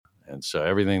instrument. So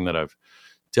everything that I've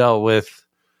dealt with,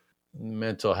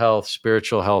 mental health,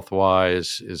 spiritual health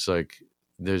wise, is like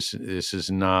this is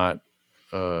not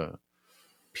a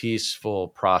peaceful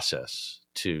process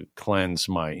to cleanse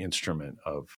my instrument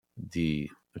of the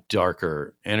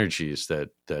darker energies that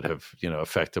have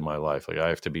affected my life. Like I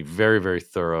have to be very, very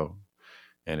thorough,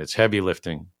 and it's heavy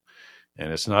lifting,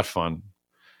 and it's not fun.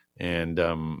 And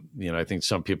I think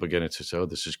some people get into, oh,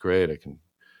 this is great, I can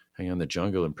hang out in the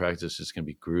jungle and practice, it's gonna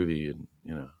be groovy and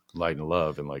light and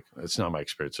love, and like it's not my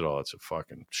experience at all. It's a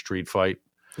fucking street fight,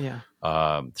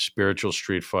 spiritual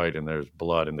street fight, and there's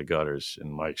blood in the gutters in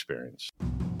my experience.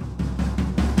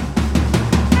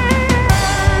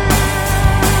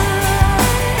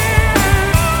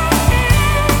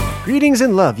 Greetings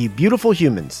and love, you beautiful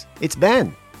humans. It's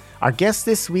Ben. Our guest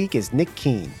this week is Nick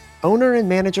Keene, owner and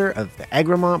manager of the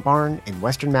Egremont Barn in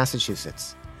Western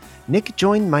Massachusetts. Nick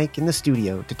joined Mike in the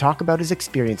studio to talk about his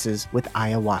experiences with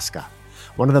ayahuasca,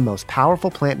 one of the most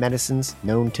powerful plant medicines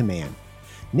known to man.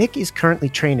 Nick is currently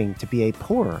training to be a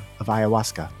pourer of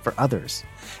ayahuasca for others,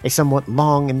 a somewhat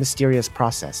long and mysterious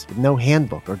process with no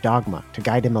handbook or dogma to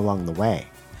guide him along the way.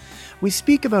 We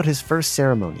speak about his first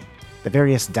ceremony, the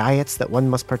various diets that one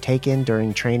must partake in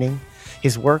during training,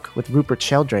 his work with Rupert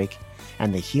Sheldrake,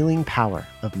 and the healing power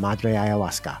of Madre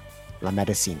Ayahuasca, La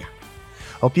Medicina.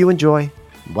 Hope you enjoy.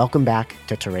 Welcome back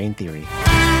to Terrain Theory.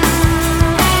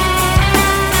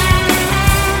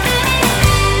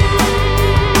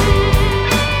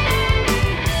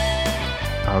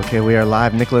 Okay, we are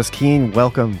live. Nicholas Keene,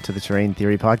 welcome to the Terrain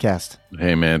Theory podcast.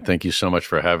 Hey, man, thank you so much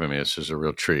for having me. This is a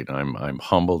real treat. I'm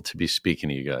humbled to be speaking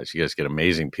to you guys. You guys get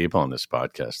amazing people on this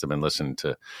podcast. I've been listening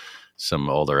to some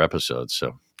older episodes,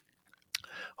 so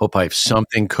hope I have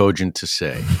something cogent to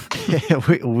say.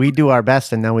 we do our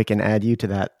best, and now we can add you to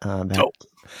that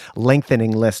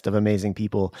lengthening list of amazing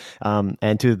people.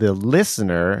 And to the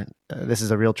listener, this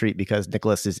is a real treat because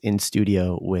Nicholas is in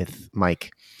studio with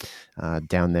Mike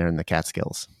down there in the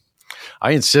Catskills.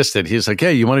 I insisted. He's like,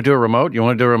 hey, you want to do a remote?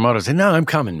 I said, no, I'm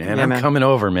coming, man. Yeah, I'm coming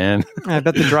over, man. I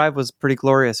bet the drive was pretty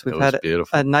glorious. We've had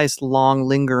beautiful. A nice, long,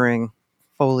 lingering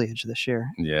foliage this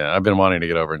year. Yeah, I've been wanting to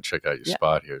get over and check out your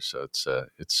spot here. So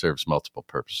it serves multiple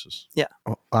purposes. Yeah.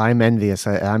 Well, I'm envious.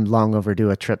 I'm long overdue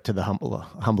a trip to the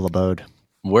humble abode.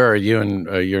 Where are you?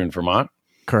 You're in Vermont?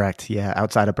 Correct. Yeah,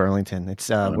 outside of Burlington. It's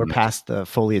we're past the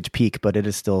foliage peak, but it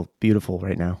is still beautiful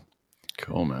right now.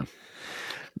 Cool, man.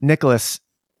 Nicholas,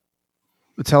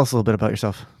 tell us a little bit about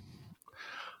yourself.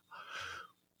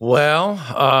 Well,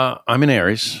 I'm an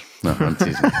Aries. No, I'm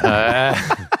teasing.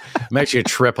 I'm actually a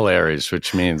triple Aries,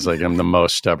 which means like I'm the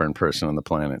most stubborn person on the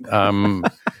planet.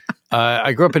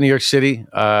 I grew up in New York City.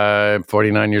 I'm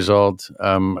 49 years old.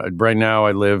 Right now,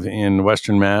 I live in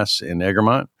Western Mass in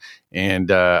Egremont, and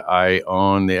I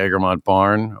own the Egremont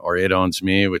Barn, or it owns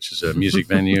me, which is a music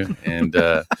venue. And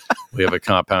we have a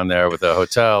compound there with a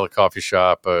hotel, a coffee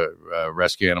shop, a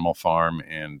rescue animal farm,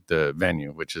 and the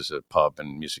venue, which is a pub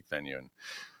and music venue. And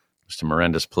Mr.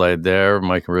 Miranda's played there.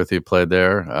 Mike and Ruthie played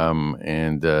there.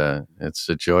 And it's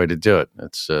a joy to do it.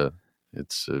 It's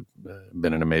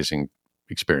been an amazing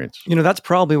experience. That's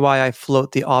probably why I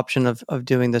float the option of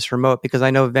doing this remote, because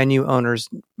I know venue owners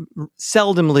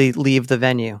seldomly leave the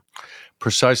venue.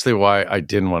 Precisely why I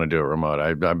didn't want to do it remote.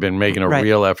 I've been making a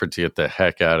real effort to get the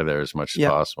heck out of there as much as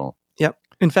possible. Yep.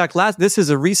 In fact, this is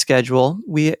a reschedule.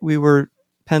 We were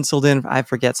penciled in, I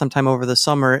forget, sometime over the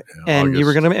summer, and August. You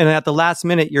were and at the last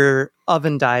minute, your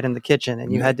oven died in the kitchen,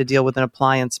 and you had to deal with an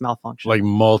appliance malfunction. Like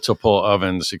multiple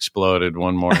ovens exploded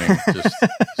one morning.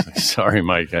 Sorry,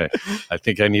 Mike. I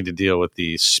think I need to deal with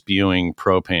the spewing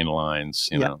propane lines.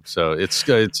 You know, so it's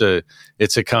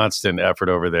a constant effort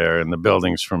over there, and the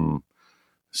building's from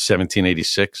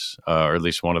 1786, or at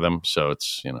least one of them. So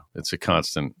it's a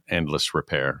constant, endless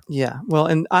repair. Yeah. Well,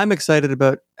 and I'm excited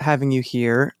about having you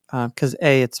here because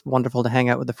it's wonderful to hang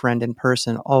out with a friend in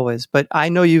person always. But I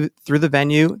know you through the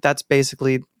venue. That's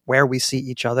basically where we see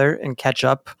each other and catch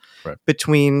up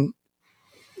between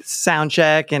sound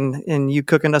check and you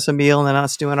cooking us a meal and then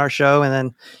us doing our show.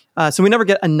 And then, so we never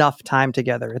get enough time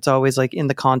together. It's always like in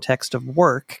the context of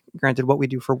work. Granted, what we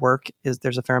do for work is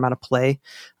there's a fair amount of play.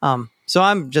 So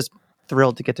I'm just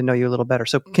thrilled to get to know you a little better.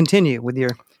 So continue with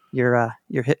your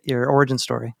origin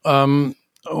story.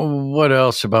 What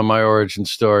else about my origin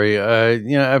story?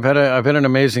 I've had an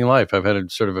amazing life. I've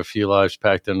had sort of a few lives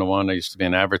packed into one. I used to be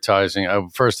in advertising.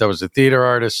 First, I was a theater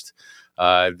artist.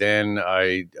 Then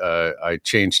I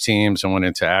changed teams and went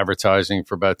into advertising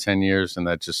for about 10 years. And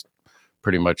that just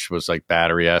pretty much was like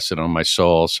battery acid on my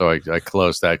soul. So I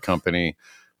closed that company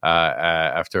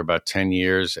after about 10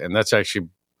 years. And that's actually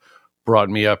brought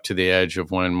me up to the edge of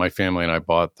when my family and I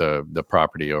bought the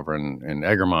property over in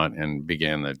Egremont and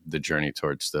began the journey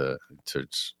towards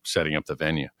setting up the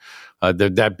venue.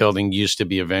 That building used to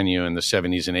be a venue in the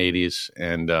 70s and 80s,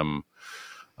 and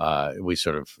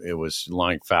it was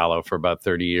lying fallow for about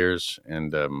 30 years.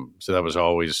 And so that was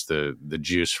always the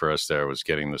juice for us there, was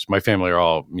getting this. My family are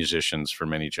all musicians for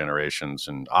many generations,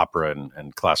 and opera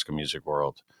and classical music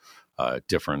world,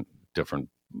 different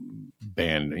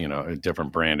band, a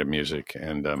different brand of music.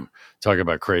 And talk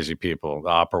about crazy people. The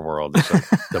opera world is like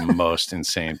the most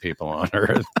insane people on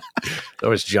earth. They're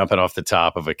always jumping off the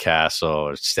top of a castle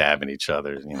or stabbing each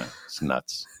other. It's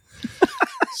nuts.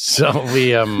 So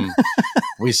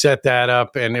we set that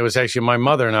up, and it was actually my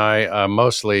mother and I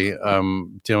mostly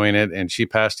doing it. And she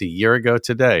passed a year ago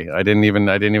today. I didn't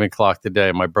even clock the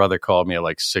day. My brother called me at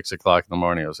like 6 o'clock in the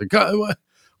morning. I was like, God,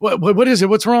 what is it?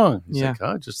 What's wrong? He's like,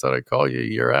 I just thought I'd call you a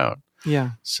year out.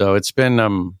 Yeah. So it's been,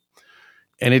 and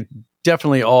it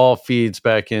definitely all feeds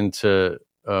back into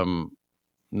the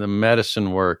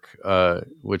medicine work,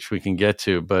 which we can get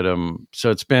to. But so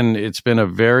it's been a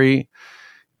very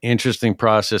interesting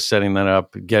process setting that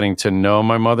up, getting to know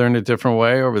my mother in a different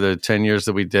way over the 10 years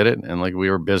that we did it. And like, we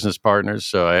were business partners.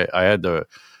 So I had a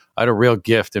real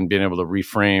gift in being able to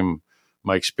reframe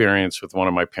my experience with one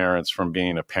of my parents from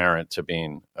being a parent to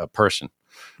being a person,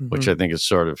 which I think is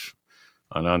sort of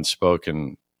an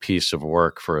unspoken piece of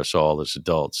work for us all as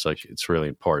adults. Like, it's really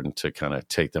important to kind of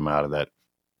take them out of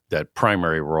that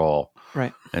primary role,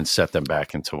 right, and set them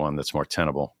back into one that's more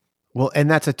tenable. Well,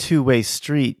 and that's a two-way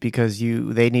street, because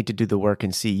they need to do the work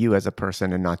and see you as a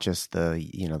person, and not just the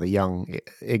young,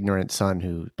 ignorant son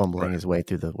who's bumbling his way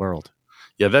through the world.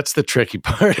 Yeah, that's the tricky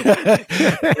part.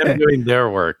 Them doing their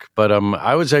work. But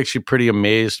I was actually pretty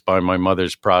amazed by my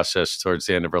mother's process towards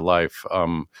the end of her life.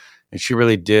 And she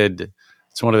really did.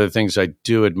 It's one of the things I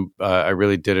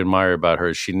really did admire about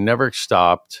her. She never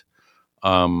stopped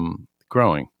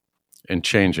growing and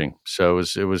changing. So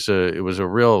it was a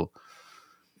real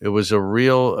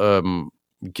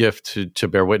gift to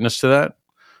bear witness to that.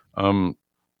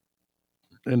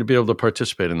 And to be able to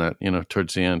participate in that,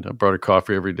 towards the end. I brought her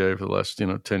coffee every day for the last,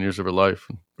 10 years of her life.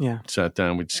 Yeah. Sat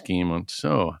down, we'd scheme on,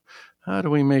 so how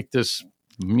do we make this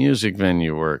music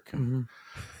venue work?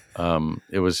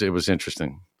 It was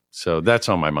interesting. So that's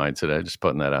on my mind today, just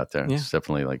putting that out there. Yeah. It's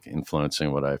definitely like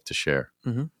influencing what I have to share.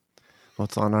 Well,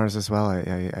 it's on ours as well.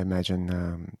 I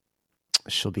imagine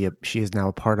she is now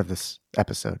a part of this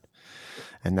episode,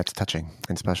 and that's touching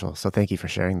and special. So thank you for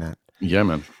sharing that. Yeah,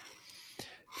 man.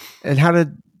 And how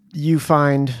did you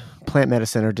find plant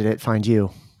medicine, or did it find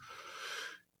you?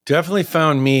 Definitely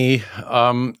found me.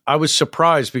 I was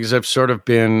surprised because I've sort of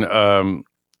been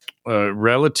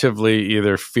relatively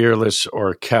either fearless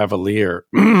or cavalier,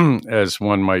 as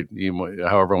one might,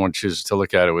 however one chooses to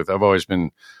look at it. I've always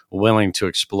been willing to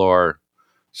explore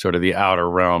sort of the outer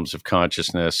realms of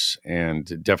consciousness,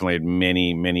 and definitely had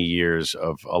many, many years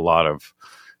of a lot of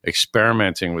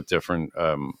experimenting with different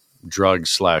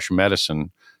drugs /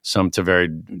 medicine, some to very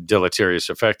deleterious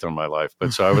effect on my life.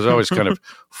 But so I was always kind of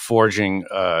forging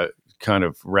kind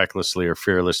of recklessly or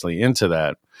fearlessly into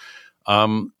that.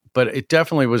 But it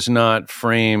definitely was not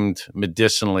framed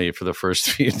medicinally for the first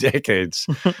few decades.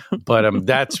 But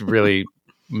that's really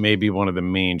maybe one of the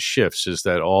main shifts, is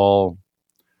that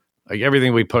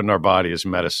everything we put in our body is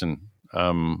medicine.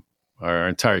 Our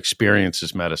entire experience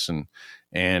is medicine.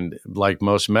 And like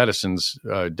most medicines,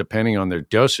 depending on their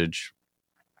dosage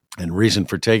and reason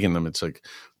for taking them, it's like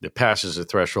it passes a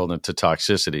threshold into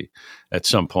toxicity at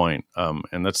some point.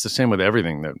 And that's the same with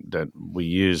everything that we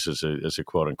use as a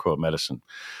quote unquote medicine.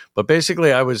 But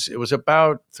basically it was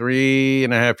about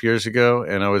 3.5 years ago,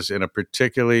 and I was in a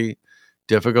particularly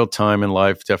difficult time in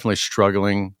life, definitely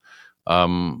struggling.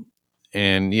 And,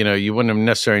 you wouldn't have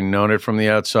necessarily known it from the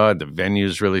outside. The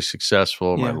venue's really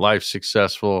successful. Yeah. My life's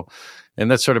successful. And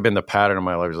that's sort of been the pattern of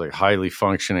my life, is like highly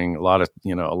functioning, a lot of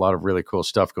really cool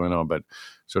stuff going on, but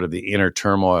sort of the inner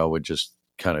turmoil would just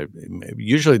kind of,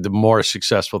 usually the more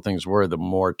successful things were, the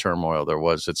more turmoil there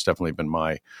was. It's definitely been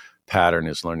my pattern,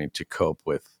 is learning to cope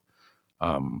with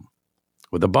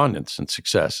abundance and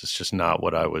success. It's just not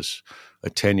what I was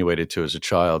attenuated to as a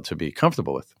child to be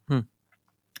comfortable with.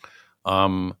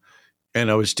 And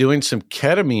I was doing some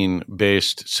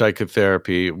ketamine-based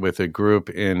psychotherapy with a group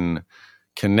in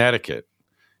Connecticut.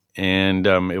 And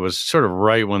it was sort of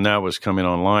right when that was coming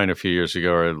online a few years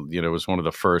ago, or, it was one of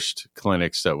the first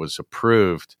clinics that was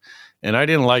approved. And I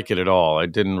didn't like it at all. I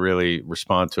didn't really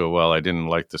respond to it well. I didn't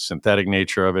like the synthetic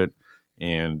nature of it.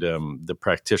 And the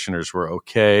practitioners were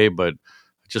okay, but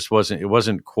it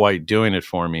wasn't quite doing it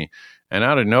for me. And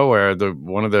out of nowhere,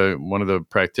 one of the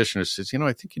practitioners says,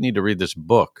 I think you need to read this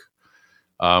book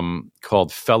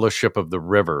called Fellowship of the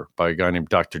River by a guy named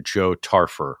Dr. Joe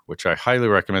Tarfer, which I highly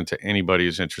recommend to anybody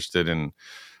who's interested in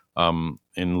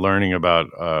learning about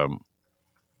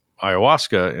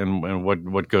ayahuasca and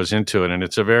what goes into it. And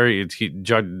it's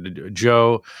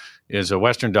Joe is a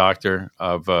Western doctor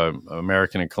of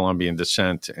American and Colombian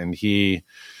descent, and he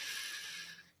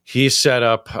set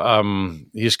up.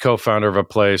 He's co-founder of a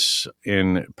place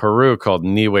in Peru called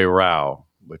Nihuerao,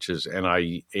 which is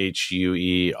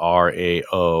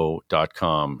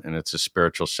NIHUERAO.com, and it's a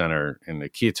spiritual center in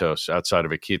Iquitos, outside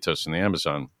of Iquitos in the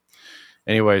Amazon.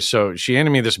 Anyway, so she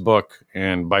handed me this book,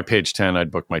 and by page 10,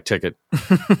 I'd booked my ticket,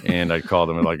 and I called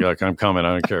them and look, I'm coming.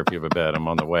 I don't care if you have a bed. I'm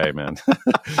on the way, man.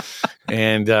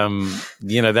 And,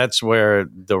 that's where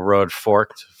the road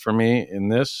forked for me in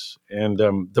this. And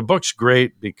the book's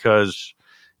great because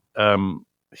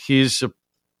he's a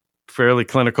fairly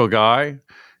clinical guy,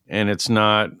 and it's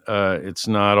not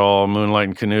all moonlight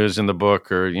and canoes in the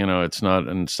book, or, it's not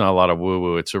a lot of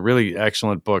woo-woo. It's a really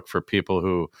excellent book for people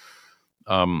who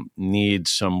need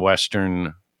some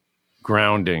Western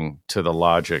grounding to the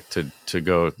logic to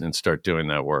go and start doing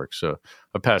that work. So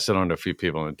I passed it on to a few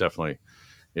people, and it definitely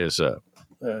is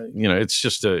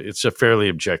it's a fairly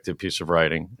objective piece of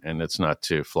writing, and it's not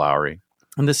too flowery.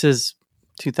 And this is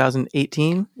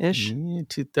 2018-ish?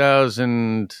 It's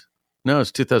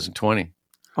 2020.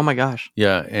 Oh my gosh.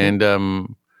 Yeah. And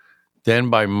then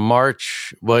by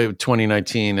March,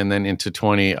 2019, and then into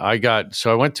 20, I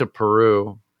went to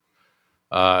Peru.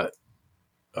 I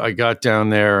got down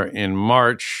there in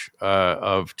March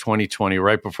of 2020,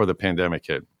 right before the pandemic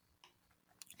hit.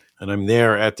 And I'm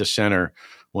there at the center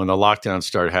when the lockdown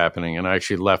started happening. And I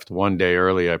actually left one day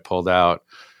early. I pulled out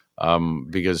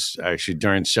because actually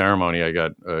during ceremony, I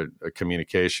got a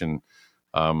communication.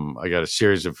 I got a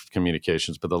series of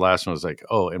communications, but the last one was like,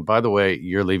 oh, and by the way,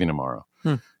 you're leaving tomorrow.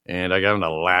 And I got on the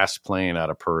last plane out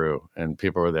of Peru, and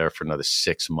people were there for another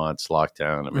 6 months locked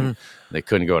down. I mean, they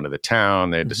couldn't go into the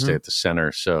town. They had to stay at the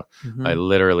center. So I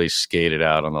literally skated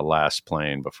out on the last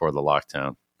plane before the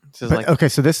lockdown. Okay,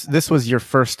 so this was your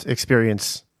first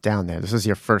experience down there. This was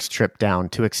your first trip down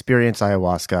to experience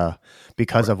ayahuasca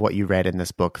because of what you read in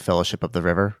this book, Fellowship of the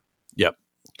River? Yep.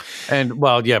 And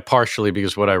partially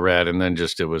because what I read, and then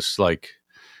it was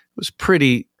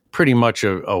pretty much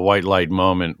a white light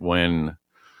moment when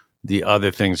the other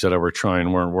things that I were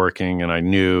trying weren't working. And I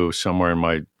knew somewhere in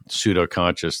my pseudo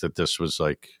conscious that this was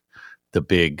like the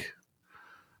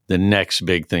next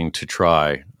big thing to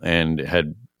try, and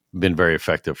had been very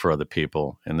effective for other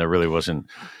people. And there really wasn't,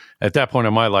 at that point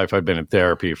in my life, I'd been in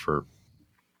therapy for,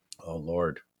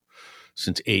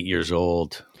 since 8 years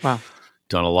old. Wow.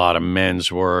 Done a lot of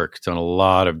men's work, done a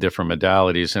lot of different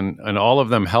modalities, and all of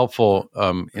them helpful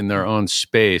in their own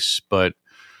space. But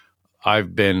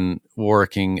I've been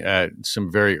working at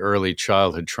some very early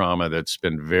childhood trauma that's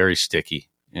been very sticky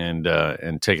and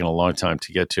taken a long time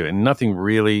to get to, and nothing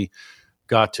really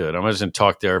got to it. I was in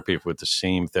talk therapy with the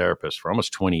same therapist for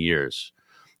almost 20 years,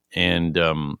 and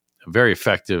a very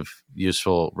effective,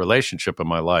 useful relationship in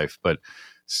my life. But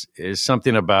it's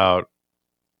something about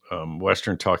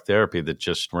Western talk therapy that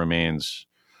just remains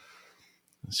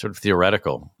sort of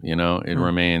theoretical, it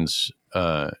remains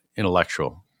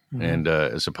intellectual and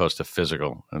as opposed to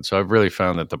physical. And so I've really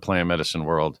found that the plant medicine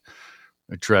world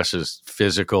addresses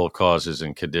physical causes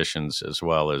and conditions as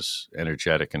well as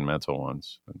energetic and mental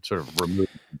ones, and sort of remove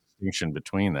the distinction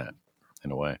between that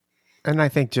in a way. And I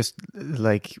think just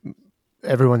like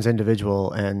everyone's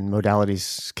individual, and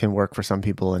modalities can work for some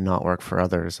people and not work for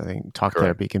others. I think talk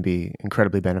therapy can be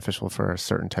incredibly beneficial for a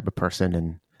certain type of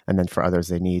person, and then for others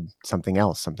they need something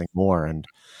else, something more. And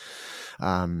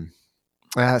so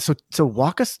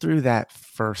walk us through that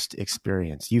first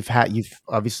experience. You've got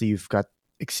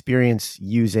experience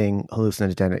using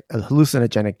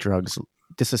hallucinogenic drugs,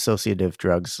 dissociative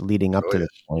drugs leading up to this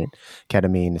point,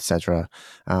 ketamine, etc.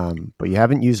 But you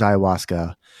haven't used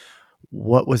ayahuasca.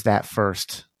 What was that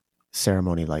first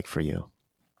ceremony like for you?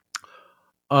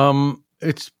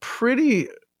 It's pretty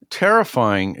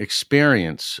terrifying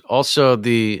experience. Also,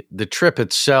 the trip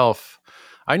itself,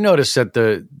 I noticed that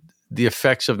the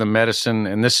effects of the medicine,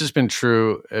 and this has been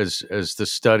true as the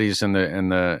studies and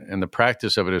the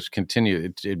practice of it has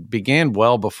continued. It began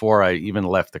well before I even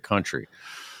left the country.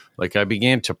 Like I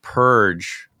began to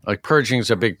purge. Like purging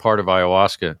is a big part of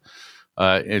ayahuasca.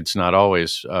 It's not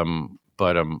always.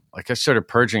 But I started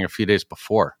purging a few days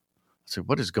before. I said,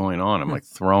 what is going on? I'm like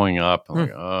throwing up. I'm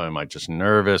like, oh, am I just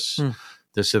nervous?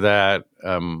 This or that.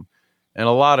 And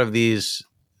a lot of this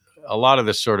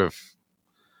sort of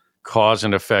cause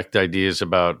and effect ideas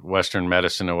about Western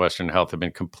medicine and Western health have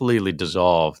been completely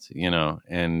dissolved,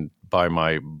 and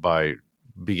by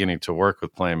beginning to work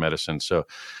with plant medicine. So,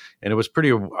 and I was pretty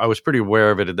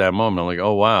aware of it at that moment. I'm like,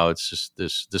 oh wow, it's just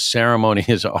the ceremony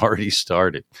has already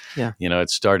started. Yeah. It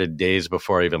started days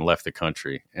before I even left the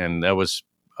country. And that was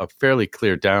a fairly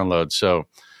clear download. So,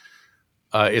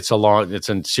 it's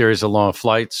a series of long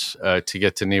flights, to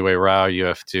get to Niue Rao. You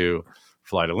have to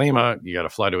fly to Lima. You got to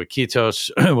fly to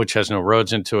Iquitos, which has no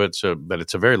roads into it. So, but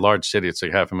it's a very large city. It's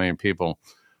like 500,000 people,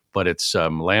 but it's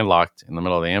landlocked in the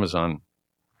middle of the Amazon.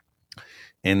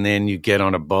 And then you get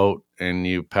on a boat and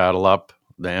you paddle up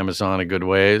the Amazon a good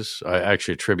ways,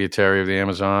 actually a tributary of the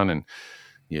Amazon, and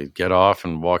you get off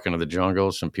and walk into the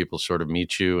jungles and people sort of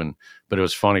meet you. But it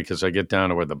was funny because I get down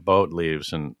to where the boat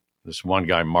leaves, and this one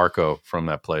guy, Marco, from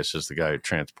that place is the guy who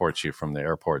transports you from the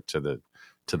airport to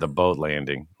the boat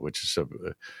landing, which is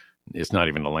it's not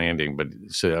even a landing. But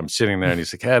so I'm sitting there and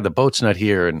he's like, the boat's not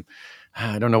here. And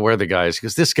I don't know where the guy is,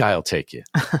 because this guy will take you.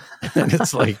 And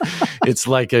it's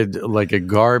like a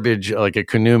garbage, like a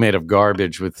canoe made of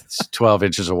garbage with 12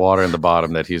 inches of water in the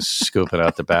bottom that he's scooping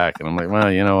out the back. And I'm like,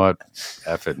 well, you know what?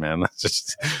 F it, man.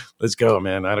 Let's go,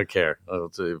 man. I don't care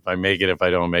if I make it, if I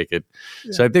don't make it.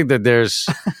 Yeah. So I think that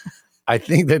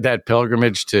that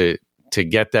pilgrimage to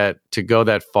get that, to go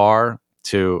that far,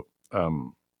 to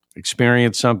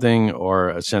experience something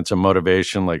or a sense of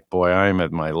motivation, like, boy, I'm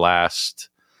at my last.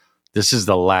 This is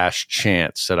the last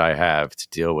chance that I have to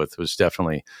deal with, was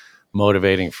definitely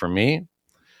motivating for me,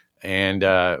 and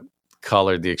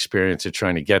colored the experience of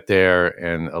trying to get there,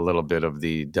 and a little bit of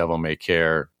the devil may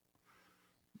care.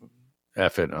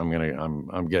 F it,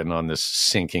 I'm getting on this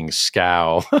sinking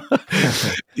scow,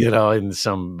 in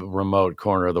some remote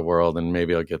corner of the world, and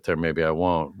maybe I'll get there, maybe I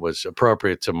won't, was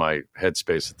appropriate to my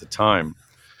headspace at the time.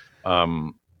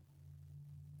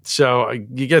 So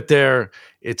you get there,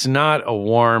 it's not a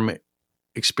warm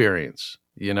experience.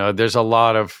 There's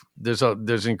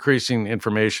there's increasing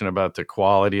information about the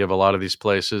quality of a lot of these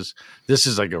places. This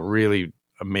is like a really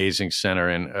amazing center,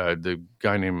 and the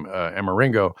guy named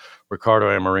Ricardo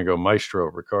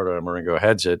Amaringo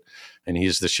heads it, and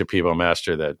he's the Shipibo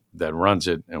master that runs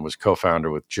it, and was co-founder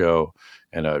with Joe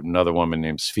and another woman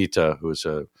named Svita, who's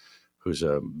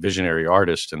a visionary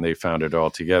artist, and they founded it all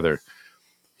together.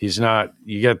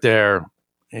 You get there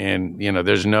and,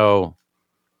 there's no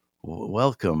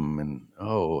welcome and,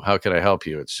 oh, how can I help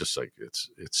you? It's just like, it's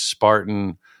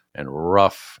Spartan and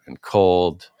rough and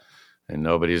cold, and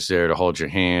nobody's there to hold your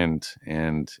hand.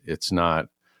 And it's not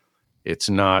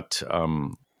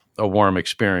a warm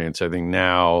experience. I think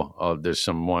now there's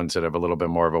some ones that have a little bit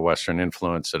more of a Western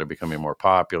influence that are becoming more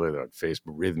popular. They're on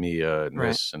Facebook, Rhythmia and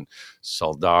this and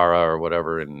Saldara or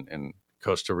whatever in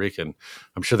Costa Rica. And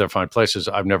I'm sure they're fine places.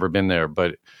 I've never been there,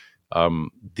 but and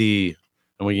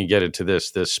we can get into this,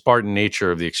 the Spartan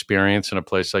nature of the experience in a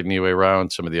place like Niue Rao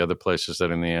and some of the other places that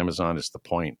are in the Amazon is the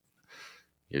point.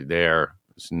 You're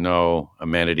there's no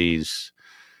amenities.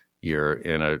 You're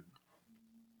in a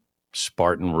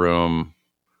Spartan room.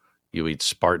 You eat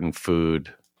Spartan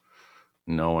food.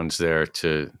 No one's there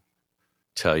to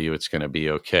tell you it's going to be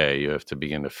okay. You have to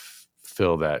begin to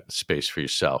fill that space for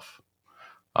yourself,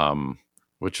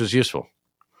 which was useful.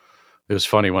 It was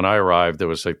funny, when I arrived, there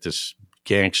was like this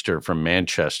gangster from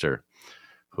Manchester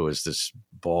who was this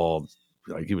bald,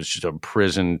 like he was just a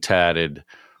prison tatted,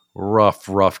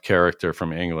 rough character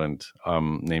from England,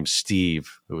 named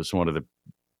Steve, who was one of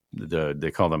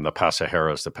they call them the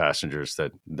pasajeros, the passengers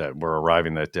that were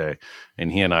arriving that day. And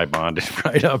he and I bonded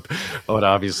right up. I would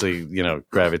obviously,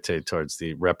 gravitate towards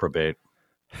the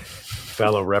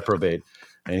fellow reprobate.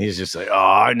 And he's just like, oh,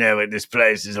 I know what this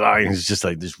place is like. He's just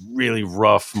like this really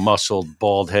rough, muscled,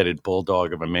 bald-headed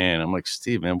bulldog of a man. I'm like,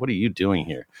 Steve, man, what are you doing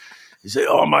here? He's like,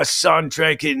 oh, my son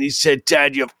drank it. And he said,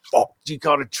 Dad, you're fucked. You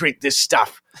got to drink this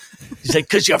stuff. He's like,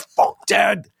 because you're fucked,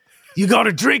 Dad. You got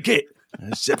to drink it.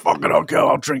 I said, fuck it, okay,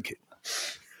 I'll drink it.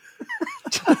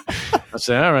 I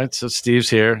said, all right, so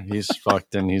Steve's here. He's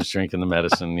fucked and he's drinking the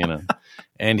medicine,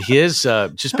 And his,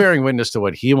 just bearing witness to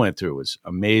what he went through was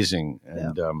amazing.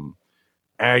 And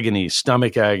agony,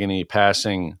 stomach agony,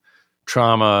 passing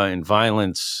trauma and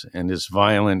violence and his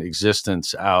violent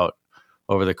existence out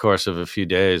over the course of a few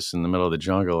days in the middle of the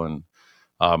jungle. And,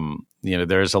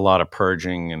 there's a lot of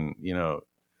purging. And,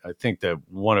 I think that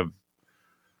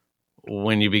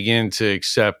when you begin to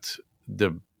accept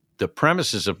the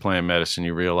premises of plant medicine,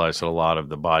 you realize that a lot of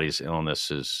the body's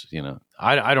illness is,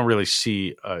 I don't really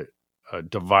see a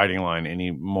dividing line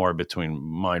anymore between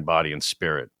mind, body, and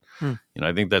spirit.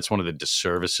 I think that's one of the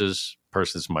disservices,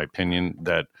 personally, it's my opinion,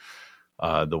 that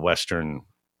the Western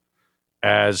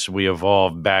as we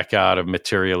evolve back out of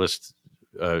materialist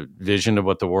vision of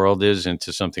what the world is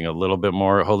into something a little bit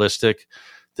more holistic,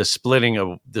 the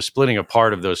splitting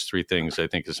apart of those three things, I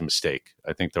think, is a mistake.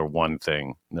 I think they're one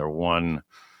thing. They're one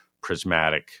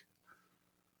prismatic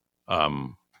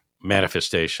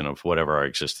manifestation of whatever our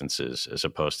existence is, as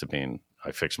opposed to being,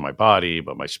 I fix my body,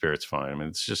 but my spirit's fine. I mean,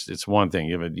 it's one thing.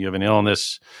 You have an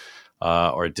illness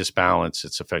or a disbalance.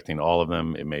 It's affecting all of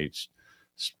them. It may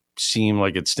seem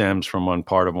like it stems from one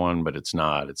part of one, but it's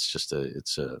not. It's just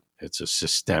it's a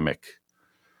systemic.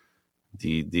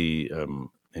 The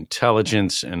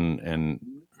intelligence and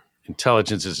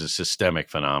intelligence is a systemic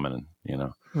phenomenon,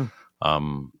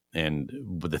 and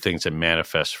the things that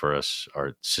manifest for us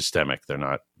are systemic. They're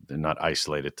not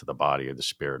isolated to the body or the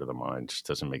spirit or the mind. It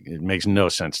just makes no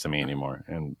sense to me anymore.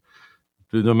 And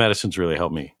the medicine's really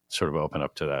helped me sort of open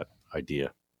up to that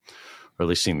idea, or at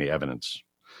least seeing the evidence.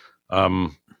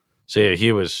 So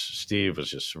yeah, Steve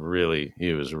was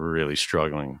really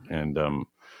struggling, and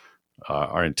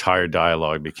our entire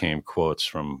dialogue became quotes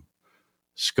from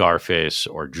Scarface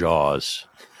or Jaws.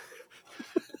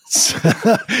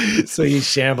 So he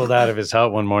shambled out of his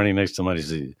hut one morning next to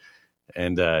mine,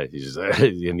 and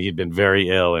he'd been very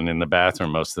ill and in the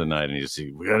bathroom most of the night. And he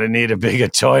said, "We're gonna need a bigger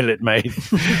toilet, mate,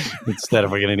 instead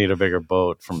of we're gonna need a bigger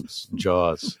boat," from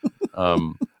Jaws.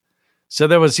 So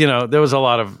there was a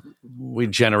lot of, we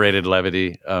generated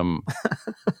levity,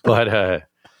 but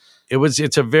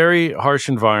it's a very harsh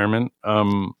environment,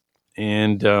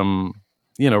 and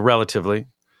relatively,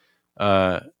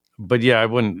 but yeah,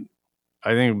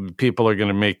 I think people are going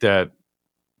to make that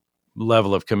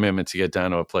level of commitment to get down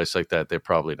to a place like that. They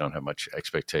probably don't have much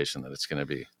expectation that it's going to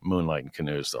be moonlight and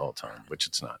canoes the whole time, which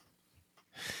it's not.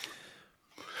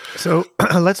 So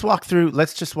let's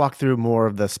just walk through more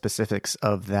of the specifics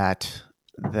of that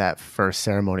first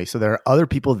ceremony. So there are other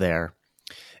people there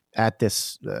at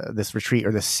this retreat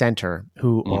or this center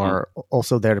who are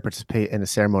also there to participate in the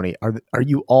ceremony. Are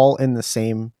you all in the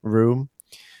same room?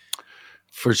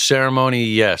 For ceremony,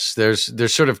 yes.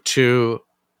 There's sort of two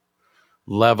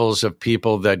levels of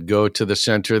people that go to the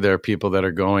center. There are people that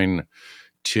are going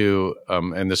to,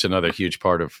 and this is another huge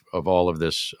part of all of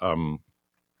this.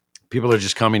 People are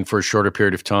just coming for a shorter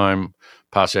period of time,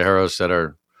 pasajeros that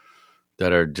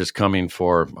are just coming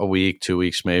for a week, 2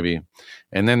 weeks maybe.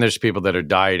 And then there's people that are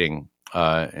dieting,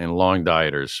 and long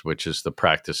dieters, which is the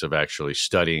practice of actually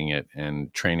studying it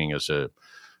and training as a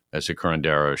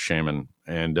curandero, shaman.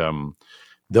 And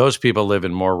those people live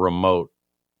in more remote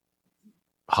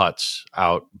huts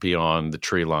out beyond the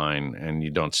tree line, and you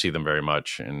don't see them very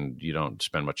much, and you don't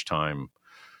spend much time.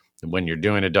 When you're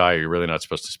doing a diet, you're really not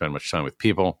supposed to spend much time with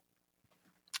people.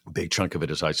 A big chunk of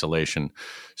it is isolation.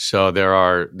 So there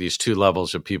are these two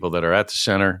levels of people that are at the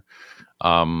center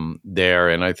there,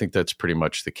 and I think that's pretty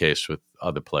much the case with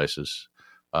other places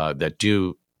that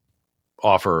do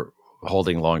offer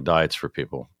holding long diets for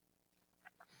people.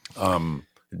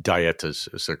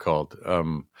 Dietas, as they're called.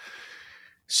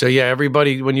 So yeah,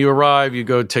 everybody, when you arrive, you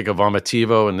go take a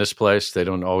vomitivo in this place. They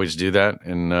don't always do that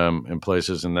in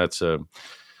places, and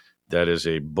that is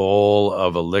a bowl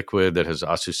of a liquid that has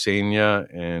azucena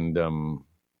and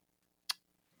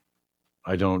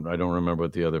I don't remember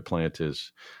what the other plant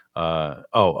is.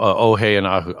 Ohe and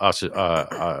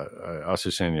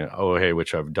azucena, ohe,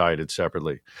 which I've dieted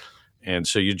separately. And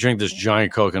so you drink this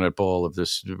giant coconut bowl of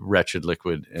this wretched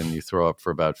liquid, and you throw up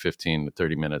for about 15 to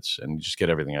 30 minutes, and you just get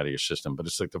everything out of your system. But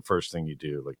it's like the first thing you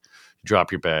do. Like, you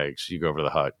drop your bags, you go over to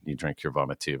the hut, you drink your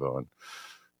vomitivo,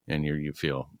 and you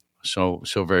feel so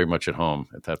very much at home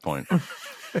at that point.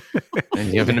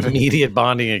 And you have an immediate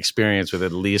bonding experience with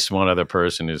at least one other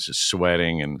person who's just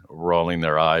sweating and rolling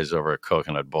their eyes over a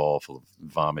coconut bowl full of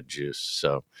vomit juice.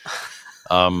 So,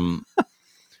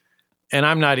 and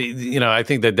I'm not, I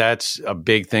think that's a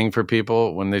big thing for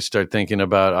people when they start thinking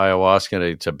about ayahuasca.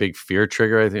 It's a big fear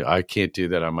trigger. I think, I can't do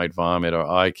that, I might vomit, or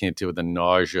I can't do it with the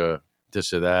nausea,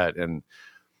 this or that. And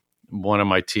one of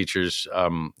my teachers,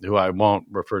 who I won't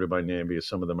refer to by name because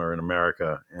some of them are in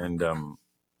America and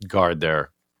guard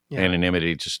their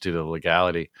anonymity just due to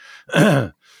legality.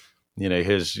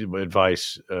 His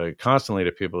advice constantly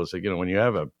to people is like, when you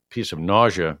have a piece of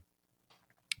nausea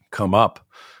come up,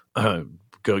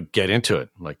 go get into it.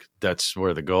 Like, that's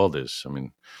where the gold is. I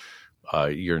mean,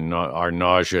 our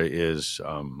nausea is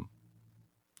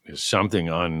something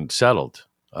unsettled.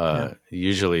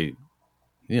 Usually,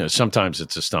 sometimes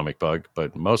it's a stomach bug,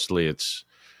 but mostly it's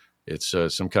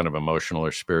some kind of emotional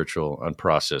or spiritual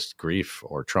unprocessed grief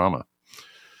or trauma.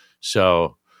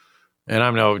 So, and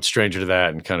I'm no stranger to that,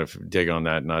 and kind of dig on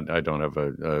that. I don't have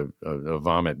a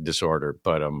vomit disorder,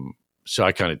 but so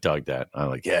I kind of dug that. I'm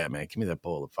like, yeah, man, give me that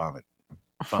bowl of vomit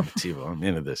vomitivo. I'm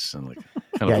into this, and like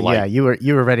Yeah. You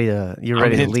were ready to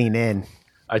lean in.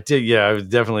 I did. Yeah, I was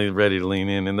definitely ready to lean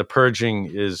in. And the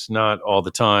purging is not all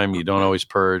the time. You don't always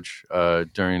purge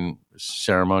during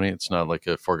ceremony. It's not like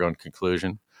a foregone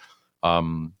conclusion.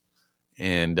 And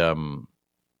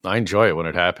I enjoy it when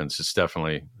it happens. It's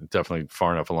definitely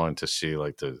far enough along to see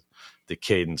like the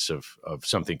cadence of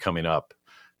something coming up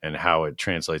and how it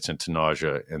translates into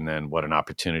nausea, and then what an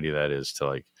opportunity that is to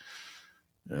like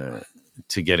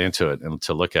to get into it and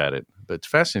to look at it. But it's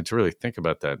fascinating to really think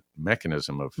about that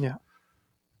mechanism of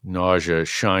nausea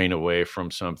shying away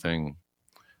from something.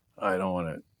 I don't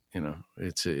want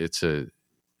to,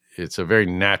 it's a very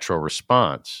natural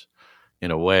response in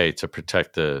a way to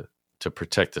protect the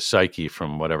psyche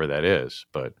from whatever that is.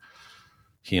 But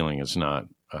healing is not,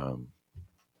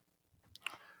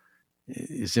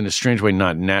 is in a strange way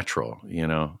not natural.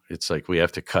 It's like we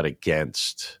have to cut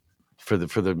against for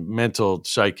the mental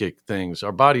psychic things.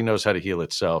 Our body knows how to heal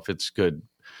itself. It's good.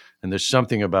 And there's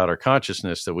something about our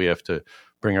consciousness that we have to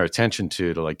bring our attention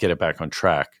to like get it back on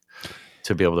track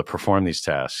to be able to perform these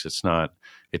tasks.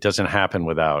 It doesn't happen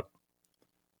without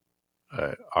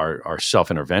our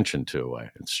self-intervention to a way.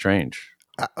 It's strange.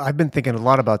 I've been thinking a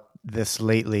lot about this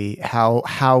lately,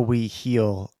 how we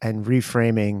heal and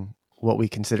reframing what we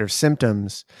consider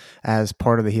symptoms as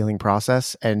part of the healing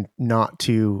process, and not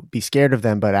to be scared of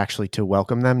them, but actually to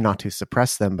welcome them, not to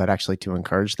suppress them, but actually to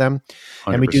encourage them.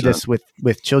 100%. And we do this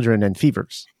with children and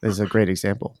fevers. This is a great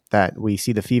example that we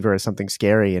see the fever as something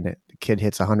scary, and the kid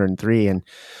hits 103, and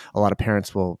a lot of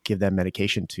parents will give them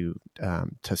medication to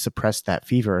suppress that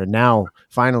fever. And now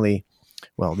finally,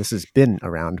 well, this has been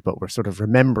around, but we're sort of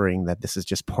remembering that this is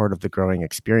just part of the growing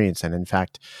experience. And in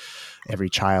fact, every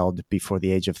child before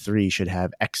the age of 3 should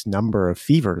have X number of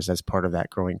fevers as part of that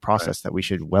growing process, right, that we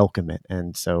should welcome it.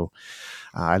 And so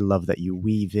I love that you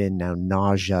weave in now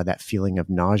nausea, that feeling of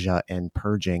nausea and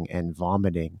purging and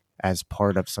vomiting as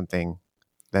part of something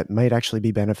that might actually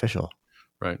be beneficial.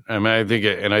 Right. I mean, I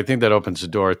think that opens the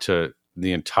door to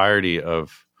the entirety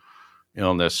of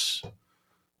illness,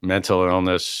 mental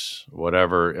illness,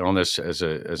 whatever illness as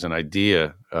an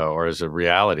idea or as a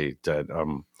reality that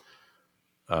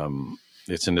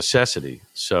it's a necessity.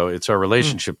 So it's our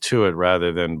relationship to it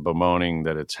rather than bemoaning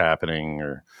that it's happening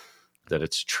or that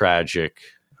it's tragic.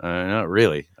 Not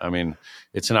really. I mean,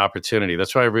 it's an opportunity.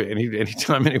 That's why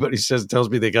anytime anybody tells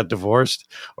me they got divorced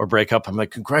or break up, I'm like,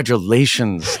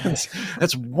 congratulations.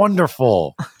 That's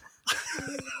wonderful.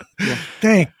 Yeah.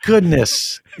 Thank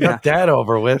goodness. Got that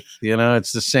over with.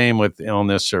 It's the same with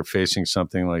illness or facing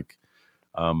something like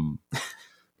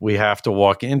we have to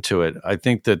walk into it. I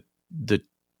think that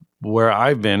where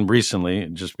I've been recently,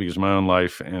 just because of my own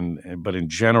life but in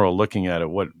general, looking at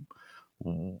it, what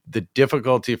the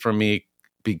difficulty for me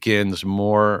begins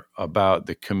more about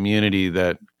the community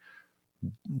that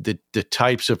the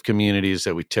types of communities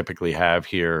that we typically have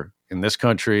here in this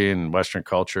country and Western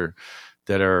culture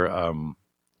that are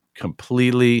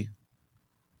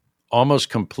almost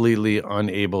completely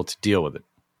unable to deal with it.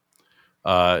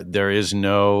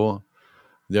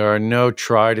 There are no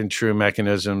tried and true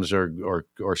mechanisms or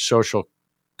social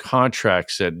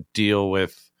contracts that deal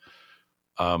with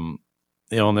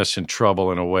illness and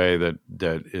trouble in a way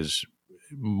that is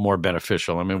more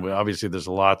beneficial. I mean, obviously, there's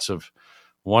lots of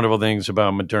wonderful things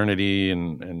about modernity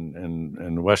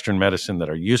and Western medicine that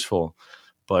are useful,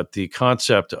 but the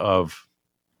concept of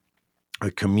a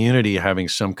community having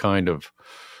some kind of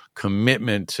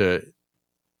commitment to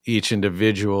each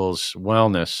individual's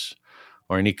wellness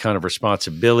or any kind of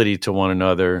responsibility to one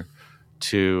another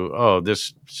to,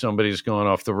 somebody's going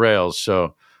off the rails,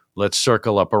 so let's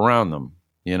circle up around them,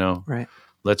 Right.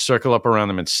 Let's circle up around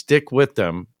them and stick with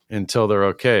them until they're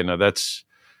okay. Now that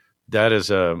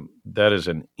is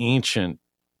an ancient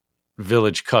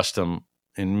village custom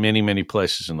in many, many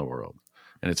places in the world.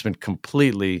 And it's been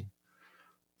completely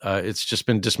it's just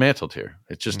been dismantled here.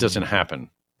 It just doesn't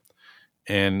happen.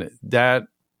 And that,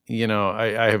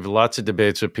 I have lots of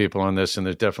debates with people on this, and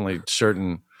there's definitely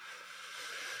certain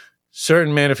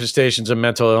manifestations of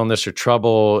mental illness or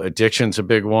trouble. Addiction's a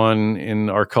big one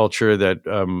in our culture that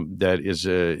is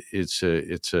it's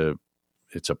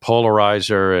a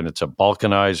polarizer and it's a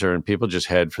balkanizer, and people just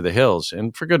head for the hills,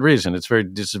 and for good reason. This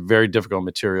is very difficult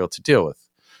material to deal with.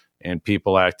 And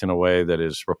people act in a way that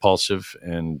is repulsive,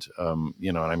 and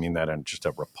and I mean that in just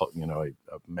a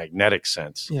magnetic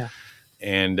sense. Yeah.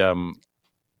 And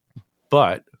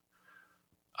but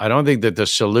I don't think that the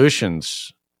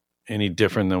solution's any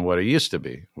different than what it used to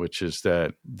be, which is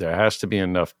that there has to be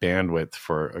enough bandwidth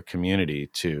for a community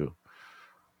to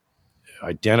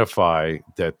identify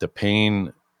that the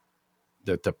pain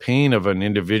that the pain of an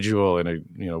individual and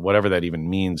whatever that even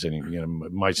means,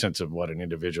 and my sense of what an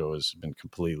individual has been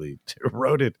completely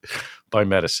eroded by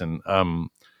medicine.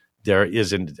 There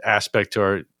is an aspect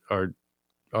to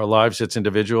our lives that's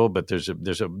individual, but there's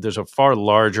a far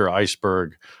larger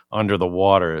iceberg under the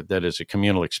water that is a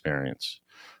communal experience.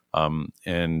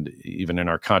 And even in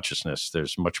our consciousness,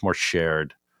 there's much more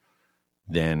shared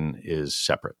than is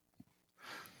separate.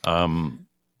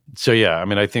 So yeah, I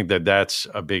mean, I think that's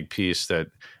a big piece and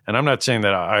I'm not saying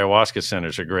that ayahuasca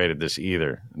centers are great at this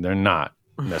either. They're not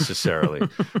necessarily.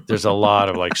 There's a lot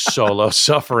of like solo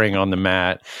suffering on the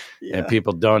mat, and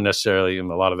people don't necessarily, and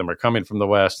a lot of them are coming from the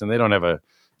West, and they don't have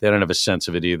a sense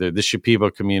of it either. The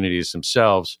Shipibo communities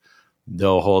themselves,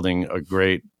 though holding a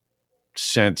great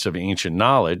sense of ancient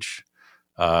knowledge,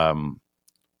 are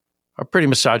pretty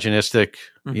misogynistic.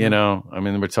 I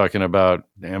mean, we're talking about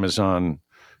Amazon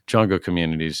jungle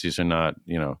communities. These are not,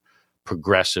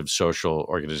 progressive social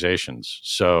organizations.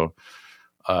 So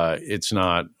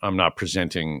I'm not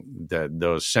presenting that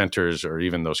those centers or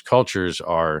even those cultures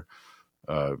are,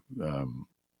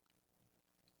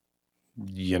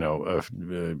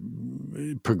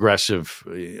 progressive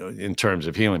in terms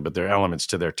of healing, but there are elements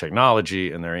to their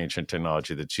technology and their ancient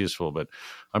technology that's useful. But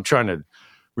I'm trying to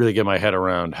really get my head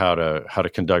around how to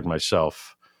conduct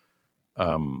myself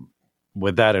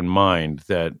with that in mind,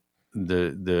 that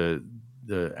the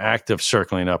act of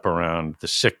circling up around the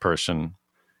sick person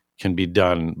can be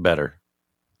done better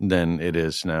than it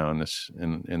is now in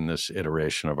this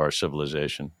iteration of our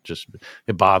civilization. Just,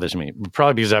 it bothers me,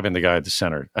 probably because I've been the guy at the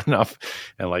center enough,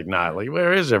 and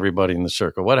where is everybody in the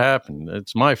circle? What happened?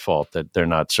 It's my fault that they're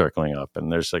not circling up,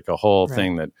 and there's like a whole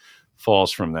thing that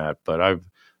falls from that. But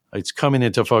it's coming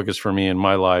into focus for me in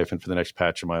my life and for the next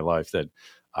patch of my life that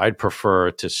I'd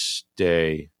prefer to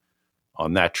stay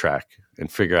on that track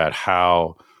and figure out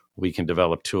how we can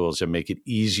develop tools that make it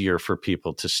easier for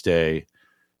people to stay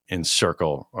in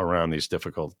circle around these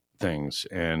difficult things,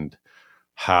 and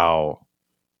how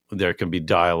there can be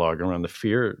dialogue around the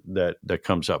fear that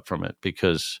comes up from it,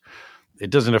 because it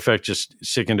doesn't affect just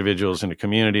sick individuals in a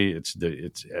community. It's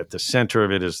at the center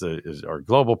of it is our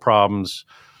global problems,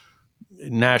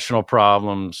 national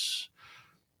problems,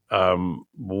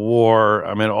 war.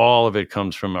 I mean, all of it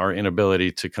comes from our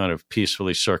inability to kind of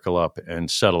peacefully circle up and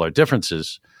settle our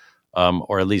differences,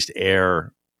 or at least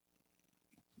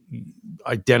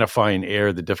identify and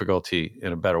air the difficulty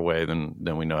in a better way than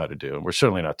we know how to do. And we're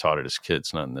certainly not taught it as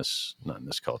kids, not in this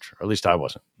culture. Or at least I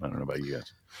wasn't. I don't know about you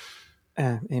guys.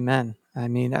 Amen. I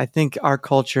mean, I think our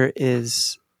culture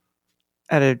is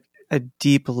at a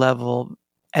deep level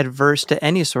adverse to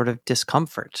any sort of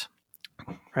discomfort,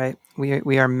 right?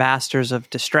 We are masters of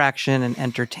distraction and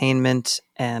entertainment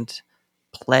and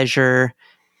pleasure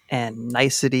and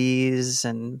niceties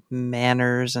and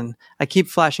manners. And I keep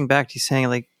flashing back to you saying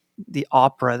like the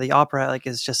opera like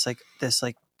is just like this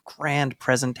like grand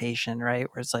presentation, right?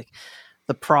 Where it's like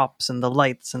the props and the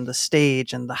lights and the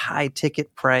stage and the high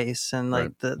ticket price and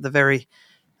like the very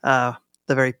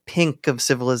pink of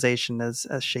civilization, as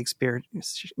Shakespeare,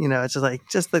 it's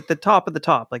just like the top of the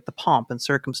top, like the pomp and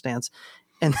circumstance.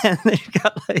 And then they've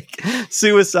got like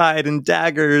suicide and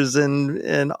daggers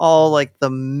and all like the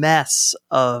mess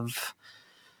of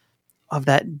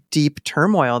that deep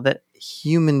turmoil that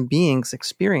human beings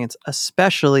experience,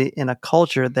 especially in a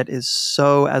culture that is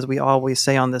so, as we always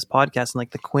say on this podcast, in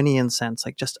like the Quinian sense,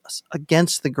 like just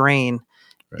against the grain.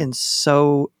 Right. And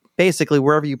so basically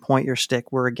wherever you point your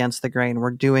stick, we're against the grain. We're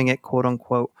doing it, quote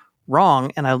unquote,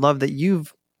 wrong. And I love that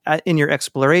you've, in your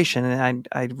exploration, and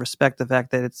I respect the fact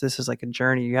that this is like a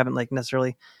journey. You haven't like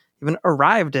necessarily even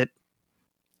arrived at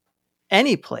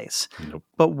any place. Nope.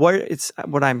 But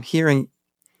what I'm hearing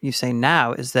you say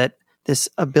now is that this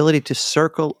ability to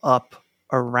circle up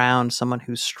around someone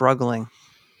who's struggling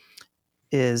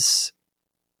that's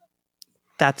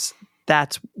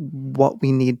what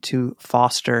we need to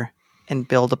foster and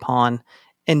build upon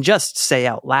and just say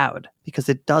out loud, because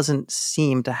it doesn't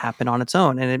seem to happen on its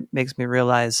own. And it makes me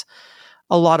realize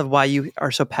a lot of why you are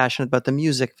so passionate about the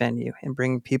music venue and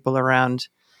bringing people around,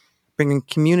 building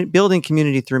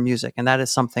community through music. And that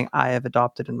is something I have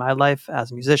adopted in my life as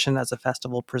a musician, as a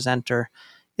festival presenter.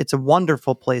 It's a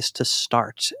wonderful place to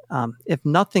start. If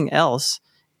nothing else,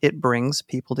 it brings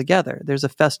people together. There's a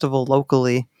festival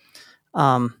locally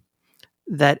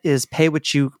that is pay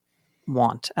what you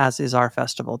want, as is our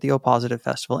festival, the O Positive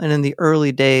Festival. And in the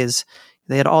early days,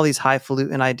 they had all these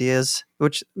highfalutin ideas,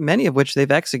 many of which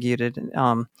they've executed,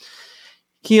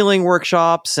 healing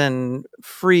workshops and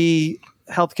free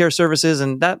healthcare services.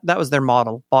 And that was their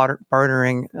model,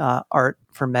 bartering art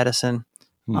for medicine.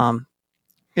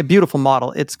 a beautiful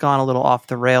model. It's gone a little off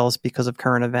the rails because of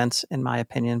current events, in my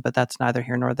opinion, but that's neither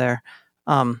here nor there.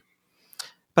 But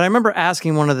I remember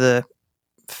asking one of the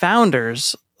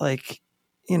founders, like,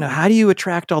 how do you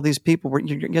attract all these people?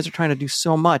 You guys are trying to do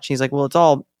so much. And he's like, well, it's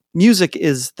all music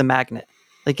is the magnet.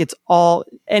 Like, it's all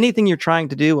anything you're trying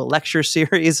to do, a lecture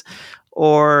series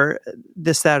or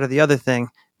this, that, or the other thing.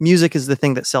 Music is the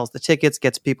thing that sells the tickets,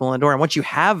 gets people in the door. And once you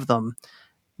have them,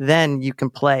 then you can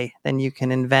play, then you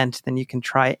can invent, then you can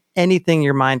try anything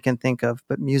your mind can think of.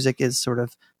 But music is sort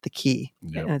of the key.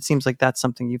 Yep. And it seems like that's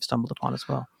something you've stumbled upon as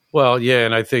well. Well, yeah.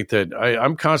 And I think that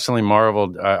I'm constantly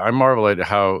marveled. I marvel at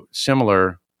how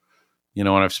similar, when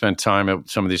I've spent time at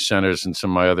some of these centers and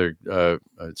some other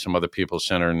people's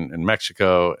center in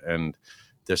Mexico, and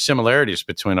the similarities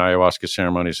between ayahuasca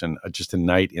ceremonies and just a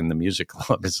night in the music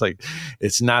club. It's like,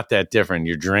 it's not that different.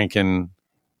 You're drinking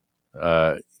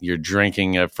a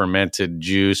fermented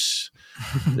juice.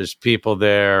 There's people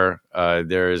there.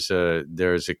 There's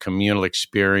a communal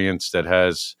experience that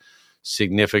has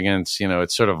significance.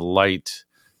 It's sort of light.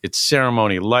 It's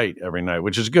ceremony light every night,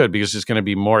 which is good because it's going to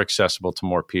be more accessible to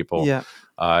more people,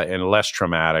 and less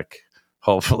traumatic.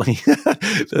 Hopefully,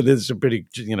 there's a pretty,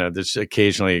 there's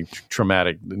occasionally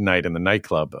traumatic night in the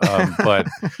nightclub, but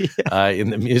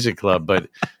in the music club. But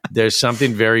there's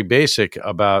something very basic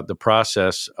about the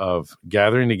process of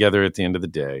gathering together at the end of the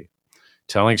day,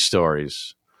 telling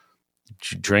stories,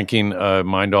 drinking a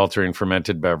mind-altering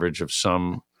fermented beverage of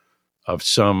some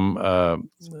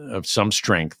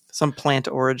strength, some plant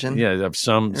origin, of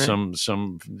some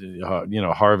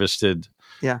harvested.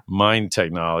 Mind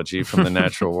technology from the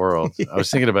natural world. I was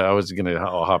thinking about,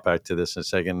 I'll hop back to this in a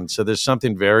second. And so there's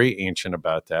something very ancient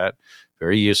about that,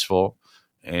 very useful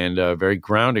and very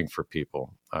grounding for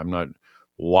people. I'm not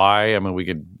why. I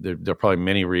mean, there are probably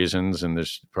many reasons, and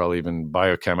there's probably even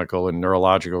biochemical and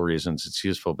neurological reasons it's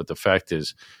useful. But the fact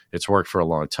is, it's worked for a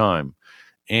long time.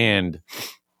 And,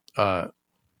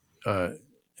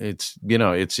 it's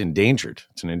endangered.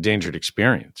 It's an endangered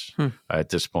experience at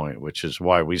this point, which is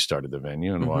why we started the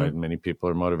venue and why many people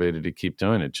are motivated to keep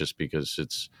doing it, just because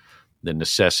it's the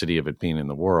necessity of it being in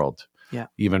the world,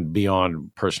 even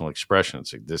beyond personal expression.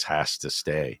 It's like, this has to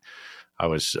stay. I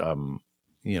was,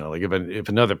 if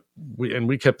another,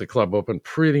 we kept the club open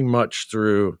pretty much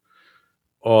through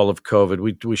all of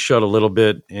COVID. We shut a little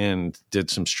bit and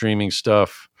did some streaming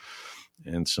stuff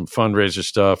and some fundraiser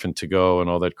stuff and to go and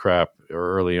all that crap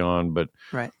early on. But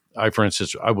for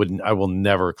instance, I will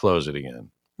never close it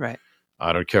again. Right.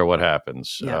 I don't care what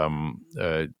happens.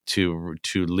 To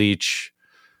leech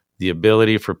the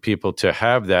ability for people to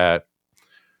have that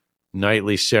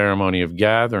nightly ceremony of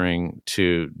gathering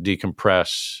to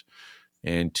decompress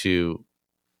and to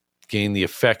gain the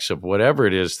effects of whatever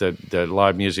it is that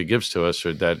live music gives to us,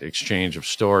 or that exchange of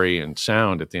story and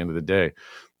sound at the end of the day.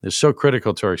 It's so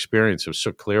critical to our experience. It was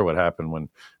so clear what happened when it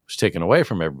was taken away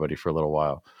from everybody for a little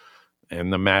while,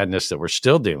 and the madness that we're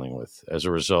still dealing with as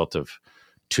a result of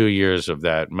 2 years of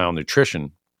that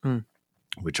malnutrition,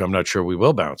 which I'm not sure we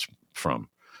will bounce from.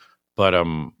 But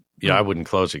I wouldn't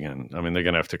close again. I mean, they're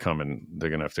gonna have to come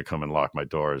and lock my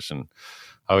doors. And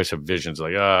I always have visions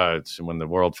like, it's when the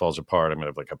world falls apart, I'm gonna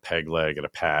have like a peg leg and a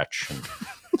patch,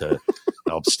 and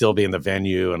I'll still be in the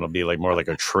venue, and it'll be like more like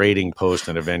a trading post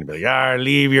in a venue. Be like,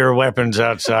 leave your weapons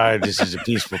outside. This is a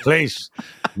peaceful place.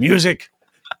 Music,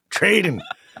 trading,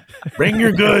 bring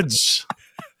your goods.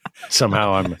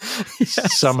 Somehow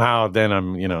then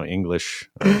I'm English.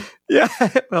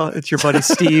 Well, it's your buddy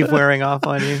Steve wearing off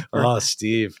on you.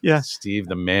 Steve. Yeah. Steve,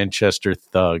 the Manchester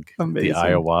thug. Amazing. The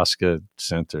Ayahuasca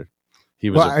Center.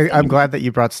 I'm glad that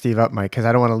you brought Steve up, Mike, because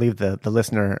I don't want to leave the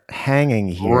listener hanging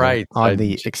here on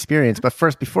the experience. But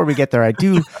first, before we get there, I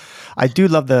do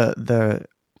love the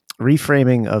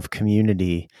reframing of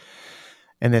community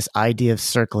and this idea of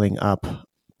circling up,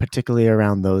 particularly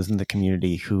around those in the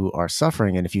community who are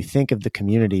suffering. And if you think of the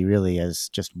community really as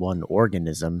just one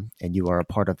organism, and you are a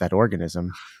part of that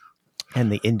organism,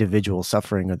 and the individual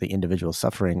suffering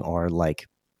are like,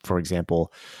 for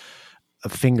example, a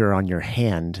finger on your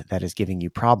hand that is giving you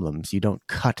problems. You don't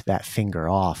cut that finger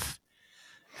off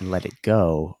and let it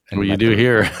go. Well, you do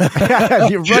here.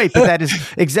 You're right, but that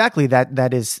is exactly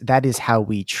that is how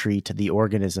we treat the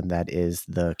organism that is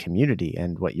the community.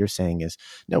 And what you're saying is,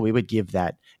 no, we would give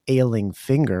that ailing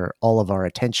finger all of our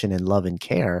attention and love and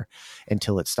care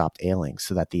until it stopped ailing,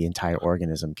 so that the entire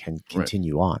organism can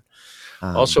continue on.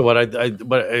 Also, I've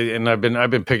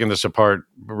been picking this apart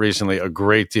recently a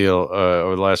great deal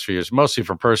over the last few years, mostly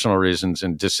for personal reasons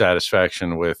and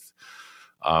dissatisfaction with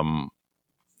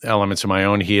elements of my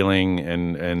own healing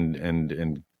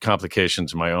and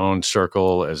complications in my own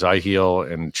circle as I heal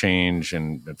and change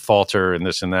and falter and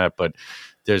this and that. But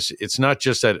it's not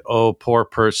just that,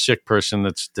 poor sick person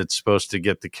that's supposed to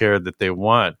get the care that they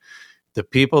want. The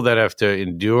people that have to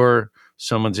endure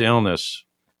someone's illness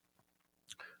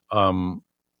are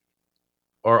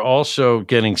also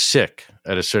getting sick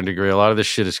at a certain degree. A lot of this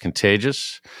shit is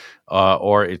contagious,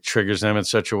 or it triggers them in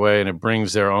such a way, and it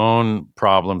brings their own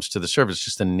problems to the surface. It's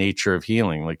just the nature of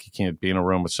healing. Like, you can't be in a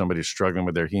room with somebody who's struggling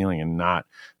with their healing and not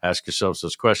ask yourselves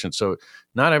those questions. So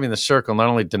not having the circle not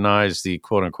only denies the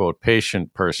quote unquote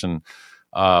patient person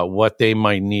what they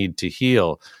might need to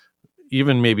heal,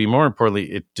 even maybe more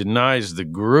importantly, it denies the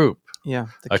group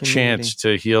a chance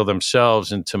to heal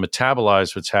themselves and to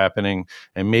metabolize what's happening,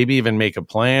 and maybe even make a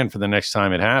plan for the next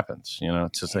time it happens,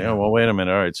 to say, oh, well, wait a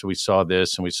minute. All right. So we saw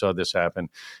this and we saw this happen,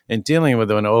 and dealing with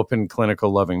an open,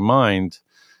 clinical, loving mind.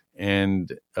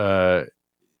 And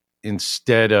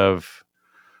instead of,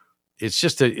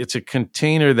 it's a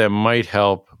container that might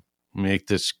help make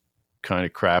this kind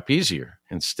of crap easier,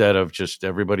 instead of just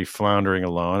everybody floundering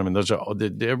alone. I mean,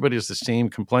 everybody has the same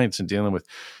complaints in dealing with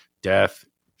death,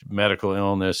 medical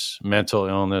illness, mental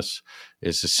illness.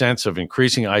 Is a sense of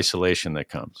increasing isolation that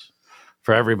comes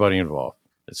for everybody involved.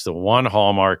 It's the one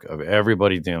hallmark of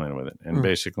everybody dealing with it. And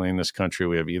basically in this country,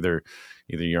 we have either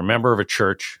you're a member of a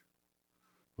church,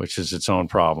 which is its own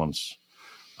problems.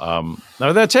 No,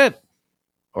 that's it.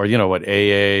 Or,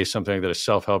 AA, something like that, a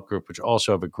self-help group, which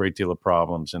also have a great deal of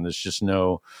problems. And there's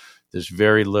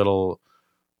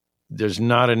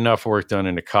not enough work done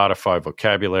in a codified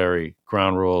vocabulary,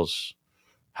 ground rules,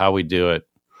 how we do it,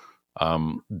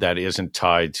 that isn't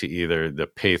tied to either the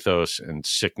pathos and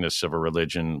sickness of a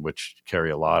religion, which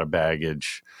carry a lot of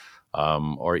baggage,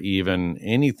 or even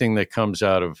anything that comes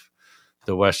out of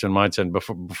the Western mindset.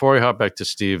 Before I hop back to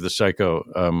Steve, the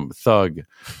psycho thug,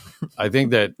 I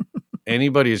think that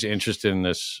anybody who's interested in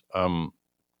this,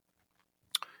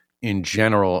 in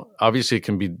general, obviously it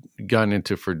can be gotten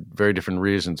into for very different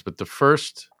reasons. But the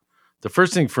first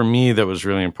thing for me that was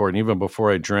really important, even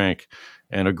before I drank,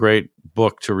 and a great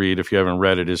book to read if you haven't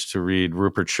read it, is to read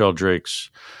Rupert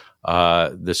Sheldrake's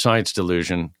The Science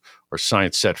Delusion, or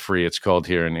Science Set Free. It's called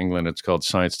here in England. It's called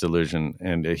Science Delusion.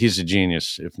 And he's a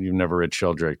genius. If you've never read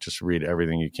Sheldrake, just read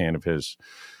everything you can of his.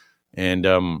 And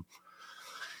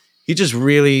he just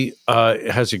really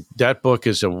that book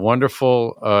is a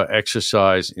wonderful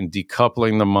exercise in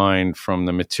decoupling the mind from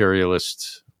the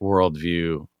materialist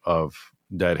worldview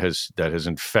that has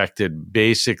infected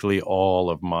basically all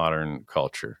of modern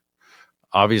culture.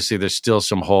 Obviously, there's still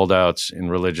some holdouts in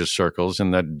religious circles,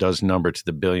 and that does number to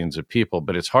the billions of people.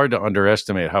 But it's hard to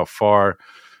underestimate how far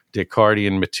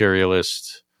Descartesian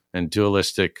materialist and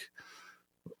dualistic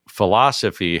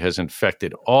philosophy has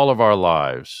infected all of our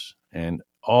lives and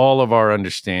all of our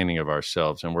understanding of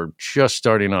ourselves. And we're just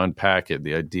starting to unpack it.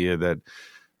 The idea that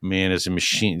man is a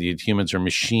machine, the humans are a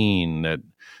machine, that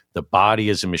the body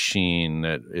is a machine,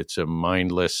 that it's a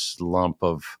mindless lump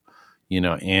of,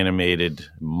 animated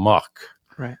muck,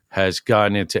 right, has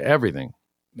gotten into everything.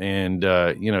 And,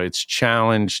 it's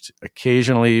challenged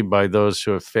occasionally by those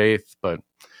who have faith, but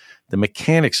the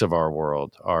mechanics of our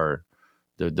world are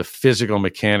the physical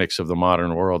mechanics of the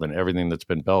modern world, and everything that's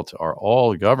been built are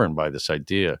all governed by this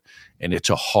idea. And it's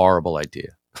a horrible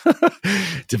idea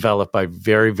developed by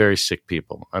very, very sick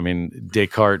people. I mean,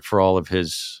 Descartes, for all of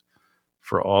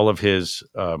his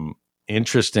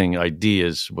interesting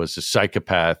ideas, was a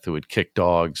psychopath who would kick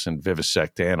dogs and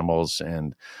vivisect animals.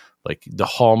 And like, the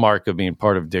hallmark of being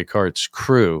part of Descartes'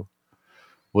 crew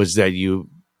was that you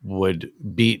would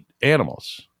beat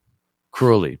animals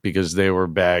cruelly because they were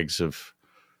bags of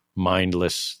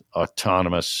mindless,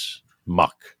 autonomous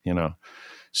muck,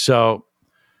 So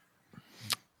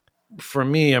for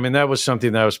me, I mean, that was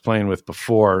something that I was playing with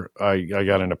before I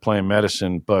got into plant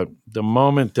medicine. But the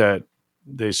moment that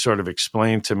they sort of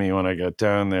explained to me when I got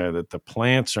down there that the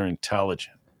plants are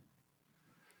intelligent,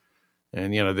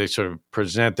 and, they sort of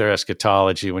present their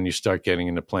eschatology when you start getting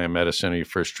into plant medicine or you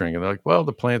first drink, and they're like, well,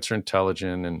 the plants are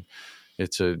intelligent and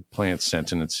it's a plant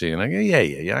sentiency. And I go,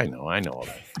 yeah, I know all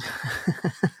that.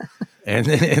 and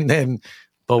then,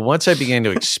 but once I began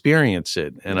to experience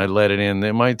it and I let it in,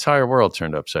 then my entire world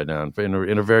turned upside down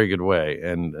in a very good way.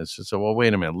 And I said, well,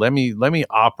 wait a minute, let me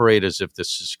operate as if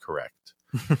this is correct.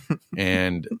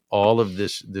 And all of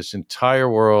this entire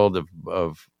world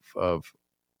of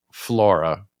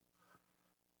flora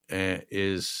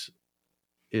has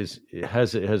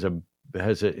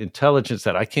an intelligence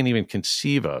that I can't even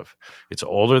conceive of. It's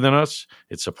older than us.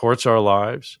 It supports our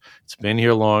lives. It's been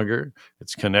here longer.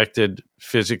 It's connected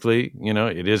physically.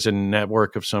 It is a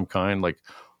network of some kind. Like,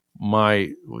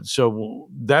 so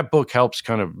that book helps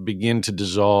kind of begin to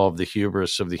dissolve the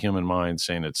hubris of the human mind,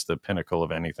 saying it's the pinnacle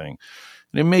of anything.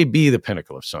 And it may be the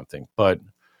pinnacle of something, but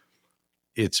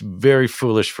it's very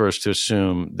foolish for us to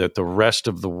assume that the rest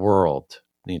of the world,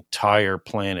 the entire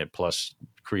planet plus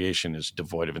creation, is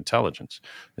devoid of intelligence.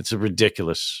 It's a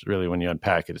ridiculous, really, when you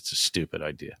unpack it, it's a stupid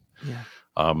idea. Yeah.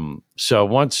 So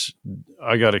once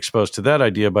I got exposed to that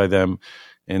idea by them,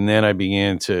 and then I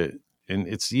began to, and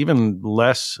it's even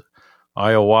less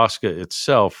ayahuasca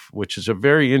itself, which is a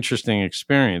very interesting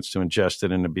experience to ingest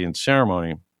it and to be in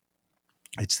ceremony.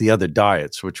 It's the other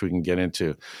diets, which we can get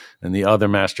into, and the other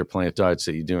master plant diets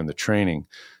that you do in the training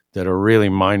that are really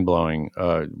mind-blowing,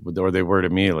 or they were to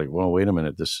me, like, well, wait a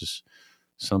minute, this is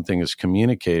something is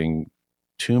communicating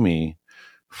to me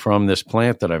from this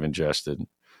plant that I've ingested.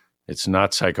 It's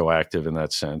not psychoactive in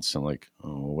that sense. And like,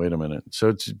 oh, wait a minute. So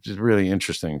it's really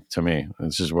interesting to me.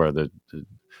 This is where the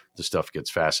stuff gets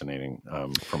fascinating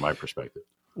from my perspective.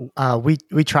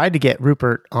 We tried to get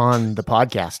Rupert on the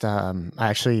podcast. I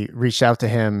actually reached out to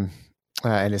him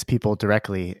and his people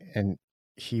directly, and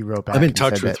he wrote back. I'm in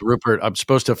touch with Rupert. I'm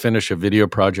supposed to finish a video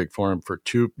project for him for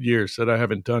 2 years that I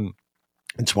haven't done.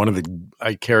 It's one of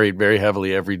I carried very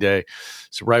heavily every day.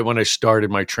 So right when I started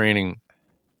my training,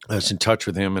 I was in touch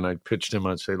with him, and I pitched him.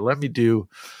 I'd say, let me do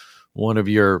one of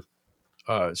your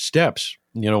steps.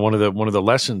 One of the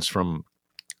lessons from.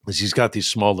 Is he's got these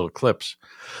small little clips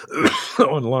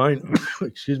online.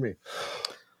 Excuse me.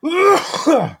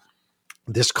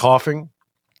 This coughing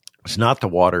is not the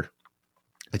water.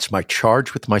 It's my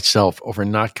charge with myself over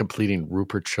not completing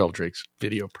Rupert Sheldrake's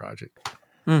video project.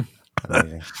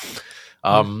 Amazing.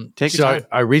 So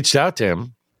I reached out to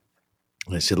him.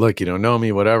 And I said, look, you don't know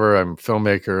me, whatever. I'm a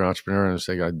filmmaker, entrepreneur. And I was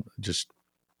like,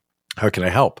 how can I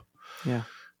help? Yeah.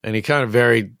 And he kind of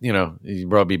he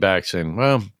brought me back saying,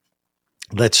 well,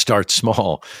 let's start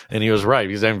small. And he was right,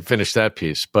 because I haven't finished that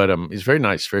piece. But he's very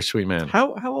nice, very sweet man.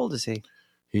 How old is he?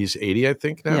 He's 80, I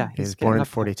think, now. Yeah, he's born in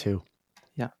 42.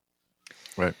 Yeah.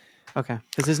 Right. Okay.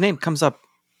 Because his name comes up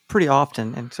pretty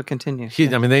often, and so continue.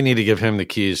 I mean, they need to give him the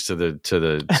keys to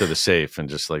the safe and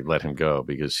just like let him go,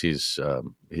 because he's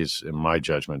in my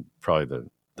judgment probably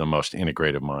the most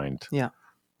integrative mind. Yeah.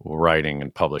 Writing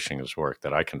and publishing his work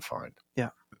that I can find. Yeah.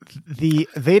 We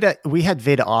had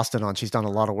Veda Austin on. She's done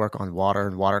a lot of work on water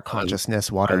and water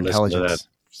consciousness, water intelligence.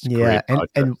 Yeah.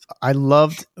 And I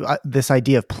loved this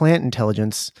idea of plant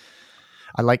intelligence.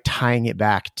 I like tying it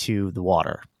back to the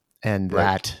water, and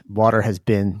that water has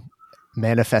been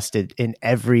manifested in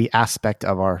every aspect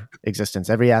of our existence,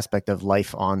 every aspect of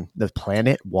life on the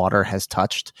planet. Water has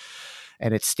touched,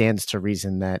 and it stands to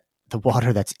reason that the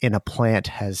water that's in a plant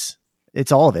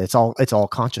it's all of it. It's all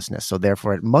consciousness. So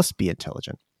therefore it must be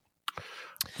intelligent.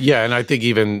 Yeah. And I think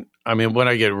when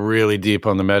I get really deep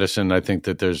on the medicine, I think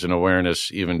that there's an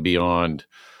awareness even beyond,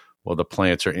 well, the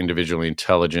plants are individually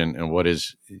intelligent, and what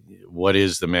is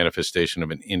the manifestation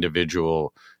of an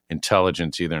individual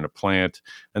intelligence either in a plant.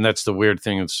 And that's the weird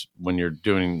thing. It's when you're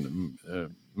doing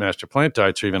master plant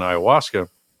diets or even ayahuasca,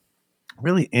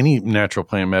 really any natural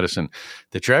plant medicine,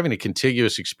 that you're having a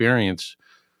contiguous experience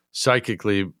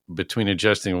psychically between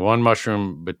ingesting one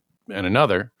mushroom and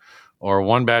another, or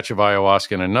one batch of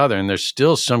ayahuasca and another, and there's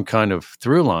still some kind of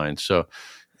through line. So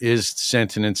is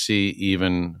sentiency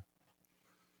even,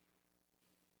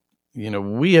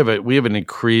 we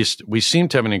seem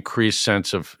to have an increased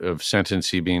sense of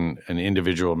sentiency being an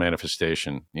individual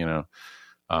manifestation.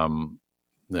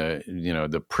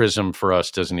 The prism for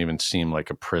us doesn't even seem like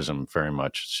a prism very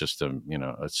much. It's just a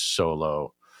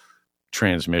solo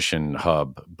transmission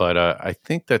hub. But I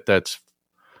think that that's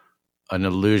an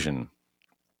illusion,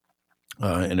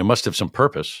 and it must have some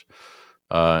purpose.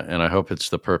 And I hope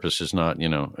the purpose is not,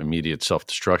 immediate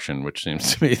self-destruction, which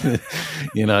seems to be,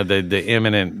 the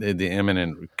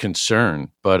imminent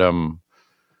concern. But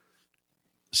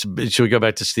should we go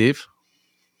back to Steve?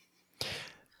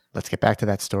 Let's get back to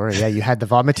that story. Yeah, you had the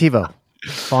vomitivo,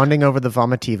 bonding over the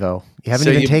vomitivo. You haven't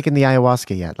even taken the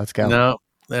ayahuasca yet. Let's go. No.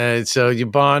 So you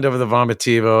bond over the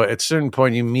vomitivo. At a certain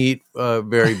point, you meet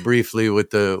very briefly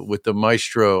with the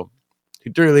maestro.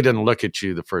 He really doesn't look at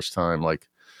you the first time. Like,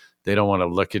 they don't want to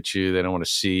look at you. They don't want to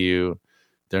see you.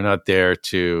 They're not there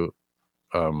to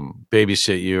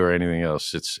babysit you or anything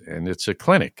else. It's a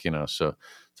clinic, So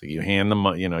it's like you hand them,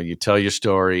 you tell your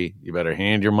story. You better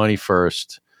hand your money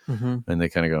first, and they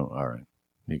kind of go, "All right,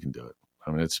 you can do it."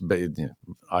 I mean, it's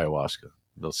ayahuasca.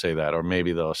 They'll say that, or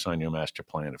maybe they'll assign you a master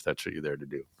plan if that's what you're there to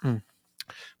do.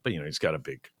 But he's got a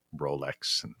big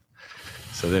Rolex, and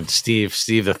so then Steve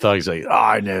the thug's like, "Oh,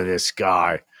 I know this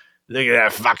guy. look at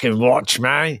that fucking watch,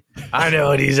 man. I know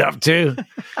what he's up to.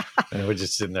 And we're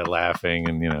just sitting there laughing.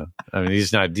 And, I mean,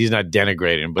 he's not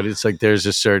denigrating, but it's like there's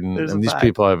a certain, and these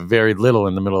people have very little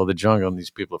in the middle of the jungle. And these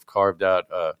people have carved out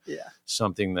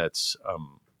something that's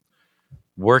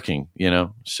working,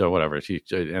 so whatever.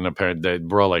 And apparently the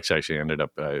Rolex actually ended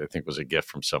up, I think was a gift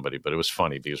from somebody, but it was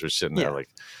funny because we're sitting there like,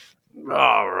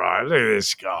 all right, look at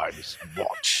this guy, this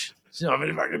watch. So, I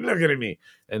mean, fucking look at me.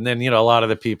 And then, a lot of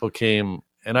the people came,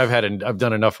 and I've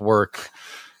done enough work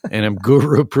and I'm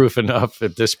guru proof enough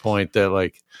at this point that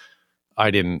like,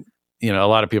 I didn't, a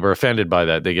lot of people are offended by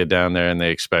that. They get down there and they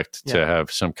expect to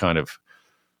have some kind of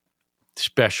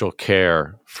special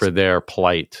care for their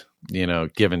plight,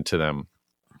 given to them.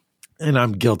 And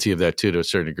I'm guilty of that too, to a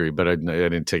certain degree, but I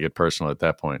didn't take it personal at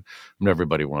that point. I mean,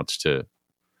 everybody wants to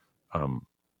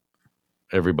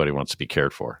be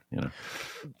cared for, but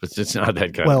it's not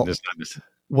that kind of.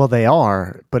 Well, they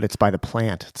are, but it's by the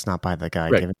plant. It's not by the guy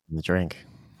giving them the drink.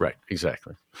 Right.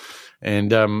 Exactly.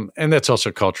 And that's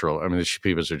also cultural. I mean, the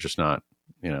Shipibas are just not,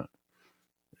 a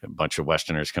bunch of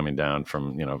Westerners coming down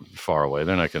from, far away.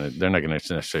 They're not going to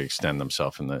necessarily extend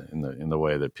themselves in the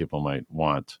way that people might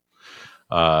want.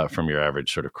 From your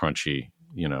average sort of crunchy,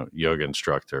 yoga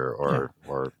instructor or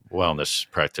wellness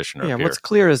practitioner. Yeah, what's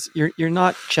clear is you're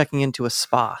not checking into a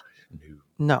spa.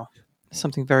 No,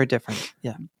 something very different.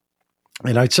 Yeah.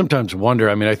 And I sometimes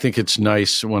wonder, I mean, I think it's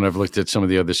nice when I've looked at some of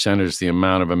the other centers, the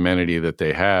amount of amenity that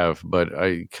they have, but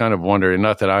I kind of wonder, and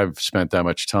not that I've spent that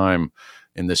much time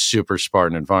in this super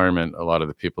Spartan environment. A lot of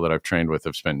the people that I've trained with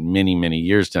have spent many, many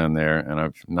years down there, and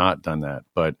I've not done that.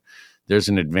 But there's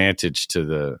an advantage to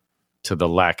the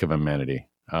lack of amenity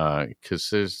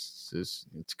because it's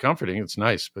comforting, it's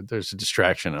nice, but there's a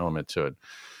distraction element to it.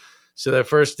 So that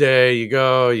first day you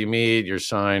go, you meet, you're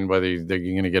signed whether you're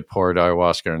going to get poured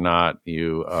ayahuasca or not.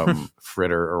 You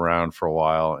fritter around for a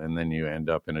while, and then you end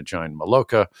up in a giant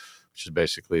maloka, which is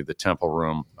basically the temple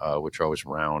room, which are always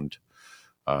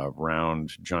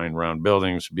giant round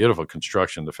buildings, beautiful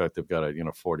construction. The fact they've got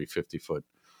a 40, 50 foot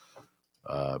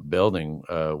building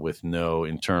with no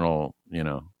internal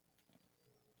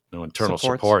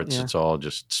supports. Yeah. It's all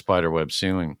just spiderweb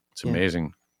ceiling. It's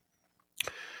amazing.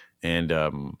 And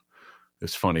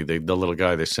it's funny. The little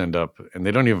guy they send up, and they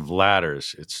don't even have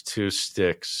ladders. It's two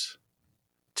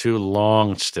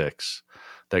long sticks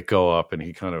that go up, and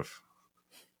he kind of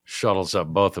shuttles up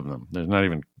both of them. There's not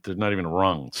even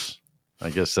rungs.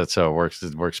 I guess that's how it works.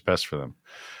 It works best for them.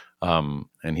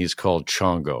 And he's called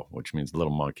Chongo, which means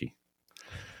little monkey.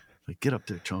 Like, get up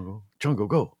there, Chongo. Chongo,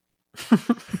 go.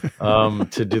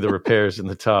 To do the repairs in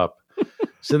the top.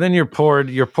 So then you're poured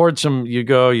some, you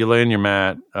go, you lay in your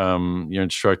mat. You're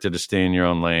instructed to stay in your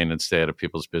own lane and stay out of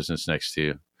people's business next to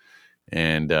you.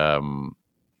 And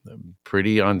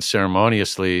pretty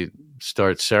unceremoniously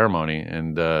start ceremony.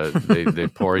 And they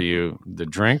pour you the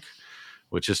drink,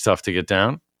 which is tough to get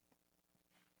down.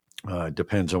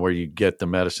 Depends on where you get the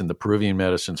medicine. The Peruvian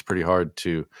medicine's pretty hard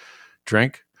to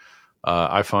drink,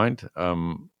 I find.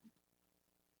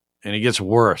 And it gets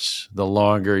worse the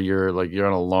longer you're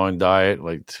on a long diet,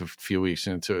 like a few weeks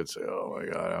into it. It's like, oh my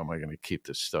God, how am I going to keep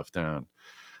this stuff down?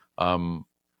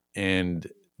 And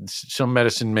some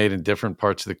medicine made in different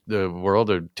parts of the world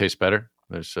tastes better.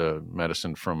 There's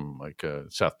medicine from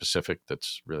South Pacific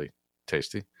that's really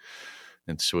tasty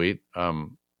and sweet.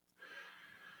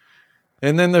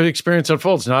 And then the experience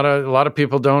unfolds. Not a lot of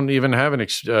people don't even have an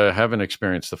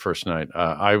experience the first night.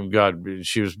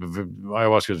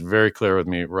 Ayahuasca was very clear with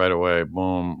me right away.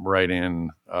 Boom, right in.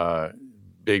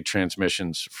 Big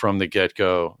transmissions from the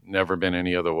get-go. Never been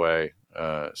any other way.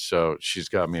 So she's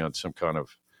got me on some kind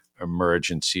of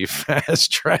emergency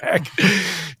fast track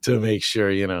to make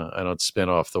sure I don't spin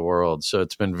off the world. So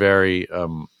it's been very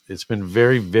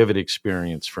vivid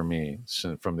experience for me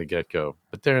from the get-go.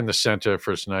 But there in the center,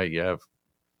 first night, you have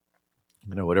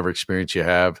whatever experience you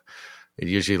have. It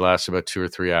usually lasts about 2 or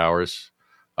 3 hours.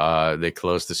 They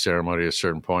close the ceremony at a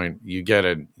certain point. The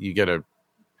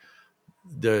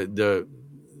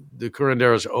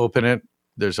curanderos open it.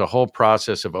 There's a whole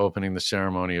process of opening the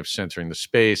ceremony, of centering the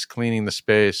space, cleaning the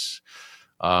space,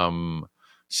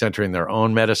 centering their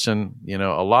own medicine.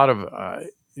 A lot of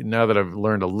now that I've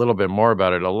learned a little bit more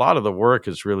about it, a lot of the work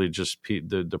is really just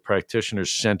the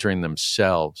practitioners centering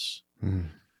themselves.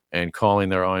 And calling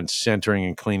their own, centering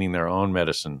and cleaning their own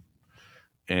medicine.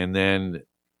 And then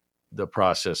the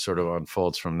process sort of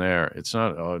unfolds from there. It's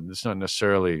not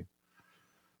necessarily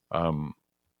as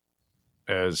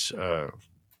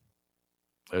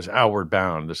outward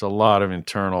bound. There's a lot of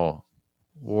internal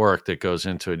work that goes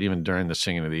into it, even during the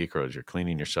singing of the Ikros. You're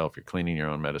cleaning yourself, you're cleaning your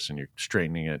own medicine, you're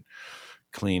straightening it,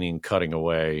 cleaning, cutting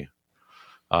away,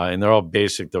 and they're all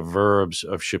basic. The verbs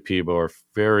of Shipibo are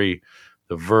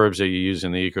the verbs that you use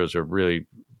in the ecos are really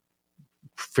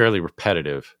fairly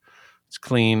repetitive. It's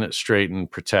clean, straighten,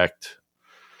 protect,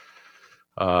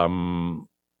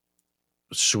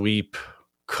 sweep,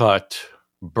 cut,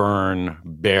 burn,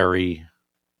 bury.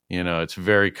 It's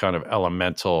very kind of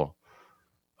elemental.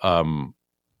 They're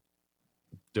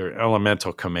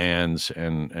elemental commands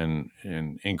and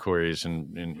inquiries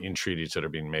and entreaties that are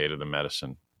being made of the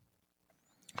medicine.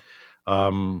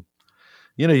 You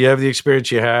have the experience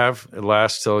you have. It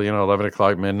lasts till 11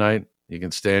 o'clock midnight. You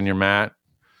can stay on your mat.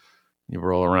 You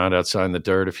roll around outside in the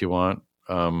dirt if you want.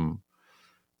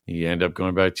 You end up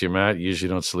going back to your mat. You usually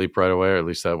don't sleep right away, or at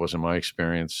least that wasn't my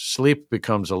experience. Sleep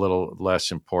becomes a little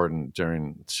less important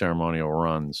during ceremonial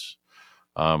runs.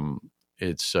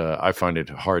 I find it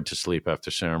hard to sleep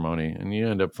after ceremony, and you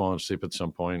end up falling asleep at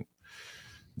some point.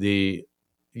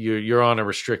 You're on a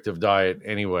restrictive diet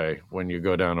anyway when you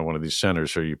go down to one of these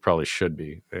centers, or you probably should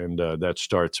be, and that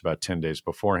starts about 10 days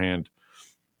beforehand.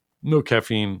 No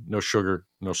caffeine, no sugar,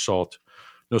 no salt,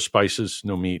 no spices,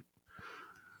 no meat,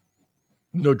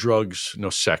 no drugs, no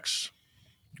sex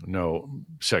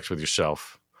with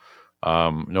yourself,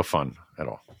 no fun at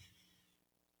all.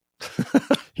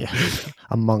 Yeah,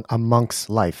 a monk's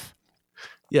life.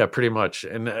 Yeah, pretty much.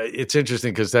 And it's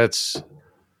interesting because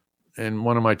and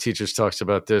one of my teachers talks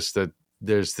about this, that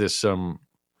there's this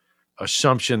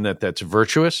assumption that that's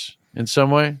virtuous in some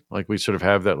way. Like we sort of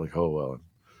have that, like, oh, well, I'm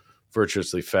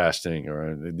virtuously fasting,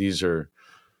 or these are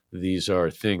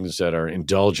things that are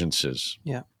indulgences.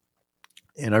 Yeah.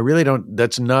 And I really don't,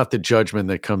 that's not the judgment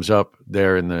that comes up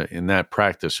there in that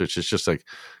practice, which is just like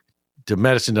the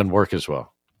medicine doesn't work as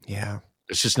well. Yeah.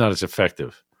 It's just not as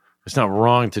effective. It's not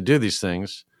wrong to do these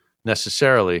things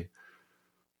necessarily,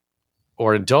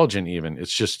 or indulgent even.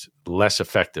 It's just less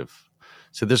effective.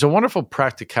 So there's a wonderful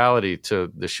practicality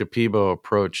to the Shipibo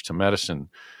approach to medicine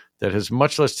that has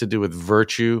much less to do with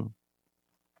virtue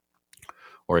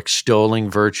or extolling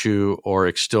virtue or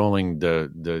extolling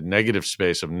the negative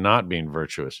space of not being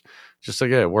virtuous. Just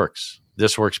like, yeah, it works.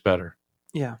 This works better.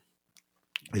 Yeah.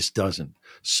 This doesn't.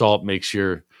 Salt makes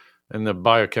and the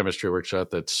biochemistry works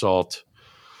out that salt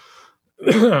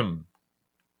and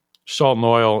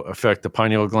oil affect the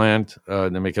pineal gland. They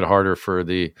make it harder for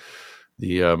the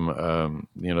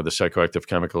psychoactive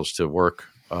chemicals to work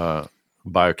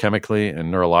biochemically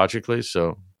and neurologically.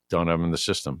 So don't have them in the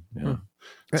system.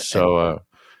 So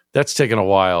that's taken a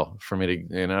while for me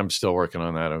to, and I'm still working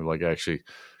on that. I'm like, actually,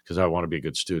 because I want to be a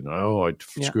good student. Oh, I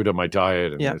screwed up my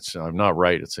diet, and I'm not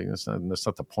right. It's like that's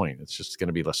not the point. It's just going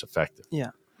to be less effective.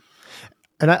 Yeah.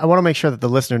 And I want to make sure that the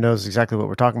listener knows exactly what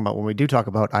we're talking about when we do talk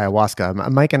about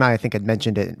ayahuasca. Mike and I think, had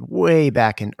mentioned it way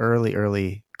back in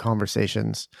early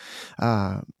conversations.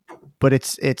 But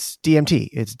it's DMT,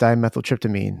 it's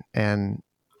dimethyltryptamine, and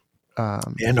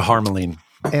harmaline.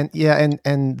 And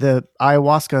the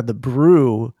ayahuasca, the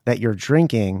brew that you're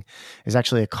drinking, is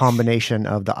actually a combination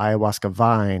of the ayahuasca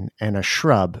vine and a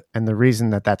shrub. And the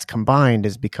reason that that's combined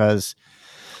is because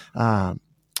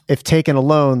if taken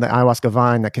alone, the ayahuasca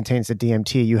vine that contains the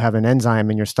DMT, you have an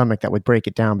enzyme in your stomach that would break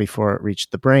it down before it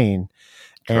reached the brain.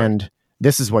 Correct. And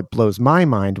this is what blows my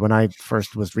mind when I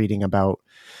first was reading about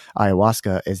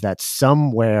ayahuasca, is that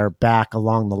somewhere back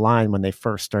along the line when they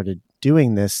first started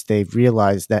doing this, they've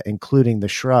realized that including the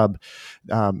shrub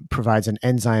provides an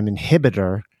enzyme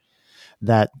inhibitor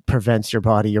that prevents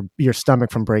your stomach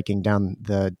from breaking down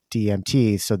the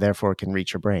DMT, so therefore it can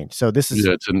reach your brain. So this is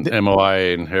it's an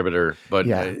MOI inhibitor, but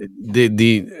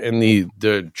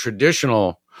the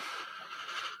traditional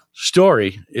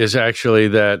story is actually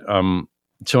that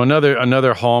so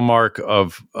another hallmark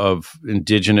of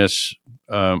indigenous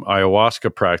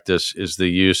ayahuasca practice is the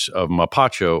use of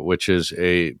mapacho, which is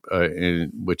a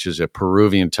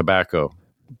Peruvian tobacco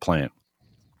plant,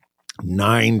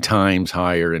 9 times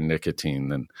higher in nicotine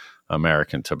than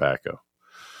American tobacco.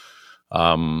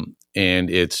 And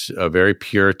it's a very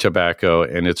pure tobacco,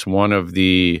 and it's one of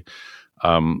the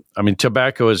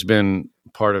tobacco has been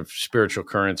part of spiritual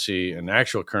currency and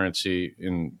actual currency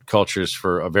in cultures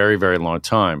for a very, very long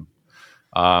time.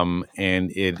 And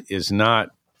it is not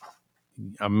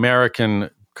American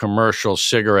commercial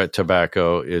cigarette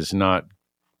tobacco is not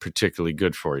particularly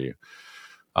good for you.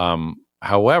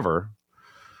 However,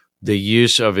 the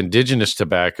use of indigenous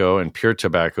tobacco and pure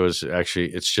tobacco is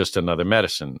actually, it's just another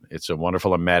medicine. It's a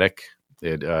wonderful emetic.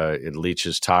 It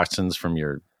leaches toxins from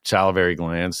your salivary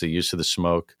glands. The use of the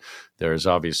smoke. There is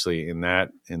obviously in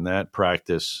that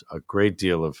practice a great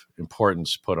deal of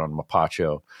importance put on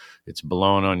mapacho. It's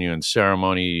blown on you in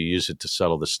ceremony. You use it to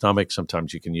settle the stomach.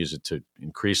 Sometimes you can use it to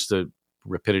increase the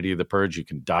rapidity of the purge. You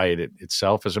can diet it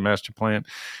itself as a master plant.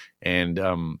 And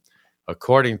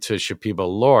according to Shipibo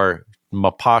lore,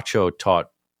 Mapacho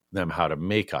taught them how to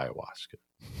make ayahuasca.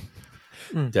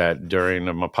 That during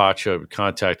the Mapacho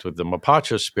contact with the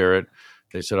Mapacho spirit,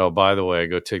 they said, oh, by the way,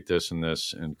 go take this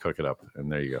and cook it up. And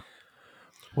there you go.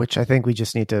 Which I think we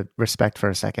just need to respect for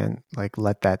a second, like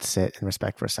let that sit and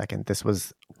respect for a second. This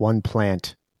was one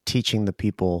plant teaching the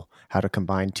people how to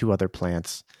combine two other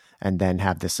plants and then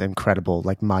have this incredible,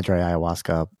 like Madre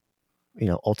Ayahuasca,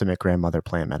 ultimate grandmother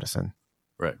plant medicine.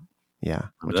 Right. Yeah.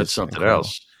 Which that's something incredible.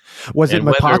 Else. Was it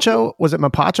Mapacho? Was it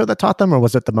Mapacho that taught them, or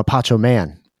was it the Mapacho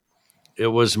man? It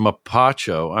was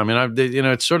Mapacho. I mean,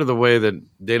 it's sort of the way that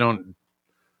they don't,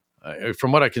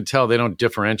 from what I can tell, they don't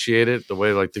differentiate it the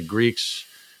way like the Greeks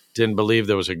didn't believe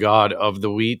there was a god of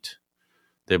the wheat.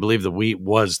 They believed the wheat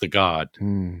was the god.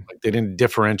 Like they didn't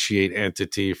differentiate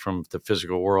entity from the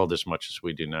physical world as much as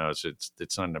we do now.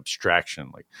 It's not an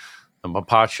abstraction. Like the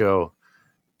Mapacho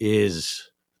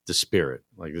is the spirit.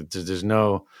 Like there's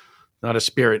not a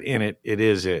spirit in it. It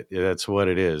is it. That's what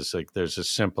it is. Like there's a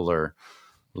simpler,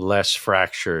 less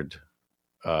fractured,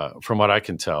 from what I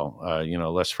can tell,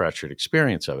 less fractured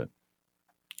experience of it.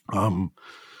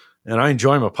 And I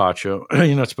enjoy Mapacho.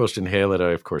 You're not supposed to inhale it.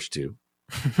 I, of course, do.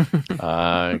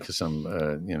 Because I'm,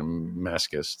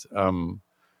 masochist.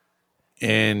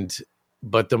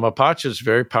 But the Mapacho is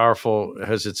very powerful,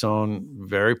 has its own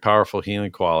very powerful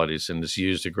healing qualities, and is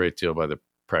used a great deal by the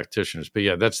practitioners. But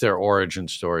yeah, that's their origin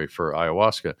story for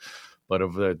ayahuasca. But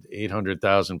of the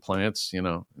 800,000 plants, in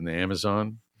the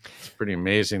Amazon, it's pretty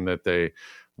amazing that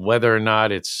whether or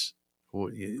not it's,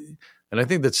 and I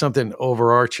think that's something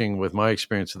overarching with my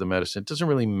experience of the medicine. It doesn't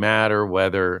really matter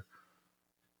whether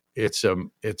it's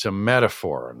a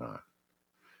metaphor or not.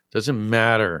 It doesn't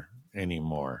matter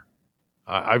anymore.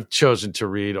 I've chosen to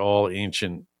read all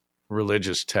ancient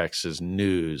religious texts as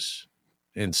news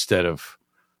instead of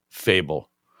fable.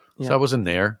 Yeah. So I wasn't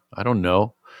there. I don't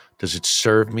know. Does it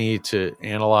serve me to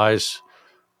analyze?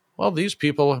 Well, these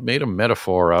people made a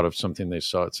metaphor out of something they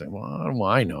saw. It's saying, well,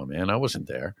 I know, man. I wasn't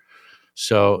there.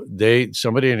 So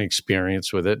somebody had an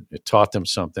experience with it. It taught them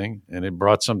something, and it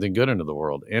brought something good into the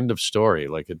world. End of story.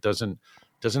 Like it doesn't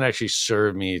actually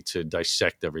serve me to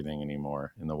dissect everything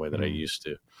anymore in the way that I used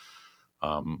to.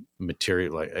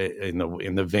 Material, like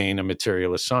in the vein of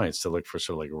materialist science, to look for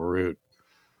sort of like root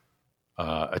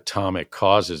atomic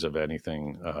causes of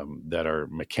anything that are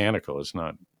mechanical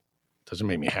doesn't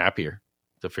make me happier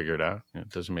to figure it out. It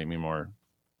doesn't make me more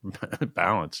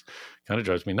balanced. Kind of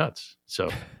drives me nuts.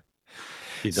 So.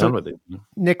 Be done with it.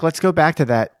 Nick, let's go back to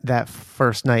that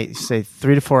first night. Say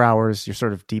 3 to 4 hours. You're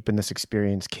sort of deep in this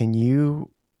experience. Can you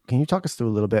talk us through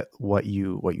a little bit what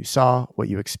you saw, what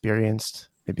you experienced,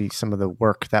 maybe some of the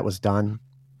work that was done?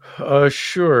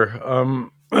 Sure.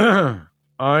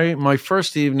 My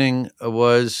first evening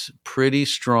was pretty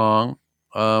strong,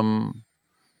 and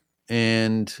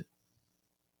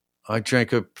I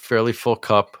drank a fairly full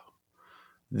cup.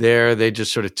 There, they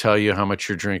just sort of tell you how much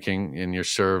you're drinking, and you're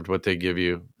served what they give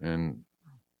you, and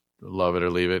love it or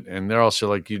leave it. And they're also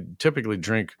like, you typically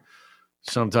drink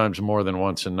sometimes more than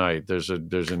once a night. There's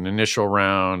an initial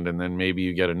round, and then maybe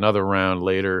you get another round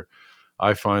later.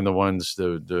 I find the ones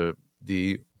the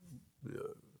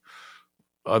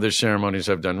other ceremonies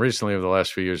I've done recently over the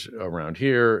last few years around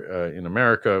here in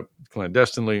America,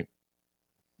 clandestinely,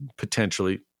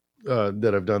 potentially,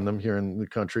 that I've done them here in the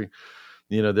country.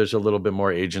 There's a little bit more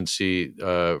agency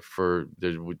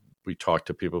we talk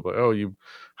to people about,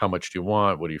 how much do you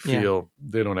want? What do you feel?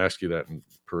 Yeah. They don't ask you that in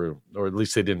Peru, or at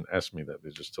least they didn't ask me that. They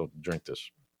just told drink this.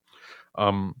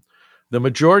 The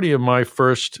majority of my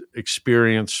first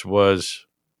experience was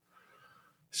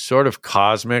sort of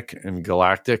cosmic and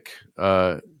galactic,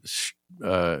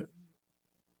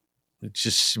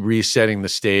 just resetting the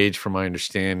stage for my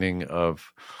understanding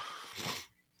of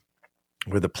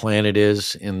where the planet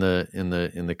is in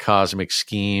the cosmic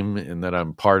scheme, and that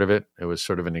I'm part of it. It was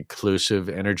sort of an inclusive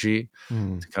energy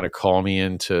to kind of call me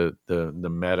into the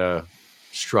meta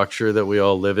structure that we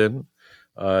all live in.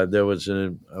 I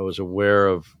was aware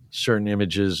of certain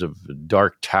images of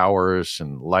dark towers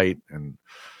and light and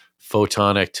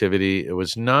photon activity. It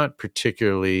was not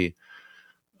particularly,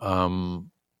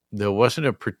 there wasn't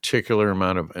a particular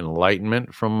amount of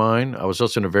enlightenment from mine. I was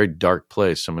also in a very dark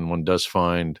place. I mean, one does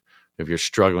find, if you're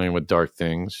struggling with dark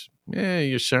things,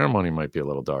 your ceremony might be a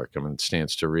little dark. I mean, it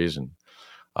stands to reason.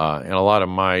 And a lot of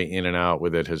my in and out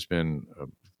with it has been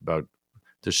about,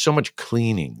 there's so much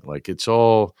cleaning. Like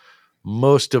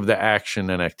most of the action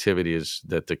and activities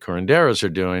that the curanderos are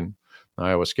doing, the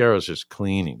ayahuasqueros is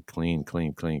cleaning, clean,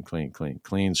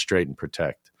 straight, and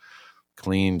protect.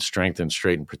 clean, strengthen,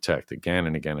 straighten, protect again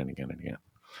and again and again and again.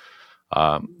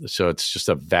 So it's just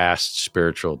a vast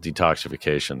spiritual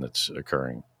detoxification that's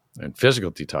occurring, and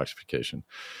physical detoxification.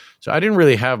 So I didn't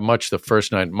really have much the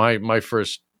first night. My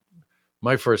first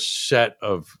set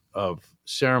of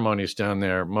ceremonies down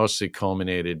there mostly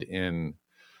culminated in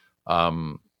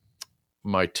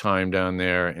my time down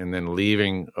there, and then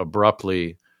leaving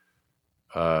abruptly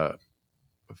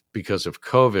because of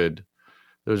COVID.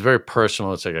 It was very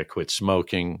personal. It's like I quit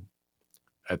smoking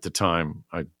at the time.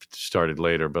 I started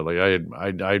later, but like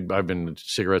I've been a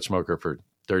cigarette smoker for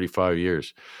 35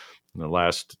 years. And the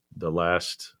last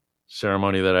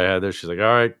ceremony that I had there, she's like, "All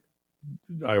right,"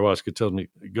 ayahuasca tells me,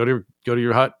 go to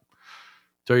your hut,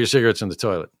 throw your cigarettes in the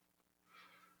toilet."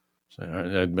 So,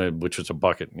 which was a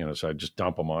bucket, so I just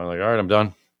dump them on. I'm like, all right, I'm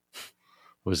done.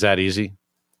 It was that easy.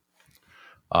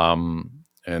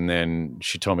 And then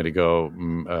she told me to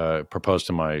go propose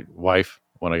to my wife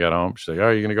when I got home. She's like,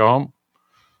 "Oh, you're going to go home?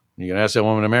 You're going to ask that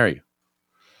woman to marry you?"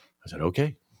 I said,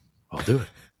 "Okay, I'll do it."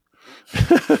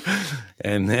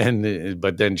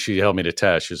 But then she held me to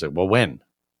task. She was like, "Well, when?"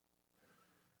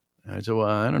 I said, "Well,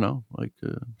 I don't know, like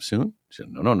soon." She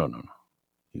said, No.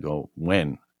 You go,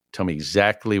 "When? Tell me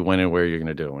exactly when and where you're going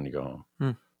to do it when you go home."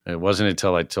 And it wasn't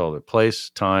until I told the place,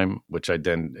 time, which I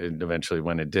then eventually,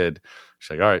 when it did,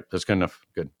 she's like, "All right, that's good enough.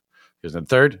 Good." Because then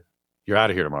third, "You're out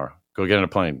of here tomorrow. Go get on a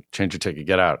plane, change your ticket,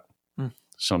 get out.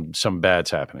 Some bad's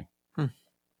happening."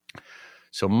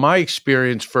 So my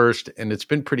experience first, and it's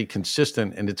been pretty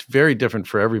consistent, and it's very different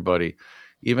for everybody.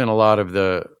 Even a lot of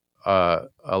the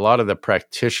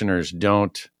practitioners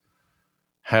don't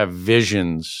have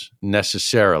visions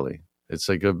necessarily. It's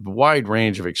like a wide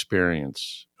range of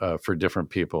experience for different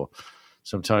people.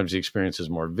 Sometimes the experience is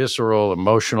more visceral,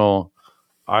 emotional.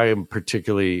 I am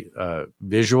particularly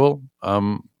visual,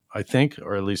 I think,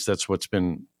 or at least that's what's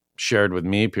been shared with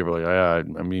me. People are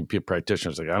like,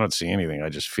 practitioners like, "I don't see anything. I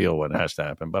just feel what has to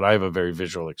happen." But I have a very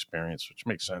visual experience, which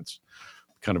makes sense.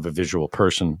 Kind of a visual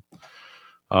person.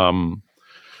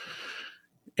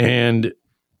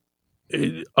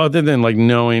 Other than like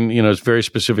knowing, it's very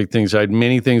specific things. I had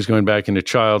many things going back into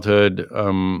childhood.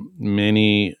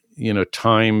 Many,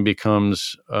 time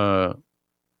becomes up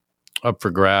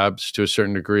for grabs to a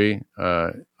certain degree.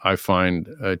 I find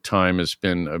time has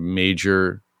been a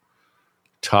major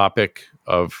topic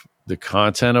of the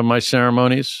content of my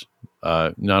ceremonies,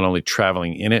 not only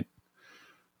traveling in it,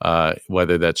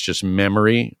 whether that's just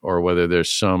memory or whether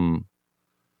there's some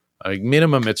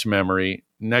minimum it's memory.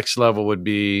 Next level would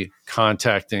be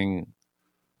contacting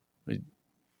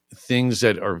things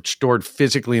that are stored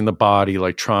physically in the body,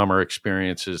 like trauma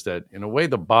experiences, that in a way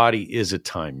the body is a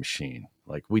time machine.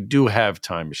 Like we do have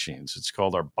time machines. It's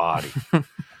called our body.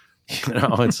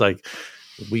 It's like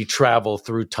we travel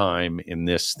through time in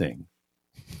this thing.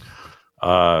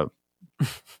 Do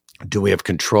we have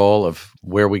control of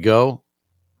where we go?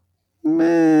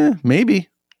 Maybe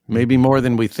more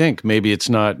than we think. Maybe it's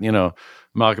not,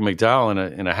 Malcolm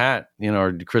McDowell in a hat,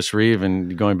 or Chris Reeve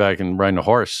and going back and riding a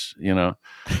horse, in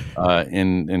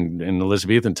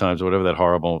Elizabethan times or whatever, that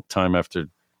horrible Time After,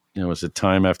 was it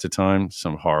Time After Time?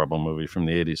 Some horrible movie from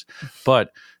the 80s.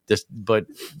 But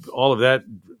all of that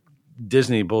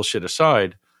Disney bullshit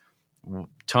aside,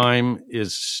 time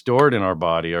is stored in our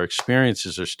body. Our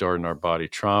experiences are stored in our body.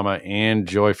 Trauma and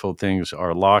joyful things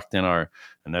are locked in and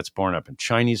that's born up in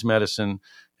Chinese medicine.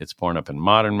 It's born up in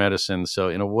modern medicine. So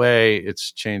in a way,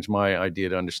 it's changed my idea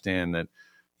to understand that,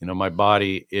 my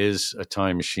body is a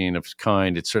time machine of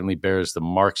kind. It certainly bears the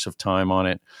marks of time on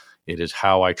it. It is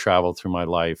how I travel through my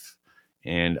life.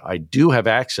 And I do have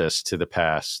access to the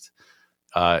past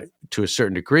to a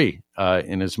certain degree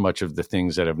in as much of the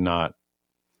things that have not,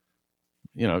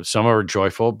 some are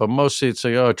joyful, but mostly it's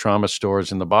like, trauma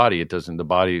stores in the body. It doesn't. The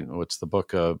body, what's the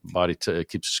book? Body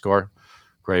Keeps a Score.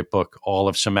 Great book. All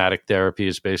of somatic therapy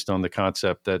is based on the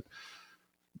concept that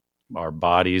our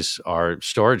bodies are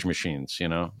storage machines,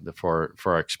 for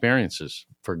our experiences,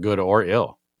 for good or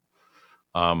ill.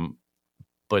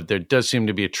 But there does seem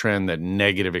to be a trend that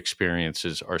negative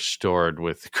experiences are stored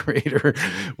with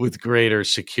greater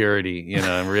security,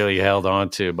 and really held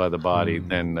onto by the body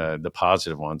than the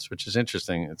positive ones, which is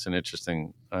interesting. It's an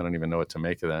interesting, I don't even know what to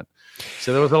make of that.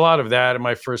 So there was a lot of that in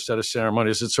my first set of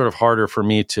ceremonies. It's sort of harder for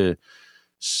me to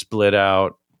split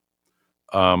out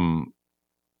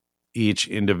each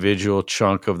individual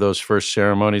chunk of those first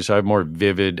ceremonies. I have more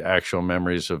vivid actual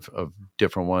memories of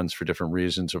different ones for different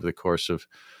reasons over the course of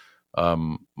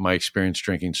my experience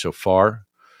drinking so far.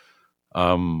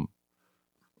 And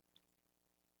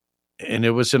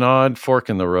it was an odd fork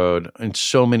in the road in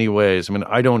so many ways. I mean,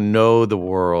 I don't know the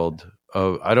world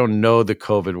I don't know the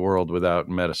COVID world without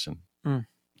medicine.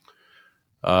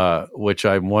 which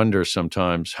I wonder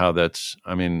sometimes how that's.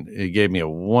 I mean, it gave me a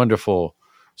wonderful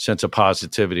sense of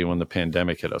positivity when the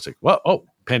pandemic hit. I was like, well,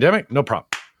 pandemic, no problem.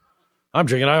 I'm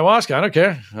drinking ayahuasca. I don't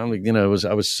care. I'm like,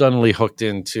 I was suddenly hooked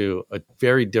into a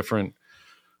very different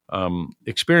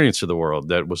experience of the world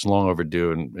that was long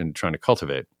overdue and trying to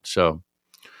cultivate. So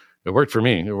it worked for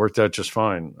me. It worked out just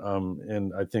fine.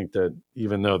 And I think that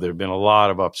even though there have been a lot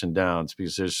of ups and downs,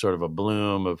 because there's sort of a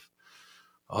bloom of,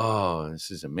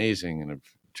 this is amazing, and I'm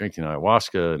drinking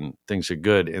ayahuasca and things are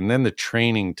good. And then the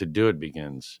training to do it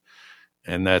begins.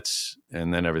 And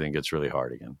then everything gets really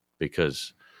hard again,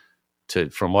 because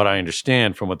from what I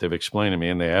understand, from what they've explained to me,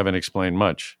 and they haven't explained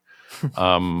much, if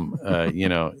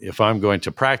I'm going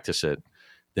to practice it,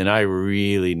 then I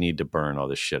really need to burn all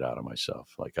this shit out of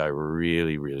myself. Like I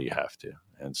really, really have to.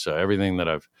 And so everything that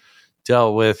I've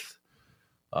dealt with,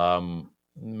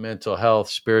 mental health,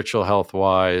 spiritual health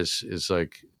wise, is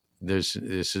like, this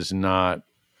is not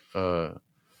a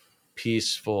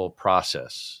peaceful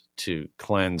process to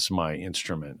cleanse my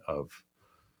instrument of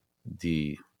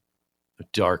the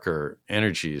darker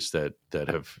energies that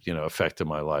have, affected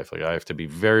my life. Like I have to be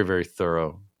very, very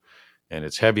thorough, and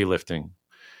it's heavy lifting,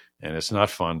 and it's not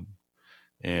fun.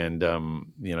 And,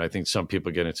 I think some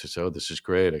people get into, this is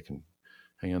great. I can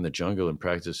hang out in the jungle and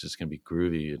practice. It's going to be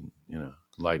groovy and,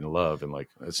 light and love. And like,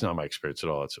 that's not my experience at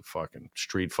all. It's a fucking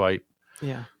street fight.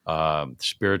 Yeah.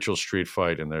 Spiritual street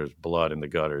fight. And there's blood in the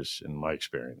gutters in my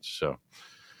experience. So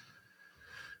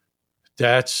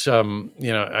that's, I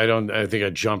think I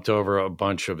jumped over a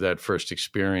bunch of that first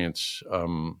experience,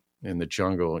 in the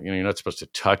jungle. You're not supposed to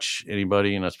touch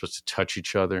anybody. You're not supposed to touch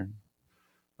each other.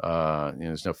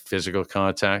 There's no physical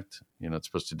contact. You're not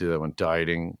supposed to do that when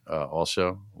dieting,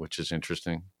 also, which is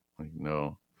interesting. I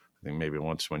think maybe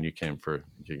once when you came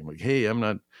you're like, hey,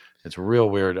 it's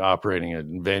real weird operating a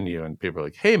venue and people are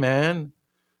like, hey man,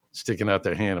 sticking out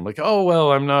their hand. I'm like, oh,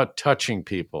 well, I'm not touching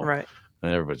people. Right.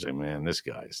 And everybody's like, man, this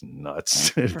guy's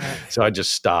nuts. Right. So I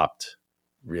just stopped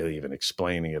really even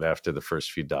explaining it after the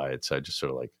first few diets. I just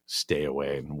sort of like stay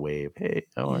away and wave, hey,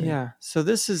 how are you? Yeah. So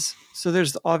there's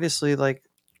obviously like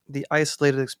the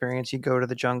isolated experience. You go to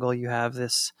the jungle, you have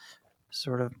this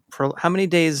sort of how many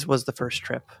days was the first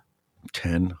trip?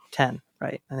 10,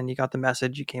 right? And then you got the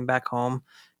message, you came back home.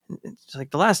 It's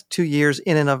like the last 2 years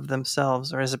in and of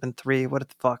themselves, or has it been 3? What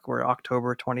the fuck? We're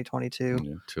October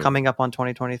 2022, coming up on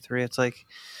 2023. It's like,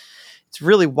 it's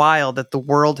really wild that the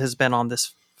world has been on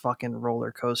this fucking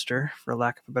roller coaster, for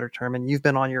lack of a better term, and you've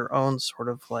been on your own sort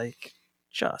of like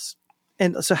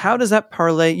and so how does that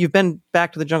parlay? You've been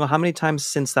back to the jungle how many times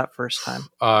since that first time?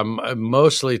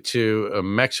 Mostly to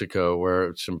Mexico,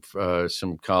 where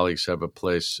some colleagues have a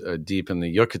place deep in the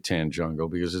Yucatan jungle,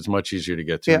 because it's much easier to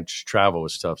get to and just travel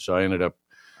with stuff. So I ended up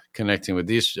connecting with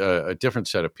a different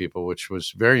set of people, which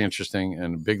was very interesting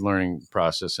and a big learning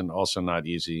process, and also not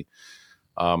easy.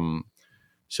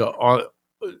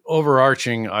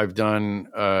 Overarching, I've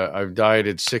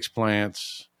dieted 6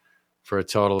 plants for a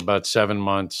total of about 7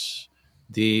 months.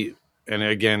 And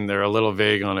again, they're a little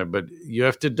vague on it, but you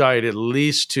have to diet at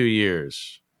least 2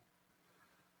 years.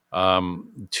 2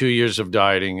 years of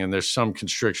dieting, and there's some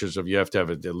constrictions of you have to have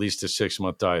at least a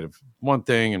 6-month diet of one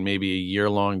thing and maybe a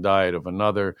year-long diet of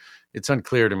another. It's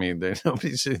unclear to me. Like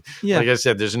I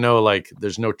said, there's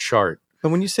no chart.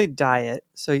 But when you say diet,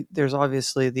 so there's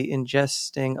obviously the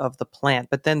ingesting of the plant,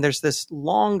 but then there's this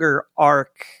longer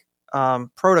arc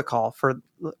protocol for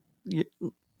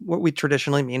what we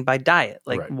traditionally mean by diet,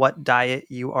 like what diet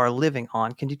you are living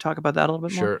on. Can you talk about that a little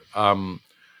bit more? Sure.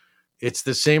 It's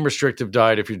the same restrictive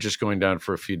diet if you're just going down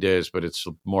for a few days, but it's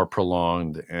more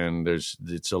prolonged, and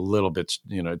it's a little bit,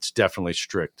 it's definitely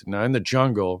strict. Now in the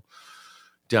jungle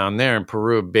down there in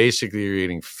Peru, basically you're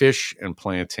eating fish and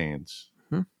plantains.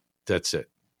 Mm-hmm. That's it.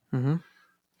 Mm-hmm.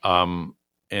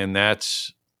 And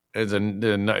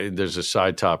there's a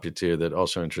side topic too that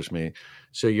also interests me.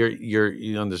 So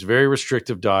you're on this very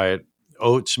restrictive diet,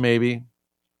 oats maybe,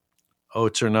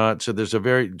 oats or not. So there's a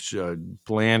very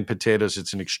bland potatoes.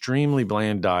 It's an extremely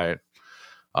bland diet.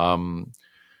 And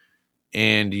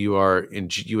you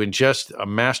ingest a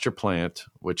master plant,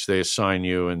 which they assign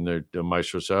you, and the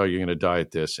maestro says, you're going to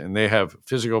diet this. And they have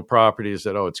physical properties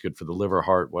that, it's good for the liver,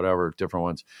 heart, whatever, different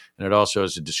ones. And it also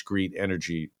has a discrete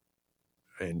energy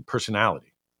and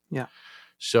personality. Yeah.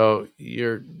 So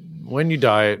when you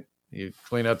diet, you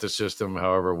clean out the system,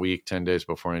 however, a week, 10 days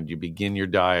beforehand, you begin your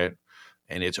diet,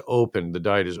 and it's open. The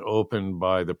diet is opened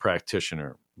by the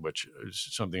practitioner, which is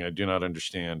something I do not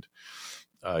understand.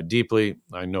 deeply.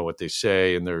 I know what they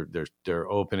say, and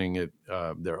they're opening it.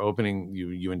 They're opening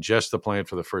you ingest the plant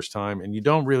for the first time, and you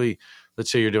don't really. Let's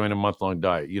say you're doing a month-long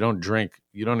diet. You don't drink.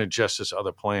 You don't ingest this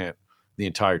other plant the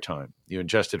entire time. You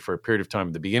ingest it for a period of time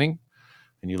at the beginning,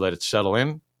 and you let it settle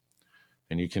in,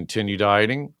 and you continue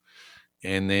dieting,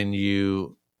 and then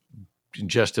you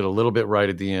ingest it a little bit right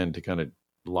at the end to kind of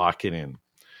lock it in.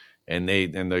 And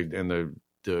the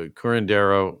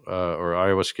curandero or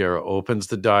ayahuasquera opens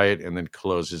the diet and then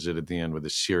closes it at the end with a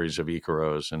series of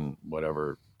icaros and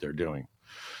whatever they're doing.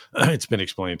 It's been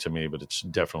explained to me, but it's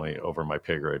definitely over my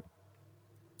pay grade.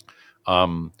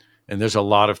 And there's a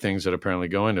lot of things that apparently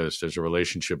go into this. There's a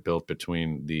relationship built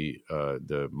between the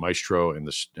maestro and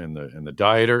the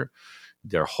dieter.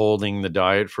 They're holding the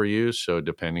diet for you. So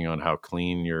depending on how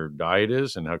clean your diet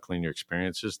is and how clean your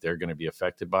experience is, they're going to be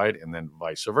affected by it, and then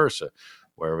vice versa.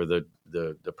 Wherever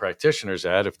the practitioner's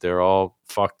at, if they're all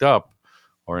fucked up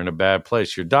or in a bad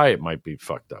place, your diet might be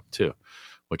fucked up too,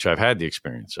 which I've had the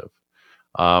experience of,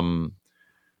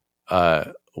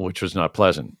 which was not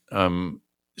pleasant.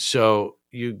 So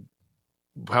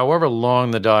however long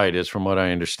the diet is, from what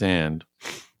I understand,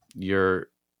 you're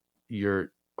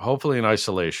hopefully in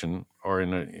isolation or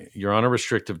you're on a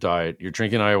restrictive diet. You're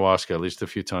drinking ayahuasca at least a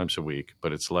few times a week,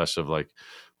 but it's less of like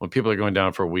when people are going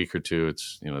down for a week or two,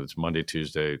 it's Monday,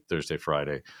 Tuesday, Thursday,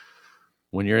 Friday.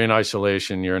 When you're in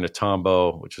isolation, you're in a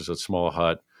tambo, which is a small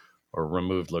hut or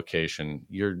removed location.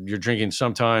 You're drinking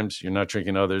sometimes, you're not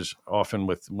drinking others. Often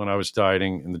when I was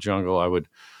dieting in the jungle, I would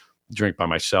drink by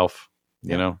myself,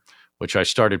 which I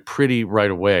started pretty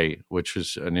right away, which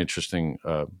was an interesting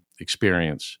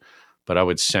experience. But I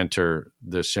would center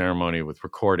the ceremony with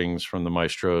recordings from the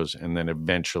maestros, and then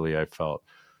eventually I felt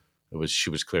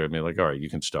she was clear with me, like, all right, you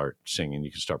can start singing,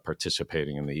 you can start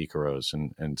participating in the icaros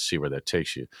and see where that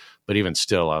takes you. But even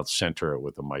still, I'll center it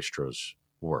with the maestro's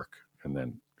work and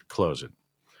then close it.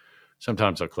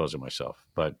 Sometimes I'll close it myself.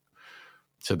 But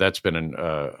so that's been an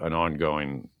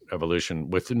ongoing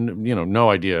evolution with no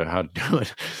idea how to do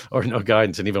it or no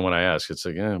guidance. And even when I ask, it's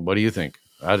like, what do you think?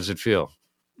 How does it feel?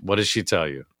 What does she tell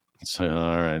you? So,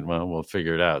 all right, well, we'll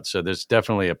figure it out. So there's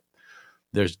definitely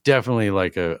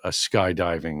like a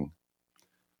skydiving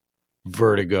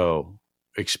vertigo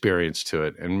experience to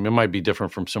it. And it might be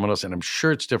different from someone else. And I'm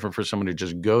sure it's different for someone who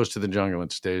just goes to the jungle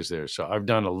and stays there. So I've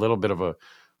done a little bit of a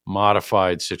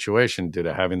modified situation due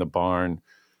to having the barn,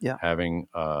 having,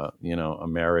 a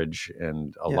marriage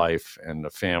and a life and a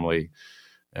family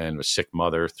and a sick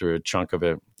mother through a chunk of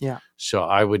it. Yeah. So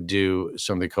I would do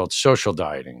something called social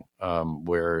dieting,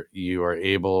 where you are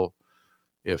able,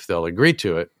 if they'll agree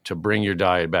to it, to bring your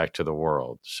diet back to the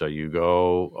world. So you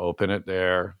go open it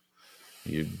there,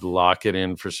 you lock it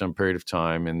in for some period of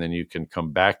time, and then you can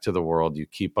come back to the world. You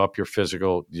keep up your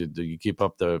physical, you keep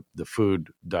up the food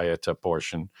dieta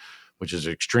portion, which is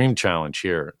an extreme challenge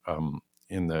here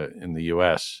in the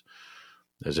U.S.,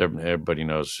 as everybody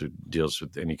knows who deals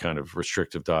with any kind of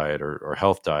restrictive diet or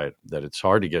health diet, that it's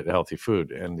hard to get healthy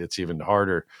food. And it's even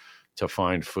harder to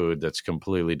find food that's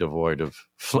completely devoid of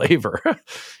flavor,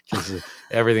 because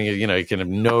everything, you can have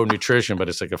no nutrition, but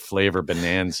it's like a flavor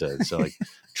bonanza. So like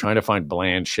trying to find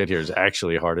bland shit here is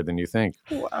actually harder than you think.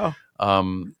 Wow.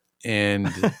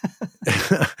 And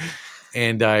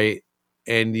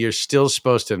you're still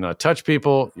supposed to not touch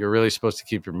people. You're really supposed to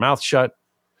keep your mouth shut.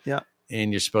 Yeah.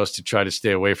 And you're supposed to try to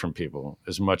stay away from people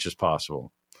as much as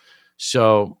possible.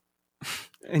 So,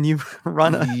 and you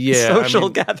run a social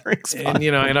gathering spot,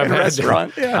 and I've had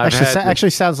restaurant.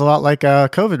 Actually sounds a lot like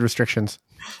COVID restrictions.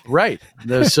 Right.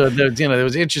 So it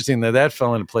was interesting that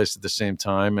fell into place at the same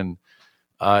time, and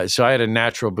so I had a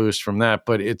natural boost from that.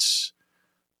 But it's,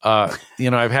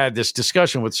 I've had this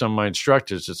discussion with some of my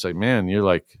instructors. It's like, man, you're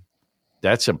like,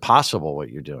 that's impossible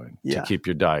what you're doing to keep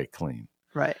your diet clean.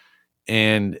 Right.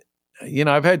 And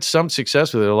I've had some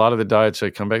success with it. A lot of the diets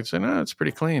I come back and say, no, it's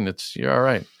pretty clean. You're all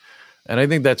right. And I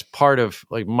think that's part of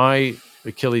like my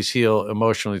Achilles heel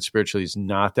emotionally and spiritually is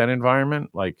not that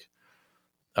environment. Like,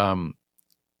 I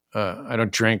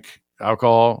don't drink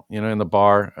alcohol, in the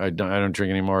bar. I don't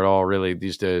drink anymore at all really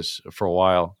these days for a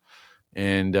while.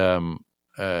 And I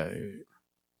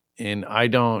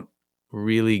don't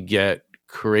really get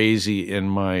crazy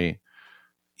in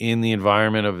the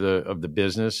environment of the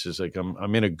business. Is like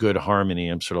I'm in a good harmony.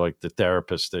 I'm sort of like the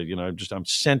therapist that I'm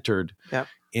centered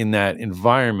in that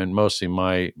environment. Mostly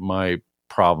my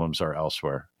problems are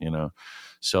elsewhere.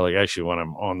 So like actually when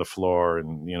I'm on the floor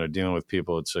and dealing with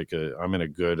people, it's like I'm in a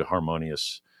good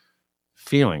harmonious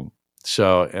feeling.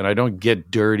 So and I don't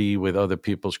get dirty with other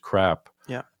people's crap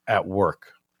at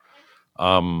work.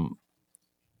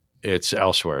 it's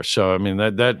elsewhere. So I mean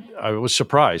that I was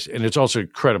surprised, and it's also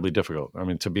incredibly difficult. I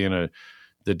mean, to be in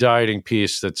the dieting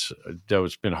piece that's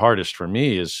been hardest for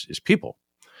me is people.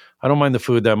 I don't mind the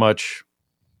food that much.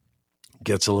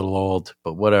 Gets a little old,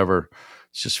 but whatever.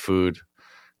 It's just food.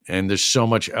 And there's so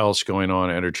much else going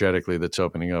on energetically that's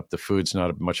opening up. The food's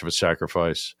not much of a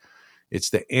sacrifice.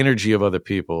 It's the energy of other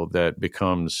people that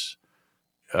becomes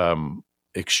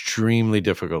extremely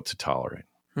difficult to tolerate.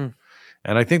 And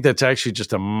I think that's actually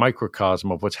just a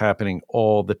microcosm of what's happening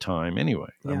all the time anyway.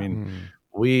 Yeah. I mean,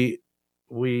 we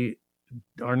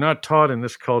are not taught in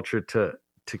this culture to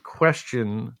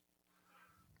question.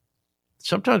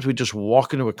 Sometimes we just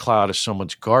walk into a cloud of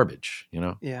someone's garbage,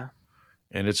 Yeah.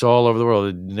 And it's all over the world,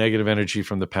 the negative energy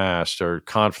from the past or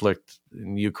conflict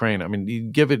in Ukraine. I mean, you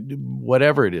give it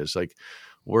whatever it is. Like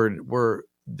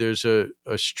there's a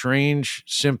strange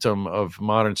symptom of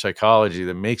modern psychology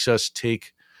that makes us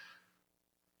take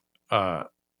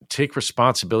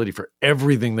responsibility for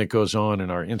everything that goes on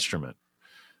in our instrument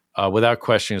without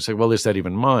questioning. It's like, well, is that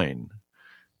even mine?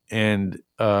 And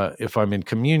if I'm in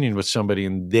communion with somebody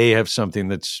and they have something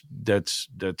that's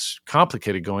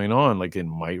complicated going on, like it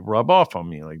might rub off on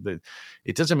me. Like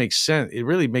it doesn't make sense. It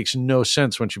really makes no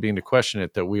sense once you begin to question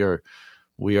it that we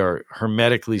are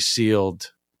hermetically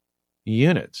sealed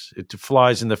units. It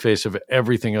flies in the face of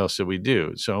everything else that we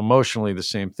do. So emotionally, the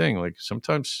same thing. Like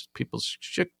sometimes people's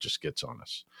shit just gets on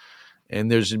us.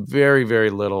 And there's very,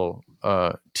 very little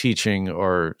teaching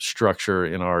or structure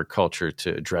in our culture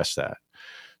to address that.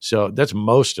 So that's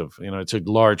most of, it's a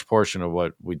large portion of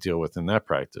what we deal with in that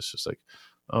practice. It's like,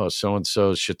 oh,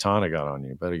 so-and-so's shatana got on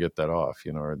you. Better get that off,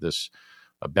 or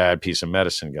a bad piece of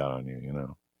medicine got on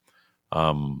you,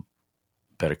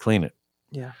 better clean it.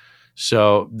 Yeah.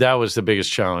 So that was the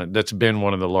biggest challenge. That's been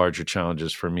one of the larger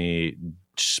challenges for me,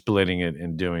 splitting it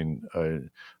and doing,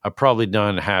 I've probably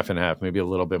done half and half, maybe a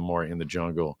little bit more in the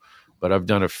jungle, but I've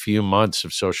done a few months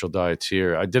of social diets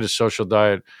here. I did a social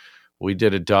diet. We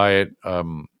did a diet.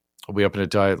 We opened a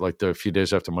diet like a few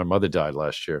days after my mother died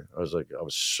last year.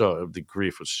 The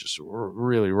grief was just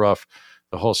really rough.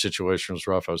 The whole situation was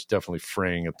rough. I was definitely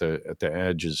fraying at the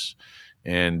edges.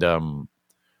 And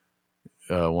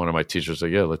one of my teachers was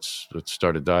like, yeah, let's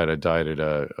start a diet. I dieted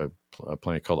a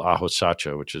plant called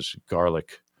Ayahuasca, which is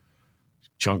garlic,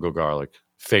 jungle garlic,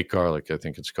 fake garlic, I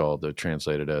think it's called,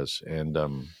 translated as. And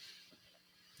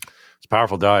it's a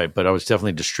powerful diet, but I was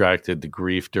definitely distracted. The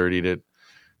grief dirtied it.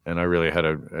 And I really had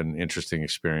an interesting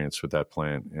experience with that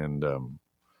plant and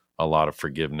a lot of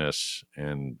forgiveness.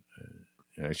 And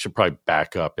I should probably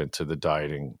back up into the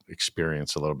dieting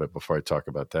experience a little bit before I talk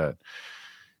about that.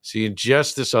 So you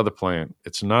ingest this other plant.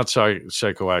 It's not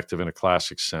psychoactive in a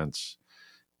classic sense.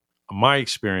 My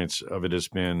experience of it has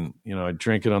been, I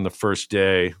drink it on the first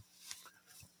day.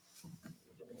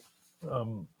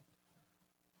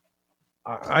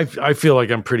 I feel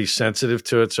like I'm pretty sensitive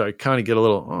to it, so I kind of get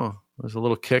there's a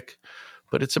little kick.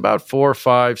 But it's about 4,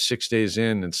 5, 6 days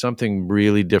in, and something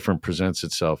really different presents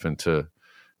itself into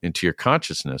your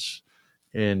consciousness.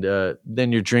 And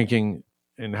then you're drinking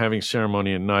and having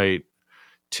ceremony at night.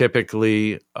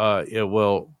 Typically, it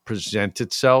will present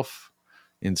itself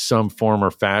in some form or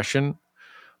fashion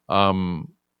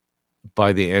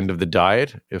by the end of the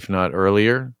diet, if not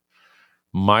earlier.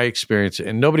 My experience,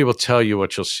 and nobody will tell you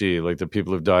what you'll see, like the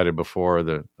people who've dieted before.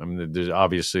 There's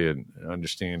obviously an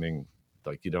understanding,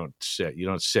 like you don't say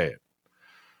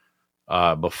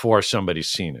it before somebody's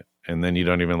seen it, and then you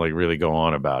don't even like really go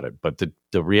on about it. But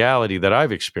the reality that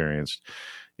I've experienced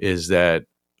is that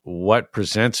what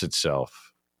presents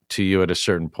itself to you at a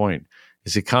certain point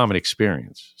is a common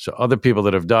experience. So other people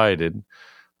that have dieted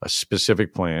a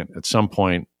specific plant, at some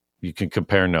point you can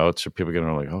compare notes, or people get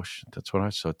like, oh shit, that's what I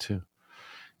saw too.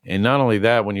 And not only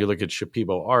that, when you look at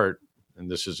Shipibo art,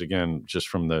 and this is again just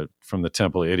from the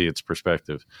Temple Idiot's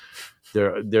perspective,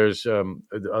 there's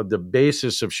the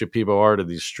basis of Shipibo art are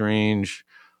these strange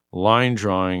line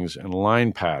drawings and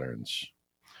line patterns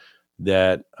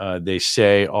that they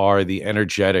say are the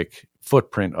energetic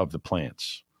footprint of the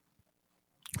plants.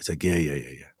 It's like yeah.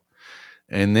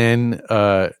 And then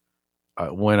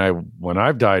when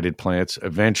I've dieted plants,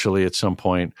 eventually at some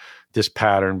point this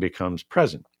pattern becomes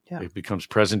present. Yeah. It becomes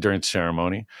present during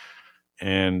ceremony.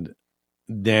 And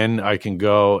then I can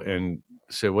go and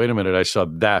say, wait a minute, I saw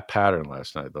that pattern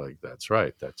last night. Like, that's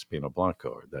right. That's Pinot Blanco,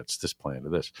 or that's this plant or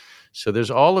this. So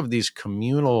there's all of these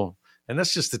communal, and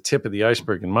that's just the tip of the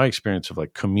iceberg in my experience of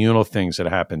like communal things that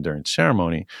happen during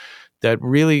ceremony that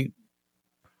really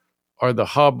are the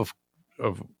hub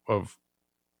of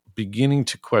beginning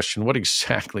to question what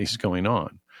exactly is going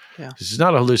on. Yeah. This is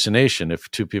not a hallucination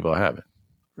if two people have it.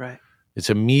 Right. it's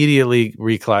immediately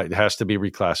it has to be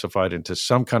reclassified into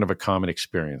some kind of a common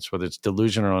experience, whether it's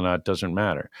delusional or not, doesn't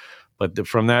matter. But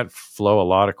from that flow a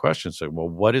lot of questions like, well,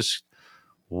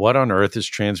 what on earth is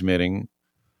transmitting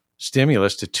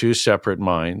stimulus to two separate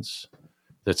minds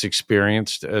that's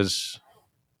experienced as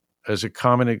a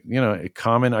common, a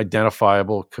common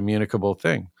identifiable, communicable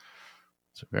thing?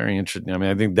 It's very interesting. I mean,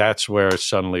 I think that's where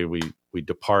suddenly we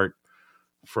depart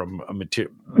from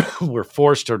we're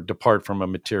forced to depart from a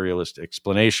materialist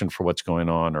explanation for what's going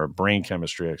on, or a brain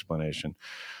chemistry explanation,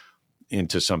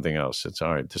 into something else. It's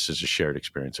all right. This is a shared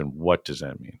experience, and what does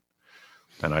that mean?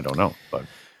 And I don't know, but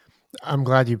I'm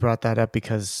glad you brought that up,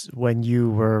 because when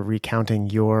you were recounting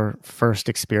your first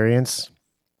experience,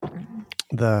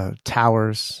 the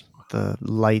towers, the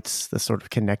lights, the sort of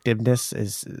connectiveness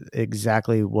is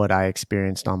exactly what I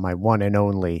experienced on my one and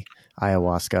only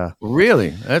ayahuasca.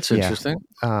 Really? That's interesting.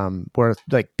 Where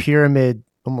like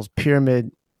almost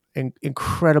pyramid,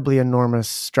 incredibly enormous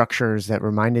structures that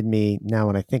reminded me now,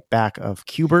 when I think back, of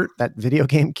Qbert, that video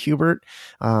game Qbert.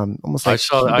 Almost like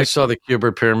I saw the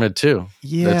Qbert pyramid too.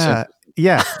 Yeah.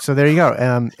 Yeah. So there you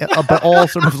go. But all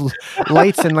sort of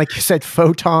lights and, like you said,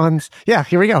 photons. Yeah,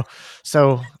 here we go.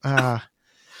 So,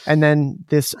 and then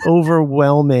this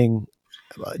overwhelming,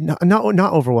 not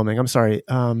overwhelming, I'm sorry.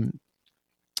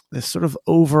 This sort of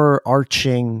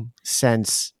overarching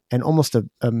sense, and almost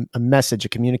a message, a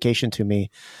communication to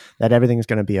me that everything's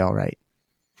going to be all right.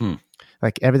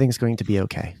 Like everything's going to be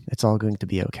okay. It's all going to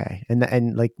be okay.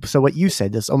 And like, so what you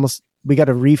said, this almost, we got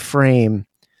to reframe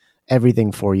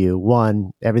everything for you.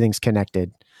 One, everything's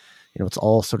connected. It's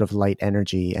all sort of light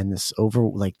energy, and this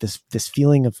this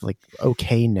feeling of like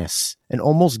okayness and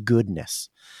almost goodness,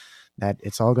 that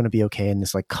it's all going to be okay, and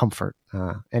this like comfort.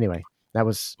 Anyway. That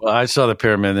was. Well, I saw the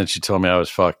pyramid, and then she told me I was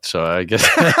fucked. So I guess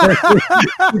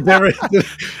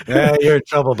you're in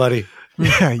trouble, buddy.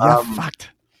 Yeah, you're fucked.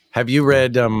 Have you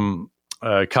read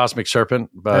Cosmic Serpent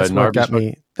by That's what got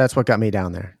me. That's what got me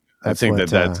down there. I think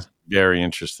that's a very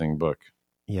interesting book.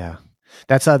 Yeah,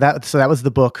 that's that. So that was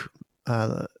the book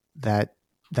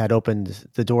that opened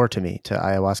the door to me to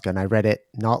ayahuasca, and I read it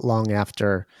not long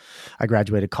after I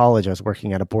graduated college. I was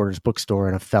working at a Borders bookstore,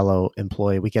 and a fellow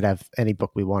employee, we could have any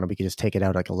book we wanted. We could just take it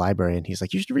out like a library. And he's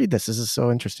like, you should read this. This is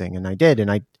so interesting. And I did.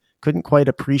 And I couldn't quite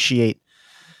appreciate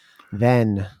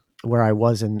then where I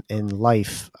was in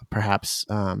life, perhaps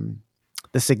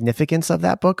the significance of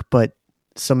that book. But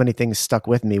so many things stuck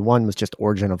with me. One was just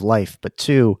origin of life. But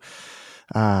two,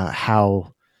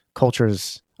 how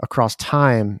cultures across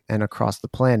time and across the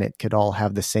planet could all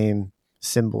have the same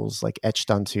symbols like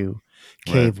etched onto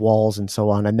cave walls and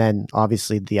so on. And then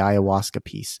obviously the ayahuasca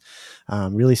piece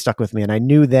really stuck with me. And I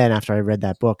knew then, after I read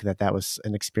that book, that was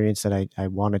an experience that I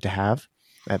wanted to have,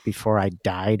 that before I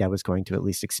died, I was going to at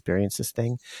least experience this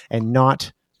thing, and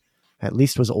not at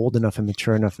least was old enough and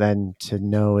mature enough then to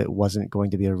know it wasn't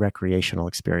going to be a recreational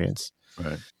experience.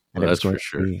 Right. And that's for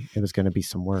sure. It was going to be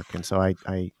some work. And so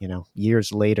I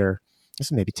years later, this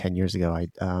is maybe 10 years ago, I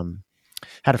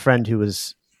had a friend who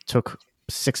took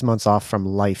 6 months off from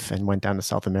life and went down to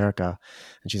South America.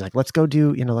 And she's like, let's go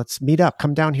let's meet up,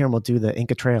 come down here and we'll do the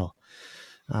Inca Trail.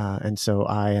 And so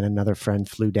I and another friend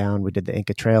flew down. We did the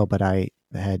Inca Trail, but I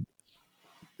had,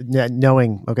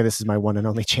 knowing, okay, this is my one and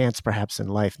only chance perhaps in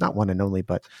life, not one and only,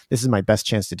 but this is my best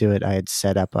chance to do it. I had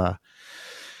set up a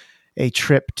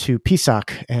trip to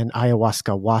Pisac and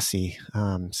Ayahuasca Wasi.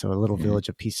 So a little village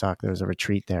of Pisac, there was a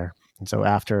retreat there. And so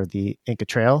after the Inca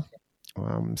Trail,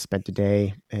 spent a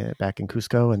day back in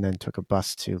Cusco, and then took a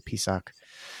bus to Pisac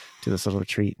to this little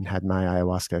retreat, and had my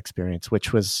ayahuasca experience,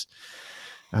 which was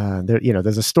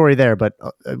there's a story there, but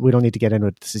we don't need to get into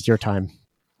it. This is your time.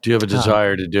 Do you have a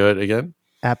desire to do it again?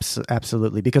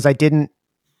 Absolutely, because I didn't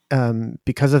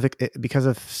because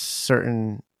of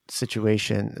certain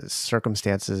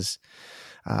circumstances.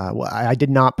 I did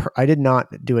not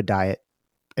do a diet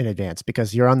in advance,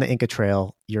 because you're on the Inca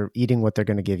Trail, you're eating what they're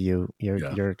going to give you.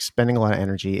 You're expending a lot of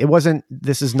energy.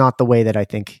 This is not the way that I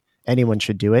think anyone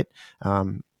should do it.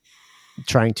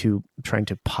 Trying to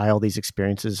pile these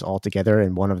experiences all together,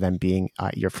 and one of them being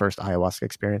your first ayahuasca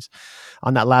experience.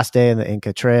 On that last day in the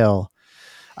Inca Trail,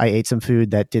 I ate some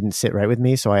food that didn't sit right with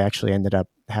me. So I actually ended up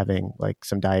having like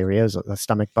some diarrhea, a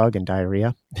stomach bug and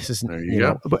diarrhea. This is, there you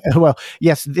go. Well,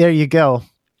 yes, there you go.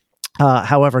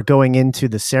 However, going into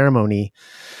the ceremony,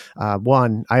 I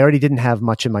already didn't have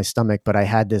much in my stomach, but I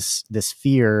had this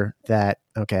fear that,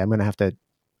 okay, I'm going to have to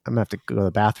go to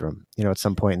the bathroom, at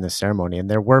some point in this ceremony. And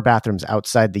there were bathrooms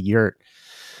outside the yurt,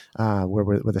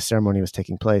 where the ceremony was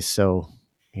taking place. So,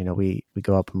 we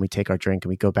go up and we take our drink and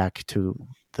we go back to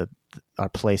our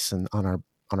place and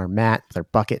on on our mat with our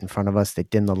bucket in front of us. They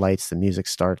dim the lights, the music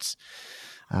starts.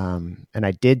 And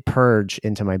I did purge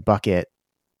into my bucket.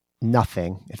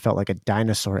 Nothing. It felt like a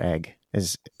dinosaur egg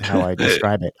is how I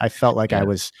describe it. I felt like I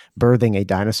was birthing a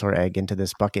dinosaur egg into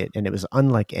this bucket, and it was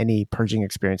unlike any purging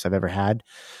experience I've ever had.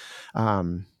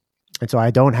 And so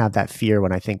I don't have that fear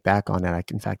when I think back on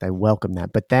it. In fact, I welcome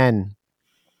that. But then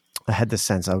I had this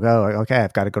sense of, okay,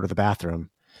 I've got to go to the bathroom.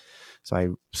 So I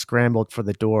scrambled for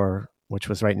the door, which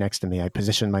was right next to me. I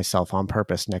positioned myself on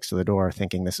purpose next to the door,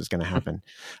 thinking this is going to happen.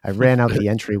 I ran out the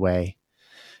entryway,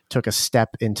 took a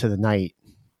step into the night,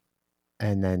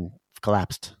 and then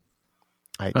collapsed.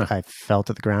 I fell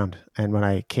to the ground. And when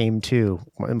I came to,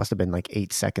 it must have been like 10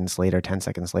 seconds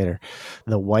later,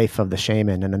 the wife of the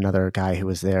shaman and another guy who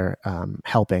was there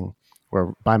helping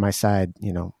were by my side,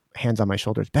 hands on my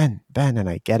shoulders, Ben. And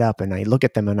I get up and I look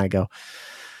at them and I go,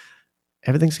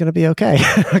 everything's going to be okay.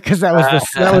 Because that was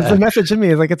the message to me.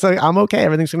 It's like, I'm okay.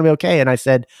 Everything's going to be okay. And I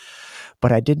said,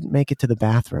 but I didn't make it to the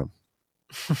bathroom.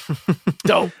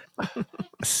 Dope.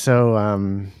 So,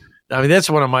 I mean, that's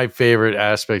one of my favorite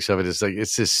aspects of it. Is like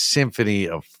it's this symphony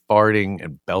of farting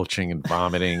and belching and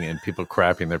vomiting and people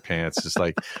crapping their pants. It's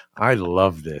like, I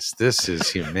love this. This is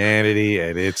humanity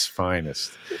at its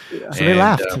finest. Yeah. So they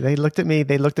laughed. They looked at me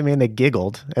and they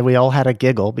giggled, and we all had a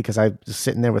giggle because I was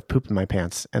sitting there with poop in my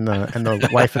pants. And the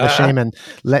wife of the shaman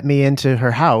let me into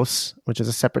her house, which is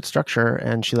a separate structure,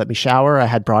 and she let me shower. I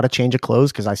had brought a change of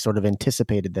clothes because I sort of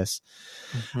anticipated this,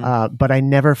 but I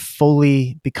never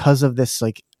fully, because of this,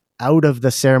 like, out of the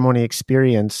ceremony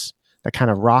experience that kind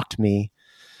of rocked me,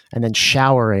 and then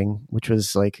showering, which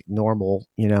was like normal,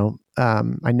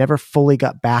 I never fully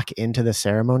got back into the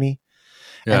ceremony.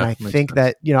 Yeah, and I think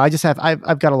sense. That,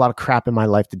 I've got a lot of crap in my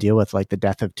life to deal with, like the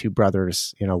death of two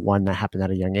brothers, one that happened at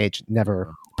a young age,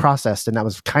 never processed. And that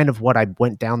was kind of what I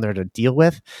went down there to deal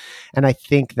with. And I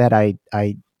think that I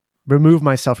removed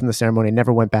myself from the ceremony,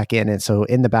 never went back in. And so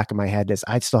in the back of my head is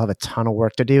I still have a ton of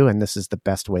work to do, and this is the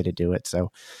best way to do it.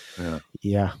 So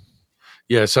yeah,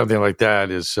 something like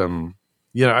that is,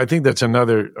 I think that's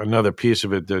another piece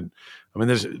of it that, I mean,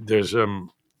 there's and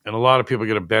a lot of people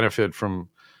get a benefit from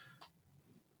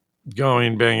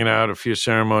banging out a few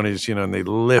ceremonies, and they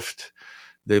lift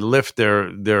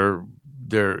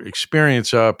their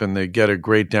experience up, and they get a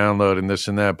great download and this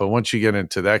and that. But once you get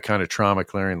into that kind of trauma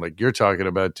clearing, like you're talking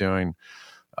about doing,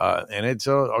 and it's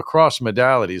across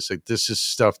modalities, like this is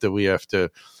stuff that we have to,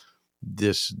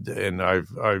 and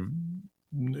I've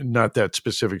not that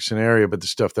specific scenario, but the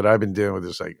stuff that I've been dealing with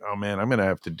is like, oh man, I'm going to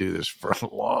have to do this for a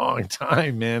long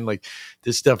time, man. Like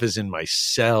this stuff is in my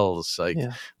cells, like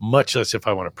much less if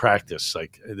I want to practice.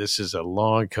 Like this is a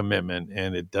long commitment,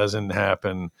 and it doesn't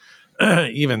happen.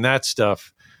 Even that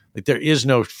stuff, like there is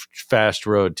no fast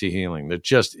road to healing. There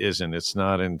just isn't. It's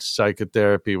not in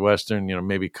psychotherapy, Western,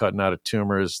 maybe cutting out a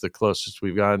tumor is the closest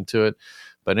we've gotten to it.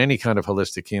 But any kind of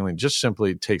holistic healing just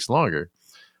simply takes longer.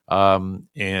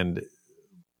 And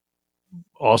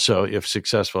also, if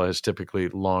successful, has typically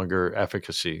longer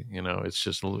efficacy. It's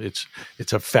just, it's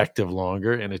effective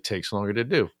longer, and it takes longer to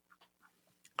do.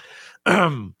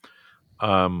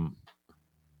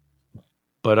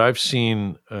 But I've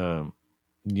seen,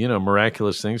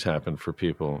 miraculous things happen for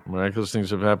people. Miraculous things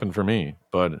have happened for me,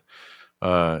 but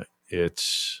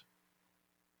it's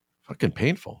fucking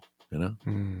painful,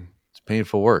 It's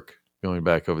painful work going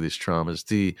back over these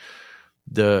traumas.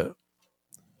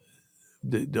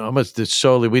 Almost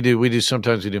solely, we do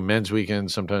sometimes we do men's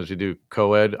weekends, sometimes we do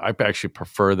co-ed. I actually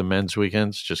prefer the men's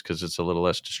weekends just because it's a little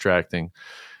less distracting.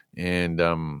 And,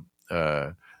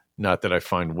 not that I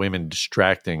find women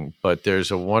distracting, but there's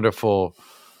a wonderful,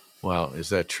 well, is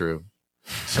that true?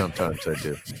 Sometimes I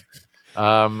do.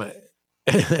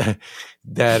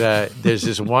 There's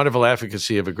this wonderful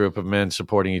efficacy of a group of men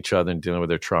supporting each other and dealing with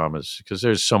their traumas, because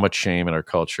there's so much shame in our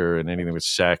culture, and anything with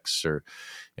sex or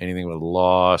anything with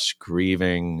loss,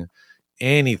 grieving,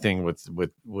 anything with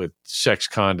sex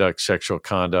conduct, sexual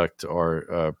conduct,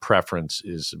 or preference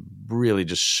is really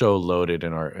just so loaded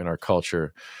in our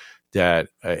culture. That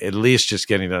at least just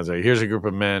getting down to, here's a group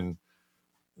of men,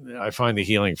 I find the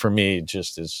healing for me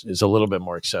just is a little bit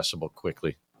more accessible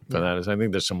quickly. For that, I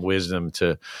think there's some wisdom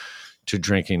to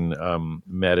drinking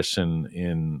medicine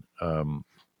in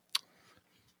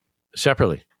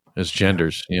separately as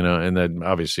genders, and that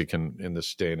obviously can, in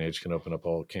this day and age, can open up a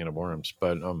whole can of worms.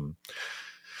 But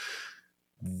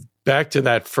back to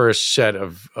that first set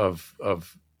of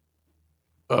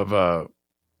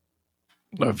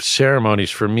ceremonies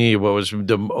for me, what was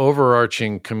the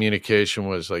overarching communication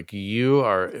was like, you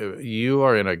are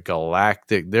in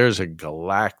there's a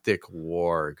galactic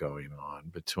war going on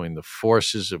between the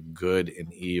forces of good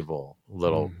and evil,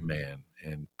 little man.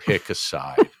 and pick a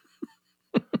side.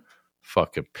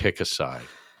 Fucking pick a side.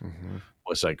 Mm-hmm.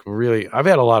 Was like really, I've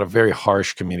had a lot of very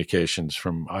harsh communications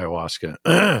from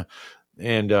ayahuasca.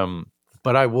 And,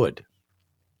 but I would,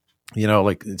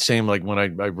 like same, like when I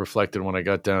reflected, when I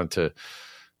got down to,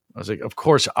 I was like, of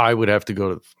course I would have to go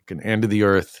to the fucking end of the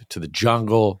earth, to the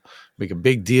jungle, make a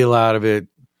big deal out of it.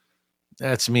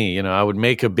 That's me. I would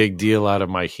make a big deal out of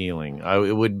my healing.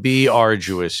 It would be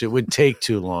arduous. It would take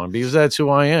too long because that's who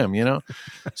I am,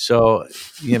 So,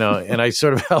 and I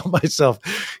sort of held myself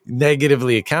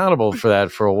negatively accountable for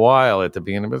that for a while at the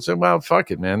beginning, but I said, well, fuck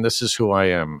it, man. This is who I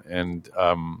am. And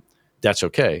that's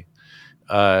okay.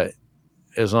 As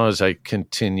long as I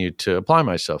continue to apply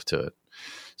myself to it.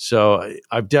 So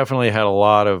I've definitely had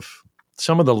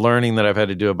some of the learning that I've had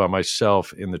to do about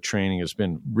myself in the training has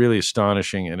been really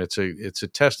astonishing. And it's a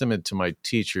testament to my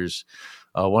teachers.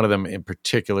 One of them in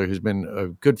particular, who's been a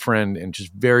good friend and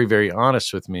just very, very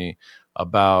honest with me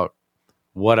about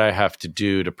what I have to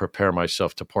do to prepare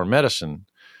myself to pour medicine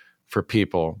for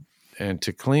people and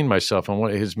to clean myself. And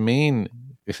what his main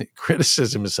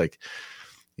criticism is like,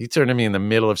 he turned to me in the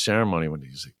middle of ceremony when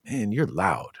he's like, man, you're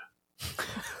loud.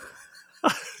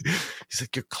 He's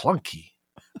like, you're clunky.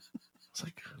 It's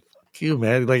like, fuck you,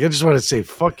 man. Like, I just want to say,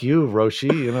 fuck you, Roshi.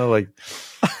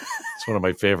 It's one of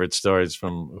my favorite stories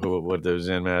from what the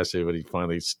Zen master, when he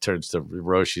finally turns to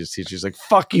Roshi's teacher. He's like,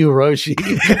 fuck you, Roshi.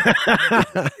 I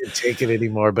can't take it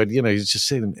anymore. But, he's just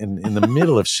saying in the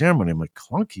middle of ceremony, I'm like,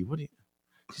 clunky? What do you?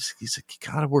 He's like,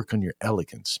 you got to work on your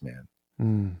elegance, man.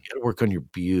 You got to work on your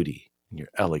beauty and your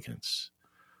elegance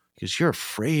because you're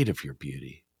afraid of your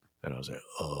beauty. And I was like,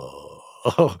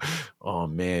 oh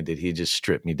man, did he just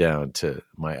strip me down to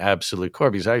my absolute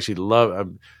core? Because I actually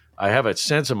I have a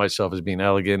sense of myself as being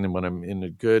elegant. And when I'm in a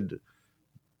good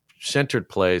centered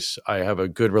place, I have a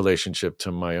good relationship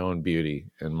to my own beauty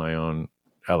and my own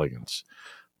elegance.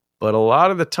 But a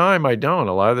lot of the time I don't.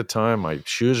 A lot of the time my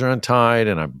shoes are untied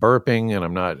and I'm burping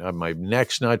and my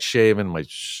neck's not shaven, my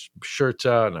shirt's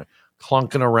out and I'm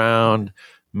clunking around,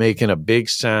 making a big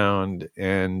sound.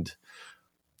 And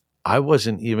I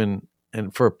wasn't even,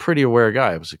 and for a pretty aware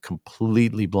guy, I was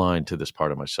completely blind to this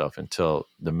part of myself until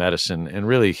the medicine and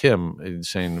really him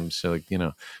saying, like,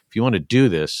 if you want to do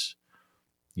this,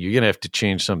 you're going to have to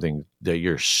change something that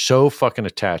you're so fucking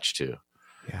attached to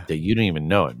that you don't even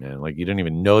know it, man. Like you don't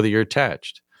even know that you're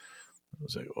attached. I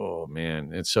was like, oh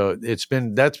man. And so that's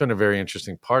been a very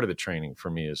interesting part of the training for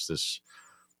me is this.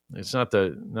 It's not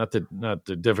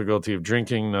the difficulty of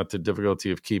drinking, not the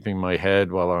difficulty of keeping my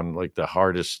head while on like the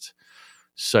hardest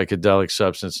psychedelic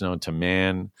substance known to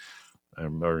man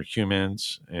or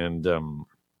humans, and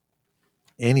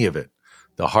any of it.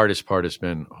 The hardest part has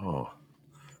been, oh,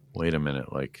 wait a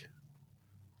minute, like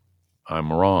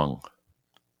I'm wrong.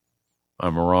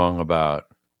 I'm wrong about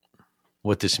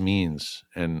what this means,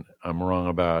 and I'm wrong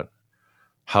about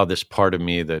how this part of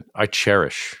me that I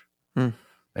cherish and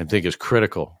think is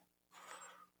critical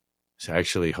is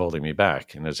actually holding me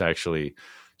back and is actually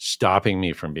stopping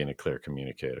me from being a clear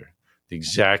communicator. The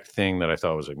exact thing that I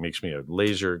thought was like makes me a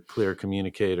laser clear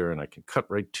communicator and I can cut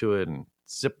right to it and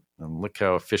zip and look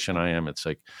how efficient I am. It's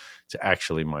like, it's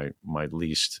actually my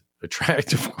least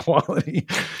attractive quality,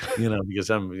 because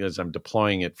I'm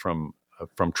deploying it from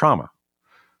trauma,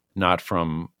 not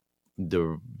from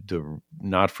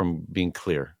not from being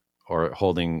clear or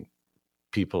holding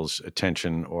people's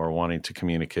attention or wanting to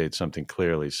communicate something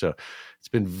clearly. So it's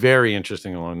been very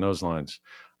interesting along those lines.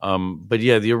 But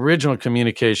yeah, the original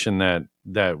communication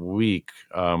that week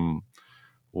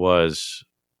was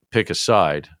pick a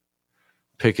side,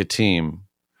 pick a team.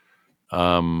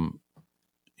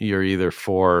 You're either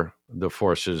for the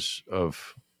forces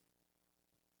of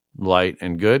light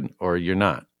and good or you're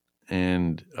not.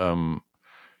 And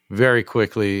very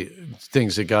quickly,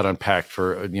 things that got unpacked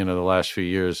for, the last few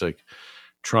years, like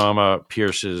trauma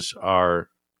pierces our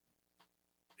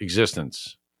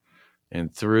existence.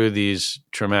 And through these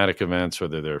traumatic events,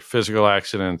 whether they're physical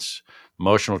accidents,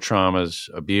 emotional traumas,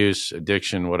 abuse,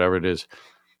 addiction, whatever it is,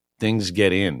 things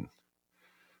get in.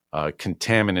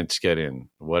 Contaminants get in,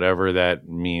 whatever that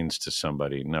means to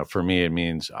somebody. Now, for me, it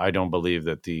means I don't believe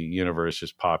that the universe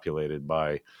is populated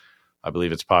by, I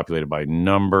believe it's populated by a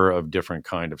number of different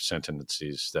kind of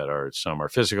sentiencies that are, some are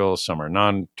physical, some are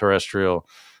non-terrestrial.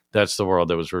 That's the world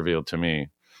that was revealed to me.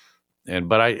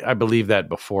 But I believe that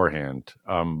beforehand,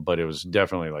 but it was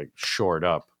definitely like shored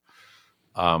up.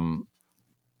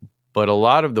 But a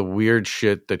lot of the weird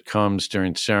shit that comes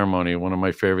during ceremony, one of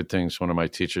my favorite things, one of my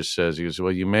teachers says, he goes,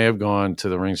 well, you may have gone to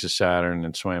the rings of Saturn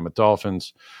and swam with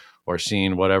dolphins or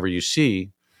seen whatever you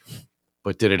see,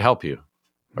 but did it help you?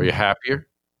 Are you happier?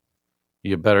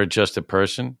 You a better adjusted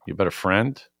person? You a better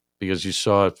friend because you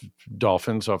saw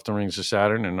dolphins off the rings of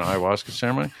Saturn in an ayahuasca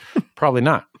ceremony? Probably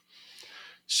not.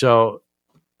 So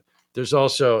there's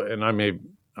also, and I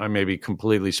may be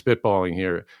completely spitballing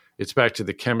here. It's back to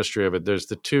the chemistry of it. There's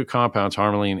the two compounds,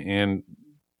 harmaline and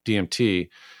DMT,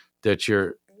 that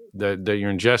you're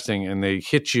ingesting, and they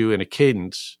hit you in a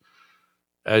cadence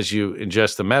as you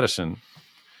ingest the medicine.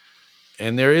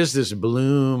 And there is this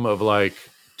bloom of like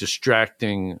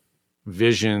distracting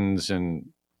visions and,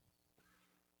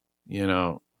 you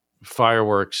know,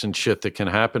 fireworks and shit that can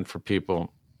happen for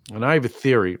people. And I have a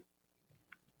theory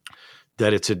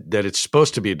that it's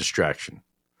supposed to be a distraction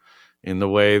in the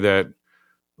way that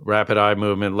rapid eye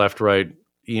movement, left, right,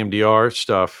 EMDR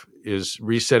stuff is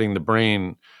resetting the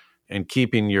brain and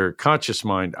keeping your conscious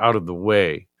mind out of the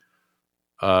way,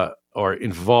 or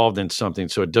involved in something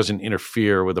so it doesn't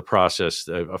interfere with a process,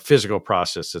 a physical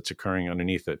process that's occurring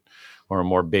underneath it, or a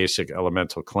more basic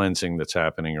elemental cleansing that's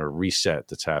happening or reset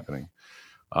that's happening.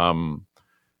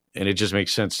 And it just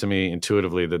makes sense to me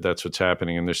intuitively that that's what's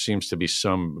happening. And there seems to be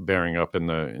some bearing up in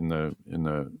the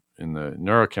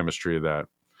neurochemistry of that.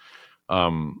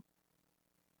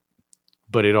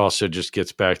 But it also just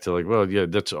gets back to like, well, yeah,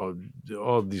 that's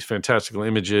all these fantastical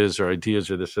images or ideas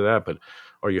or this or that, but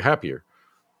are you happier?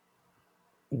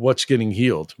 What's getting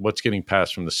healed? What's getting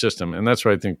passed from the system? And that's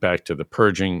why I think back to the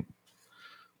purging.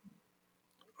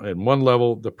 At one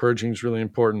level, the purging is really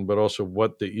important, but also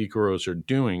what the Icaros are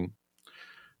doing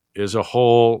is a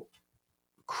whole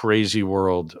crazy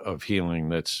world of healing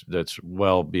that's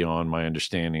well beyond my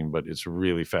understanding, but it's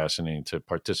really fascinating to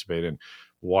participate in.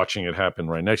 Watching it happen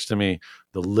right next to me,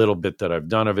 the little bit that I've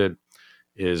done of it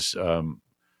is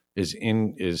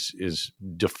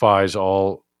defies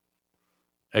all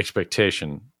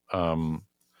expectation, and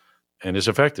is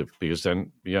effective because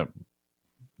then, yeah,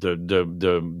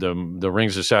 the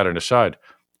rings of Saturn aside,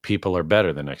 people are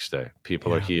better the next day.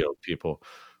 People are healed. People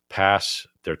pass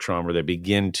their trauma. They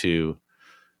begin to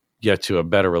get to a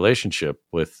better relationship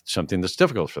with something that's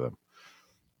difficult for them.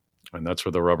 And that's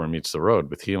where the rubber meets the road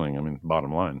with healing. I mean,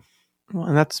 bottom line. Well,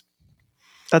 and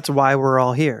that's why we're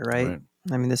all here, right?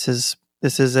 I mean, this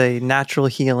is a natural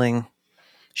healing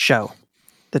show,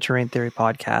 the Terrain Theory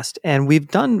podcast. And we've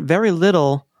done very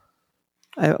little,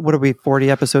 what are we, 40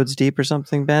 episodes deep or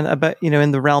something, Ben? About,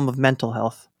 in the realm of mental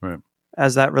health. Right.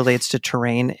 As that relates to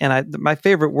terrain. And my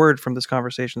favorite word from this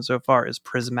conversation so far is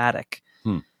prismatic.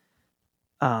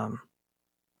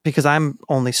 Because I'm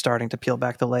only starting to peel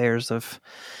back the layers of,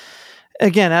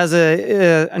 again, as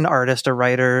an artist, a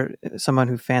writer, someone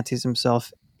who fancies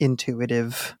himself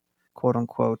intuitive, quote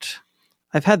unquote,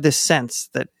 I've had this sense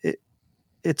that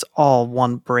it's all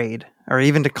one braid, or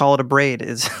even to call it a braid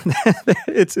is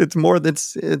it's more than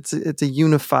it's a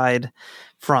unified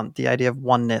front. The idea of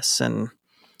oneness and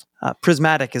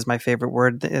prismatic is my favorite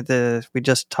word. We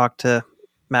just talked to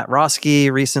Matt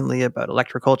Roski recently about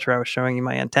electroculture. I was showing you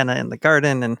my antenna in the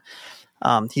garden, and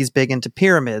he's big into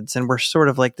pyramids, and we're sort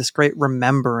of like this great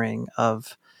remembering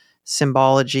of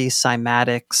symbology,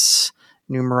 cymatics,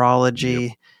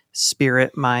 numerology,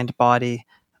 spirit, mind, body.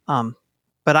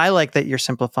 But I like that you're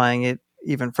simplifying it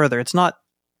even further. It's not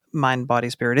mind, body,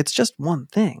 spirit. It's just one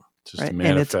thing. It's just right?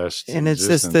 Manifest. And it's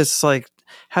just this like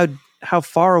how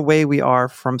far away we are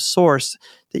from source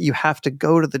that you have to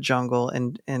go to the jungle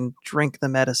and drink the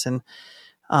medicine,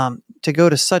 to go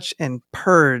to such and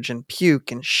purge and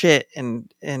puke and shit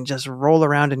and just roll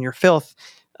around in your filth.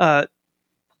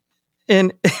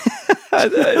 And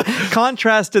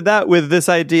contrasted that with this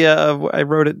idea of, I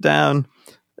wrote it down,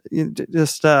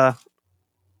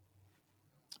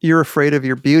 you're afraid of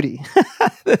your beauty,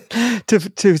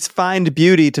 to find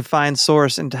beauty, to find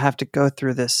source, and to have to go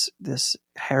through this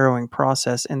harrowing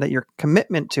process, and that your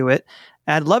commitment to it.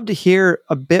 And I'd love to hear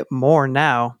a bit more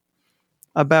now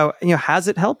about, has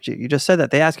it helped you? You just said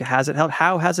that. They ask you, has it helped?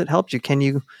 How has it helped you?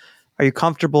 Are you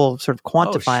comfortable sort of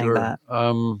quantifying that?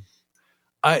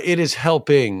 It is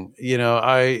helping,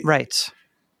 right.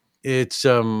 It's,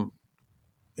 and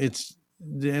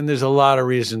there's a lot of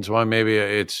reasons why maybe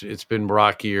it's been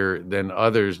rockier than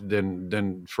others,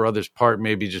 than for others part,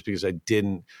 maybe just because I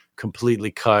didn't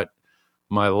completely cut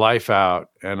my life out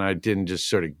and I didn't just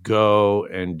sort of go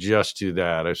and just do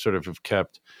that. I sort of have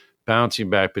kept bouncing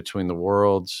back between the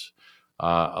worlds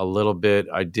a little bit.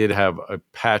 I did have a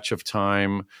patch of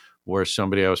time where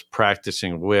somebody I was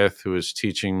practicing with, who was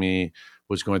teaching me,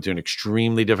 was going through an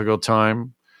extremely difficult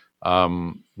time.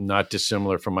 Not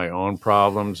dissimilar from my own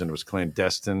problems, and it was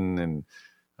clandestine and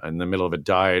in the middle of a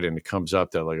diet, and it comes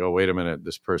up that like, oh, wait a minute,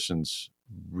 this person's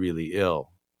really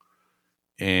ill.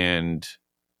 And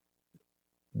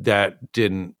that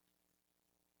didn't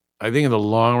I think in the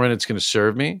long run, it's going to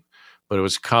serve me, but it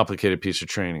was a complicated piece of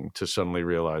training to suddenly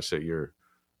realize that your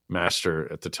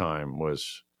master at the time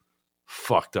was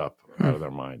fucked up out of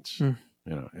their minds, you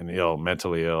know, and ill,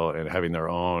 mentally ill, and having their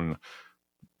own,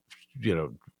 you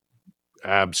know,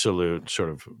 absolute sort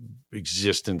of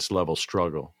existence level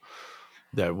struggle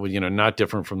that would, you know, not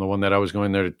different from the one that I was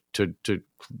going there to deal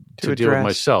with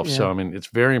myself. Yeah. So, I mean, it's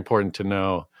very important to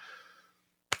know,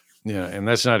 you know, and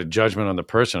that's not a judgment on the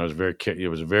person. It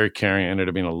was very caring, ended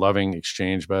up being a loving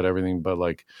exchange about everything, but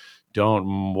like,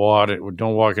 don't walk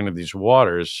into these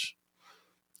waters,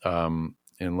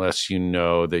 unless you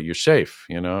know that you're safe,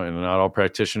 you know, and not all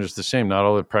practitioners are the same. Not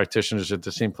all the practitioners are at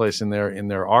the same place in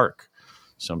their arc.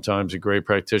 Sometimes a great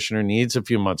practitioner needs a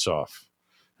few months off,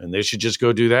 and they should just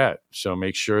go do that. So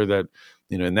make sure that,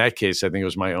 you know, in that case, I think it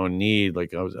was my own need.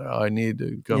 Like I need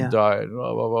to come die,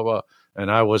 blah, blah, blah, blah. And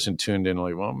I wasn't tuned in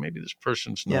like, well, maybe this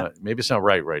person's not, maybe it's not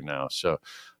right now. So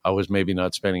I was maybe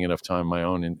not spending enough time on my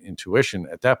own intuition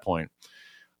at that point.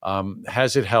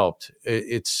 Has it helped?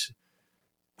 It's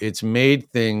made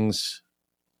things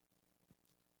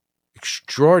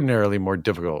extraordinarily more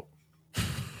difficult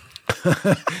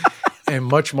and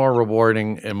much more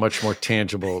rewarding and much more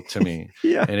tangible to me.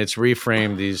 Yeah. And it's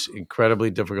reframed these incredibly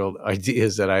difficult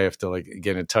ideas that I have to like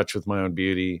get in touch with my own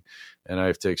beauty, and I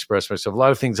have to express myself. A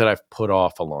lot of things that I've put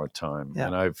off a long time,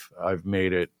 and I've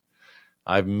made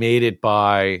it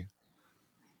by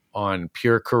on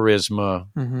pure charisma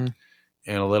and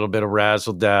a little bit of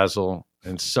razzle dazzle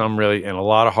and and a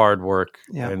lot of hard work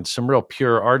and some real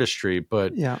pure artistry.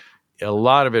 But a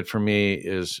lot of it for me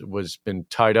was been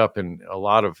tied up in a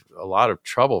lot of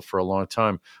trouble for a long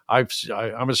time. I'm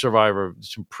a survivor of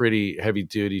some pretty heavy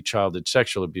duty childhood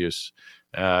sexual abuse,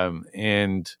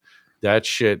 and that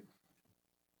shit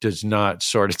does not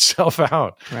sort itself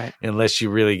out unless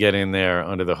you really get in there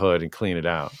under the hood and clean it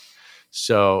out.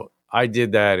 So I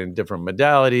did that in different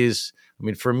modalities. I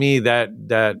mean, for me,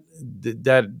 that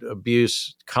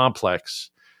abuse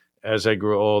complex, as I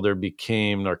grew older,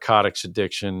 became narcotics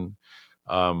addiction,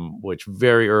 which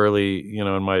very early, you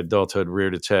know, in my adulthood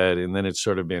reared its head. And then it's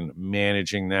sort of been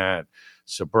managing that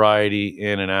sobriety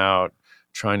in and out,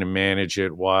 trying to manage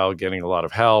it while getting a lot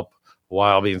of help,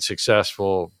 while being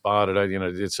successful. You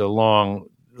know, it's a long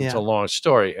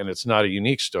story, and it's not a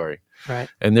unique story. Right.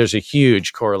 And there's a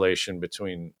huge correlation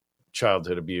between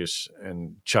childhood abuse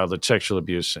and childhood sexual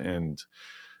abuse and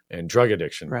drug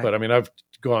addiction. Right. But I mean, I've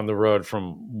gone the road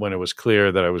from when it was clear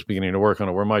that I was beginning to work on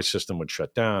it, where my system would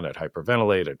shut down, I'd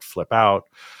hyperventilate, I'd flip out,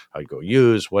 I'd go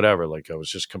use whatever. Like I was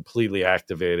just completely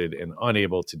activated and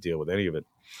unable to deal with any of it.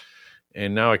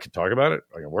 And now I can talk about it.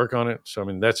 I can work on it. So, I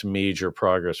mean, that's major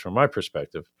progress from my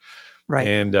perspective. Right.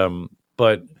 And,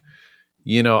 but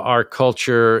you know, our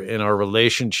culture and our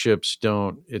relationships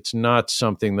it's not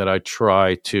something that I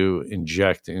try to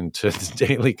inject into the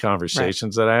daily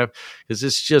conversations that I have, because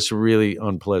it's just really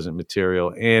unpleasant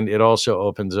material. And it also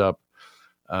opens up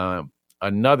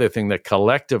another thing that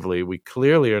collectively we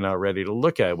clearly are not ready to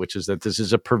look at, which is that this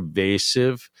is a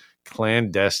pervasive,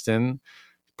 clandestine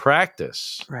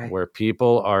practice where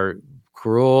people are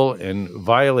cruel and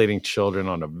violating children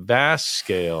on a vast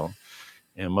scale.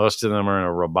 And most of them are in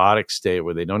a robotic state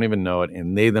where they don't even know it,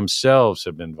 and they themselves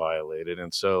have been violated.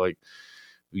 And so, like,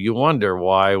 you wonder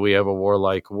why we have a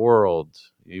warlike world.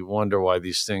 You wonder why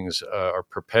these things are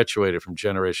perpetuated from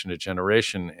generation to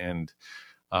generation. And,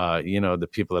 you know, the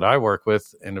people that I work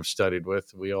with and have studied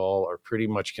with, we all are pretty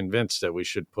much convinced that we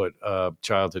should put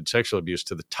childhood sexual abuse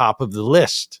to the top of the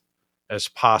list as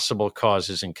possible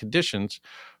causes and conditions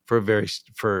for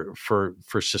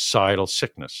societal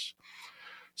sickness.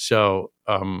 So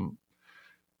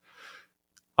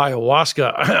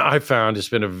ayahuasca, I found, has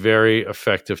been a very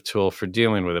effective tool for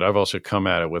dealing with it. I've also come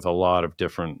at it with a lot of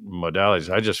different modalities.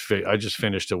 I just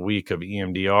finished a week of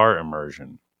EMDR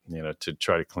immersion, you know, to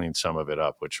try to clean some of it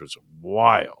up, which was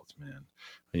wild, man.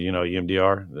 You know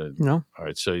EMDR? No. All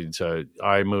right. So it's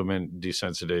eye movement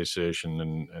desensitization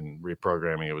and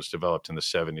reprogramming. It was developed in the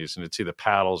 70s, and it's either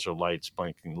paddles or lights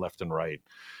blinking left and right,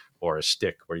 or a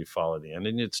stick where you follow the end.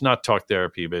 And it's not talk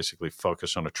therapy. You basically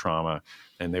focus on a trauma,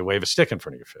 and they wave a stick in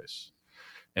front of your face.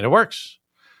 And it works.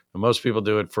 And most people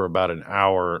do it for about an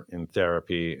hour in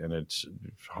therapy, and it's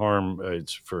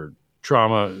for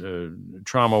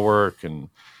trauma work and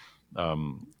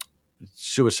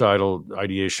suicidal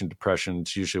ideation, depression.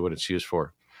 It's usually what it's used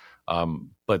for.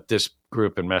 But this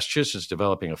group in Massachusetts is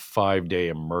developing a 5-day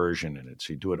immersion in it.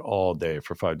 So you do it all day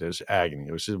for 5 days. Agony.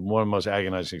 It was one of the most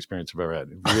agonizing experiences I've ever had.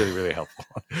 Really, really helpful.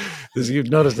 You've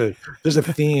noticed that there's a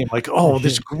theme, like, oh,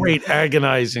 this great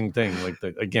agonizing thing. Like,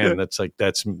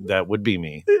 that would be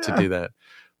me to do that.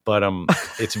 But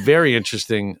it's very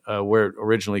interesting where it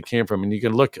originally came from. And you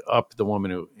can look up the woman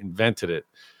who invented it.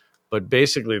 But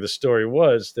basically the story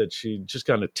was that she just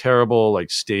got a terrible,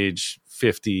 like stage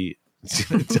 50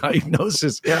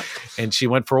 diagnosis. Yeah. And she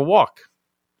went for a walk,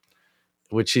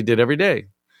 which she did every day.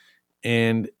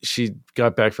 And she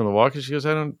got back from the walk and she goes,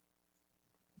 I don't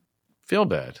feel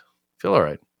bad. Feel all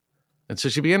right. And so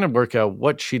she began to work out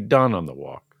what she'd done on the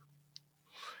walk.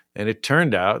 And it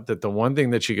turned out that the one thing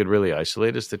that she could really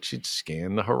isolate is that she'd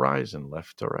scan the horizon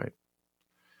left to right.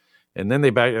 And then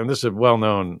and this is a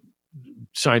well-known,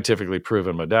 scientifically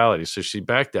proven modality. So she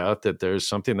backed out that there's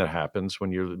something that happens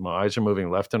when your eyes are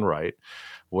moving left and right,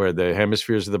 where the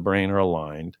hemispheres of the brain are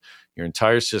aligned. Your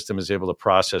entire system is able to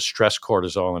process stress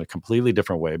cortisol in a completely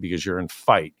different way because you're in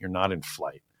fight. You're not in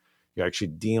flight. You're actually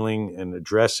dealing and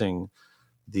addressing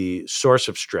the source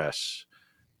of stress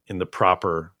in the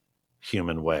proper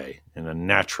human way, in a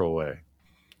natural way.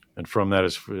 And from that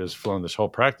has flown this whole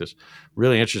practice.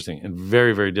 Really interesting and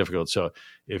very, very difficult. So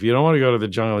if you don't want to go to the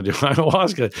jungle and do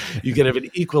ayahuasca, you can have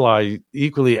an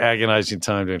equally agonizing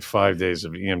time doing 5 days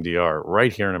of EMDR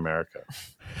right here in America.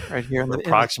 Right here. For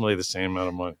approximately the same amount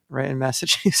of money. Right in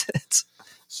Massachusetts.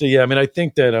 So, yeah, I mean, I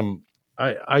think that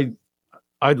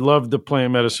I love the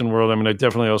plant medicine world. I mean, I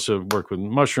definitely also work with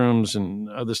mushrooms and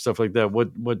other stuff like that.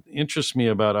 What interests me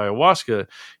about ayahuasca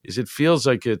is it feels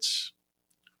like it's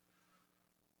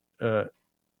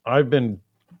I've been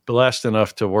blessed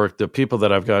enough to work. The people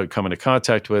that I've got come into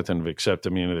contact with and have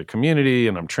accepted me into the community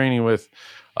and I'm training with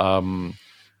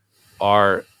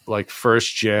are like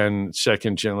first gen,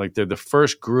 second gen. Like they're the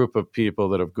first group of people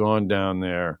that have gone down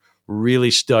there,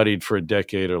 really studied for a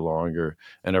decade or longer,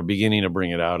 and are beginning to bring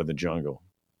it out of the jungle.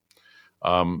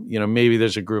 Maybe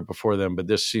there's a group before them, but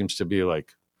this seems to be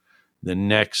like the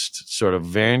next sort of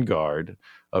vanguard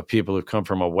of people who've come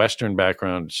from a Western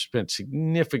background, spent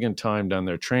significant time down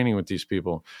there training with these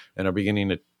people, and are beginning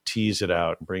to tease it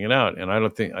out and bring it out. And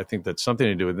I think that's something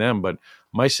to do with them, but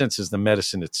my sense is the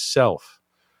medicine itself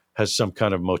has some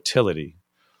kind of motility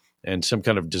and some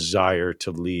kind of desire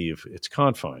to leave its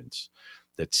confines.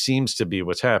 That seems to be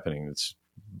what's happening. It's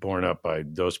borne up by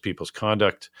those people's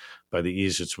conduct, by the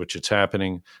ease at which it's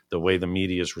happening, the way the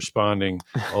media is responding,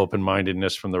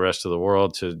 open-mindedness from the rest of the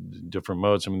world to different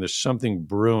modes. I mean, there's something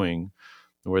brewing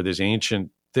where this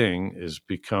ancient thing is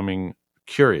becoming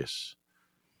curious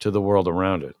to the world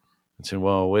around it and saying,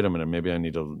 well, wait a minute, maybe I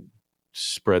need to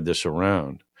spread this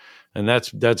around. And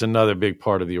that's another big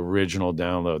part of the original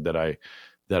download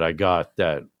that I got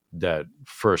that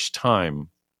first time.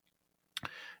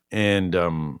 And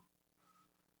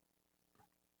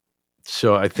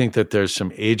so I think that there's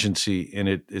some agency in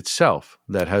it itself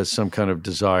that has some kind of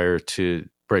desire to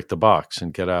break the box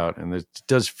and get out. And it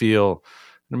does feel,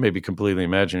 it may be completely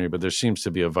imaginary, but there seems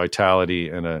to be a vitality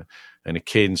and a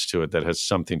cadence to it that has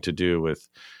something to do with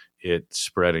it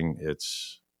spreading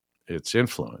its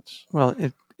influence. Well,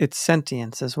 it's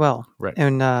sentience as well. Right.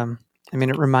 And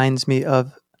it reminds me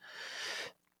of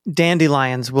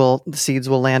dandelions the seeds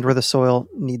will land where the soil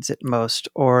needs it most,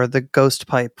 or the ghost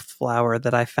pipe flower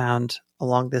that I found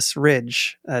along this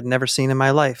ridge I'd never seen in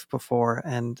my life before.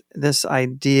 And this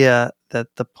idea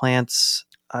that the plants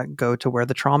go to where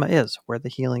the trauma is, where the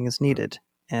healing is needed.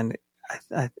 And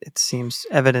it seems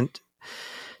evident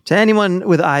to anyone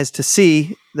with eyes to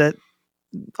see that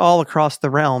all across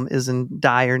the realm is in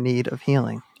dire need of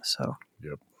healing. So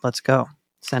Let's go.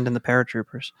 Send in the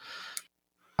paratroopers.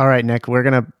 All right, Nick, we're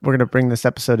gonna bring this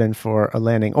episode in for a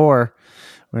landing, or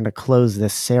we're gonna close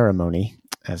this ceremony,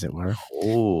 as it were.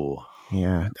 Oh,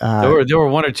 yeah. There were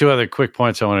one or two other quick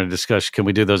points I want to discuss. Can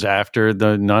we do those after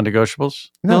the non-negotiables?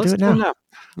 No, do it now.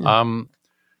 Yeah.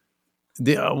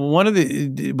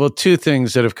 Two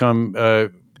things that have come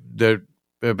that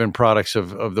have been products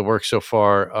of the work so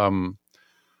far.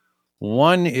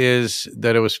 One is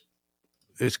that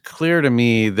it's clear to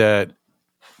me that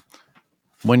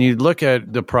when you look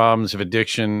at the problems of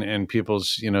addiction and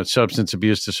people's, substance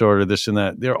abuse disorder, this and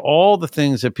that, they're all the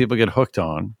things that people get hooked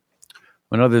on.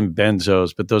 Other than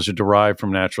benzos, but those are derived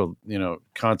from natural,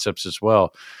 concepts as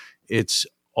well. It's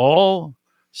all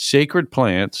sacred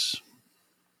plants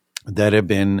that have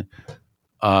been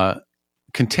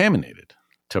contaminated.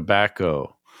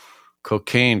 Tobacco,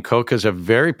 cocaine. Coca is a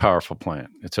very powerful plant.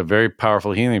 It's a very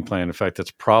powerful healing plant. In fact,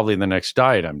 that's probably the next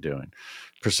diet I'm doing,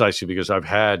 precisely because I've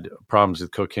had problems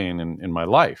with cocaine in my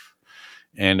life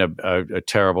and a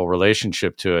terrible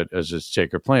relationship to it as a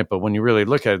sacred plant. But when you really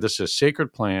look at it, this is a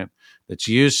sacred plant that's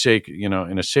used in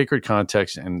a sacred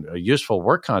context and a useful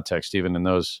work context, even in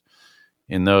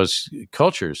those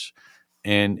cultures.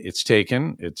 And it's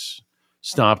taken, it's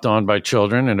stomped on by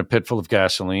children in a pit full of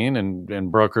gasoline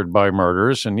and brokered by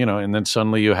murderers. And, and then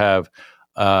suddenly you have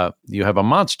a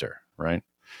monster, right?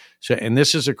 So, and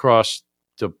this is across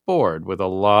the board with a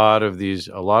lot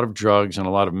of drugs and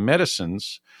a lot of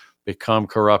medicines become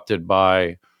corrupted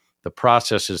by the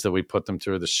processes that we put them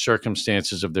through, the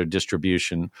circumstances of their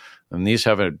distribution, and these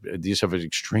have an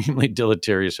extremely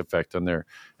deleterious effect on their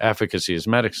efficacy as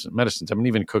medicines. I mean,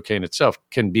 even cocaine itself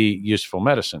can be useful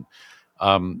medicine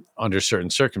under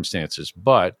certain circumstances,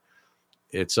 but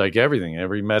it's like everything.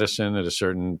 Every medicine at a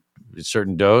certain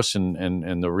dose,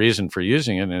 and the reason for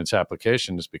using it and its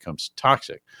application just becomes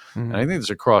toxic. Mm-hmm. And I think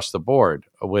it's across the board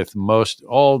with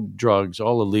all drugs,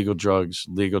 all illegal drugs,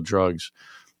 legal drugs.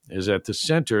 Is at the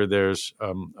center, there's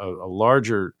a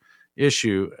larger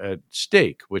issue at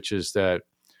stake, which is that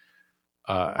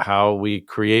how we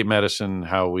create medicine,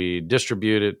 how we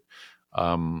distribute it,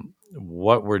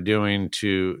 what we're doing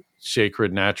to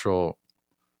sacred, natural,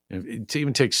 to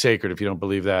even take sacred, if you don't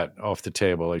believe that, off the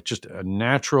table, like just a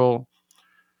natural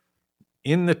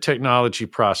in the technology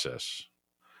process,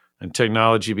 and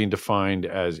technology being defined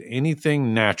as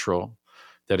anything natural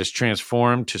that is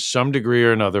transformed to some degree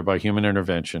or another by human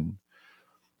intervention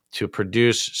to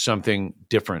produce something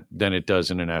different than it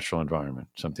does in a natural environment,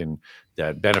 something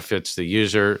that benefits the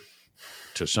user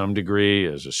to some degree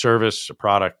as a service, a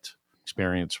product,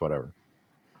 experience, whatever.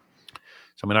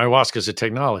 So, I mean, ayahuasca is a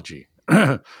technology.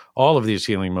 All of these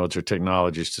healing modes are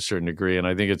technologies to a certain degree, and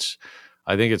I think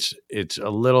it's a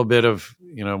little bit of,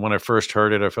 when I first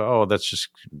heard it, I thought, oh, that's just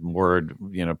word,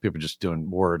 people just doing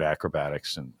word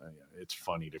acrobatics, and it's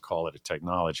funny to call it a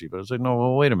technology, but I was like, no,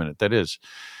 well, wait a minute, it's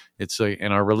like,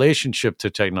 and our relationship to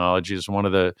technology is one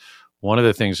of the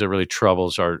things that really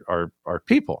troubles our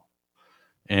people,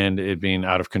 and it being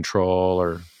out of control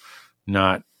or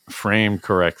not framed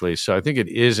correctly. So I think it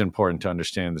is important to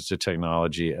understand that the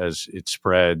technology, as it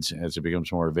spreads, as it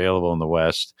becomes more available in the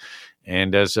West,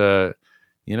 and as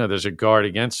there's a guard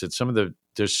against it.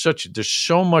 There's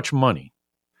so much money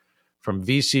from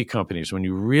VC companies when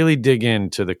you really dig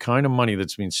into the kind of money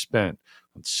that's being spent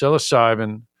on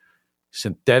psilocybin,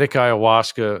 synthetic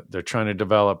ayahuasca they're trying to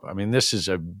develop. I mean, this is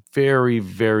a very,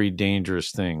 very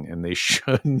dangerous thing, and they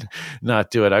should not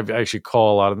do it. I've actually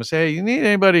called a lot of them and say, hey, you need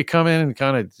anybody to come in and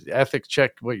kind of ethics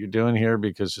check what you're doing here,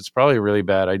 because it's probably a really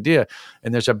bad idea.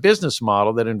 And there's a business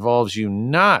model that involves you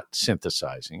not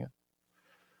synthesizing it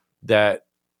that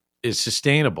is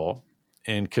sustainable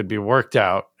and could be worked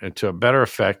out into a better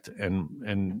effect, and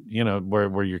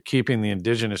where you're keeping the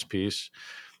indigenous piece.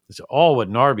 It's all what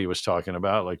Narby was talking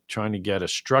about, like trying to get a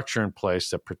structure in place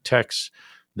that protects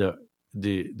the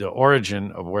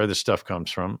origin of where the stuff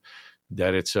comes from,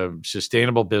 that it's a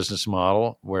sustainable business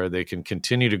model where they can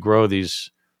continue to grow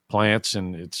these plants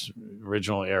in its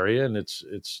original area, and it's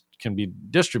can be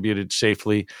distributed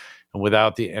safely and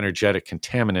without the energetic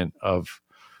contaminant of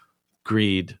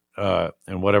greed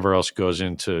and whatever else goes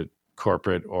into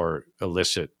corporate or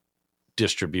illicit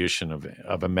distribution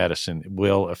of a medicine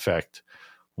will affect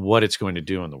what it's going to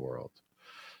do in the world.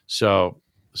 So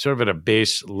sort of at a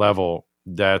base level,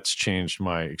 that's changed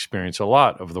my experience a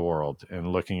lot of the world,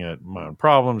 and looking at my own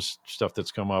problems, stuff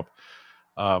that's come up.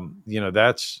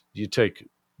 That's, you take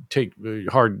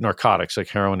hard narcotics like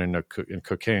heroin and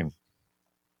cocaine,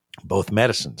 both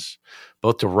medicines,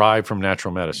 both derived from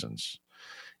natural medicines.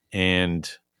 And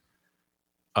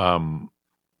then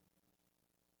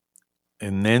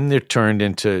they're turned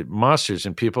into monsters,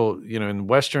 and people, in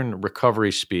Western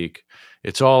recovery speak,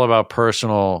 it's all about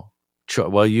personal.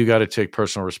 Well, you got to take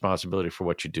personal responsibility for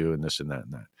what you do, and this and that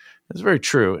and that. That's very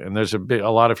true, and there's a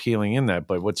lot of healing in that.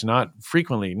 But what's not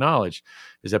frequently acknowledged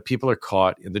is that people are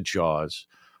caught in the jaws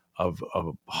of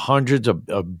hundreds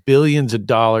of billions of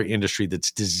dollar industry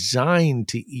that's designed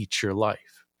to eat your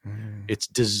life. Mm. It's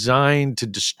designed to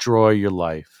destroy your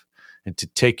life and to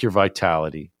take your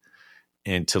vitality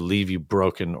and to leave you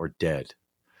broken or dead.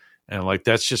 And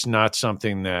that's just not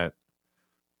something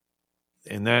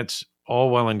and that's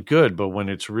all well and good. But when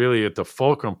it's really at the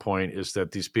fulcrum point is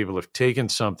that these people have taken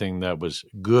something that was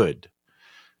good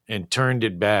and turned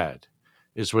it bad,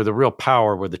 is where the real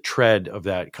power, where the tread of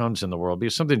that comes in the world.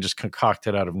 Because something just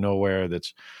concocted out of nowhere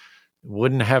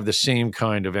wouldn't have the same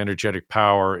kind of energetic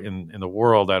power in the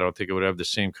world. I don't think it would have the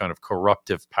same kind of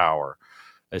corruptive power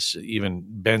as even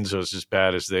benzos, as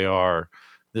bad as they are.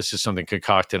 This is something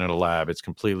concocted in a lab. It's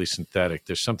completely synthetic.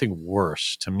 There's something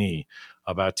worse to me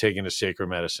about taking a sacred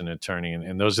medicine and turning it.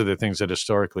 And those are the things that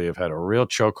historically have had a real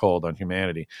chokehold on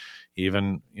humanity.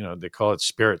 Even, they call it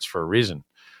spirits for a reason.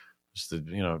 It's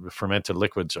the fermented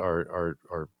liquids are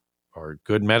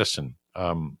good medicine,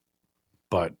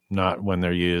 but not when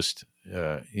they're used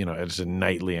as a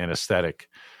nightly anesthetic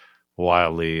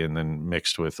wildly, and then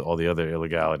mixed with all the other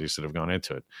illegalities that have gone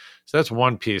into it. So that's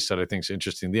one piece that I think is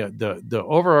interesting. The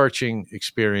overarching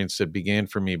experience that began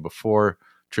for me before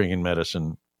drinking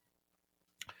medicine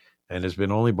and has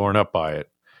been only borne up by it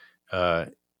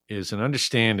is an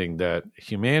understanding that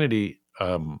humanity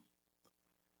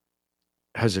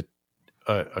has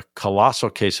a colossal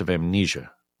case of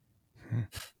amnesia.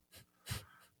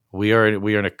 We are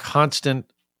in a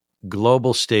constant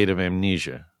global state of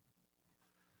amnesia.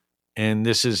 And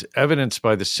this is evidenced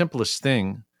by the simplest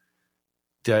thing,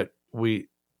 that we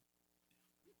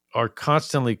are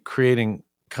constantly coming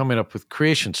up with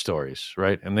creation stories,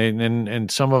 right?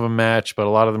 And some of them match, but a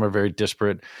lot of them are very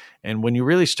disparate. And when you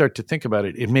really start to think about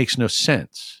it, it makes no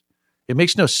sense. It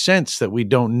makes no sense that we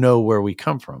don't know where we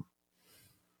come from.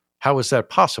 How is that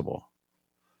possible?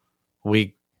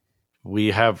 We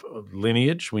have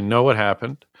lineage. We know what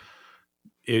happened.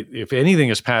 If anything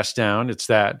is passed down, it's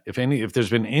that. If there's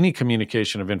been any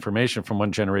communication of information from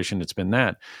one generation, it's been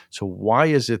that. So why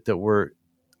is it that we're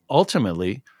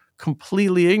ultimately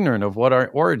completely ignorant of what our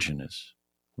origin is?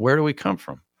 Where do we come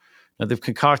from? Now, they've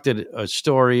concocted a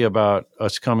story about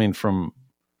us coming from,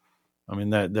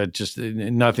 that just,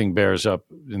 nothing bears up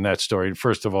in that story.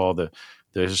 First of all, the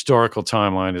historical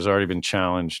timeline has already been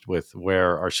challenged with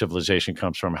where our civilization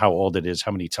comes from, how old it is,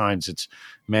 how many times it's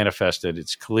manifested.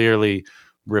 It's clearly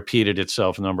repeated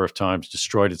itself a number of times,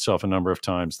 destroyed itself a number of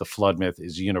times. The flood myth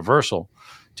is universal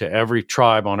to every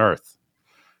tribe on earth.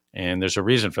 And there's a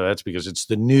reason for that. It's because it's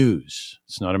the news.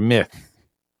 It's not a myth.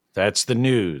 That's the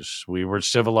news. We were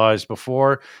civilized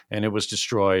before, and it was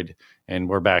destroyed, and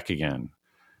we're back again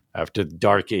after the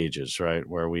dark ages, right,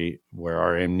 where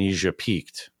our amnesia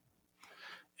peaked.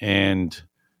 And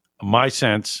my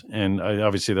sense, and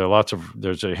obviously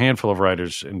there's a handful of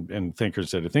writers and thinkers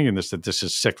that are thinking that this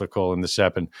is cyclical, and this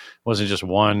happened. It wasn't just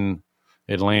one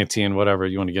Atlantean, whatever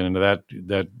you want to get into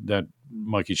that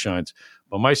monkey shines.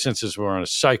 But my sense is we're on a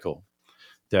cycle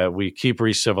that we keep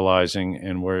re-civilizing,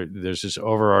 and where there's this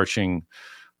overarching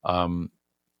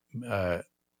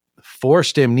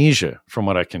forced amnesia, from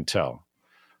what I can tell.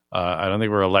 I don't think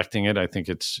we're electing it. I think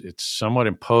it's somewhat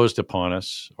imposed upon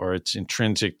us, or it's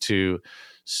intrinsic to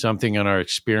something in our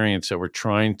experience that we're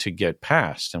trying to get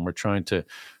past, and we're trying to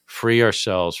free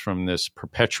ourselves from this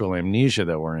perpetual amnesia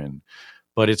that we're in.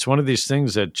 But it's one of these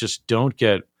things that just don't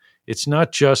get. It's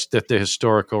not just that the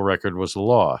historical record was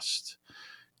lost.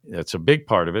 That's a big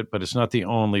part of it, but it's not the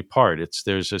only part.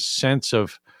 There's a sense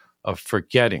of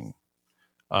forgetting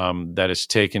that has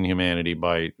taken humanity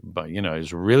by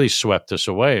has really swept us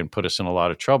away and put us in a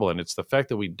lot of trouble. And it's the fact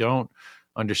that we don't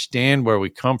understand where we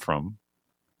come from,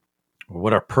 or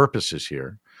what our purpose is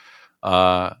here,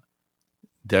 that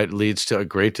leads to a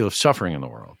great deal of suffering in the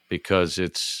world, because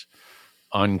it's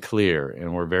unclear,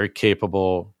 and we're very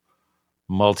capable,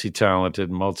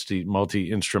 multi-talented,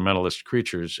 multi-instrumentalist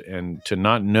creatures, and to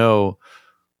not know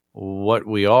what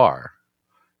we are,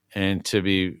 and to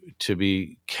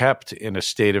be kept in a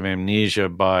state of amnesia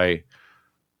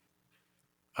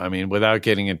without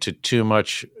getting into too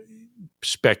much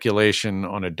speculation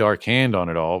on a dark hand on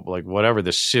it all, like whatever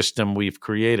the system we've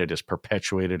created has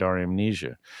perpetuated our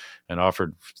amnesia and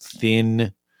offered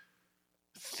thin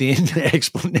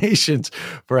explanations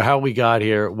for how we got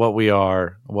here, what we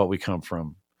are, what we come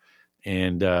from.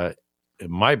 And in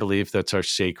my belief, that's our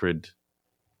sacred.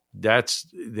 A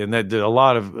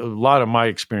lot of my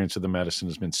experience of the medicine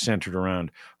has been centered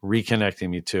around reconnecting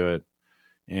me to it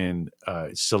and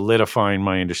solidifying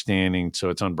my understanding so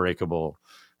it's unbreakable.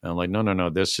 And I'm like, no,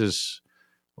 this is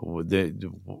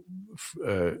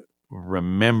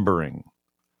remembering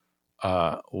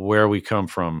where we come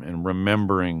from, and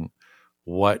remembering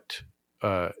what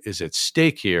is at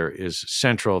stake here is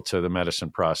central to the medicine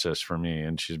process for me.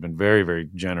 And she's been very, very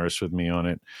generous with me on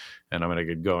it. And I'm going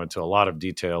to go into a lot of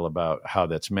detail about how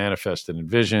that's manifested in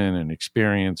vision and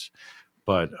experience.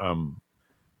 But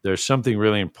there's something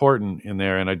really important in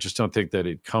there, and I just don't think that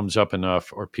it comes up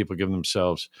enough, or people give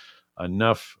themselves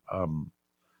enough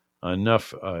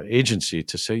agency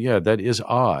to say, yeah, that is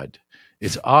odd.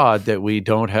 It's odd that we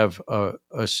don't have a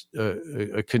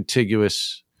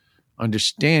contiguous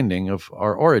understanding of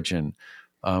our origin.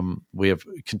 We have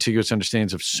contiguous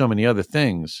understandings of so many other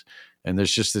things, and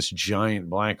there's just this giant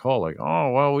blank hole, like,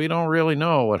 oh, well, we don't really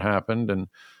know what happened. And,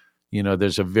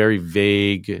 there's a very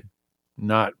vague,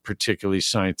 not particularly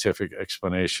scientific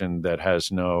explanation that has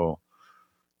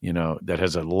that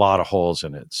has a lot of holes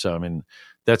in it. So,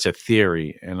 that's a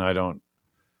theory, and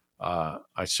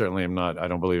I certainly am not, I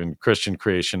don't believe in Christian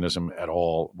creationism at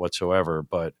all whatsoever,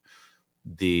 but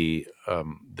the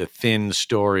thin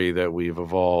story that we've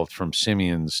evolved from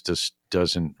simians just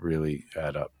doesn't really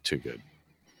add up too good.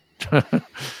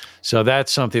 So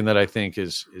that's something that I think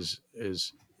is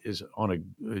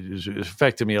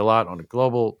affected me a lot on a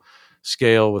global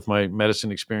scale with my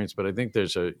medicine experience. But I think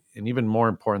and even more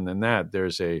important than that,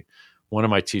 one of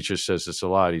my teachers says this a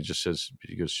lot. He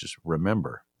goes, just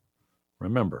remember.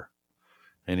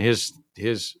 And his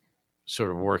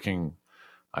sort of working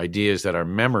ideas that our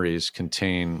memories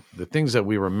contain the things that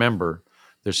we remember.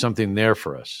 There's something there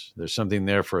for us. There's something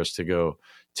there for us to go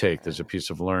take. There's a piece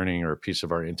of learning or a piece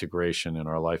of our integration in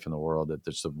our life in the world that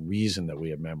there's the reason that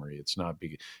we have memory. It's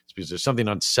because there's something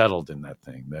unsettled in that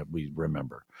thing that we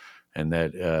remember, and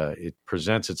that it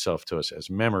presents itself to us as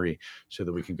memory so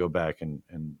that we can go back and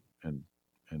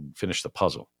finish the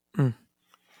puzzle.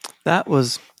 That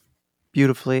was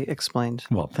beautifully explained.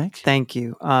 Well, thank you. Thank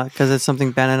you. Because it's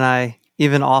something Ben and I,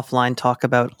 even offline, talk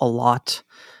about a lot.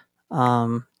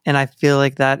 And I feel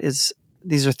like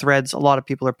these are threads a lot of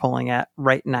people are pulling at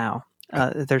right now.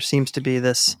 There seems to be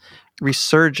this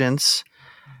resurgence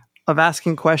of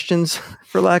asking questions,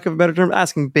 for lack of a better term,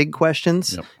 asking big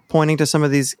questions, pointing to some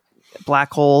of these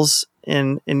black holes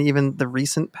in even the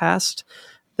recent past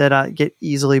that get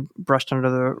easily brushed under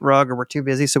the rug, or we're too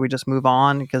busy, so we just move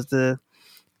on because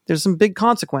there's some big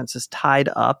consequences tied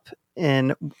up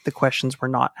in the questions we're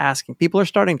not asking. People are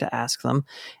starting to ask them.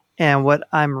 And what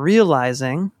I'm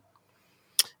realizing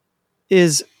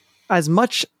is as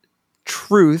much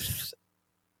truth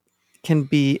can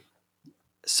be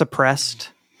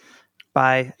suppressed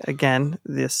by, again,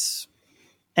 this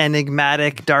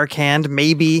enigmatic dark hand,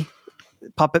 maybe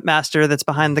puppet master that's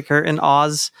behind the curtain,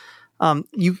 Oz.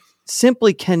 You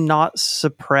simply cannot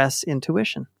suppress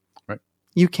intuition. Right.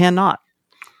 You cannot.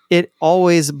 It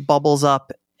always bubbles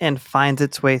up and finds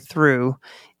its way through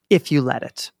if you let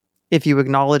it. If you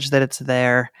acknowledge that it's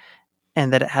there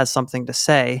and that it has something to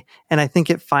say. And I think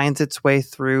it finds its way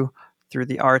through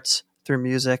the arts, through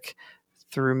music,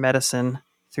 through medicine,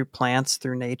 through plants,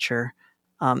 through nature.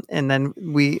 And then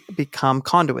we become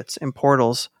conduits and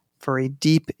portals for a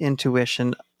deep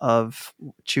intuition of,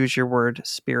 choose your word,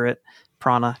 spirit,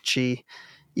 prana, chi,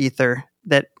 ether,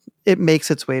 that it makes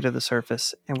its way to the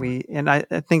surface. And I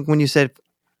think when you said,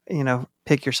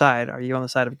 pick your side, are you on the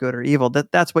side of good or evil?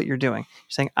 That's what you're doing. You're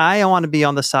saying, I want to be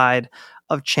on the side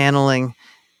of channeling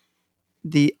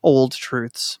the old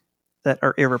truths that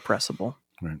are irrepressible.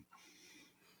 Right.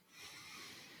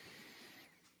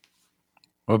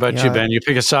 What about you, Ben? You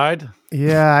pick a side?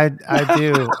 Yeah, I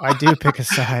do. I do pick a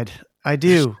side. I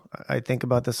do. I think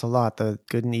about this a lot, the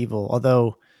good and evil.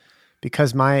 Although,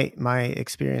 because my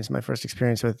first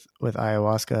experience with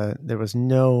ayahuasca, there was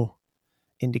no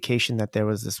indication that there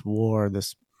was this war,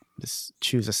 this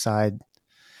choose a side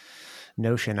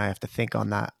notion. I have to think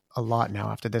on that a lot now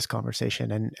after this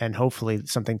conversation, and hopefully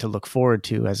something to look forward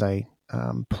to as I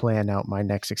plan out my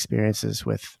next experiences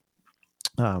with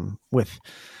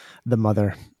the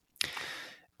mother.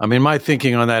 I mean, my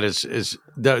thinking on that is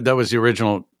that was the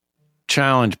original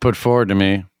challenge put forward to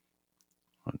me.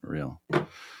 Unreal.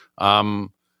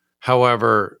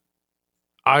 However,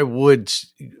 I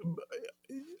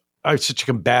have such a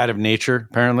combative nature,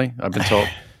 apparently, I've been told.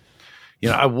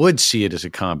 I would see it as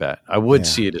a combat. I would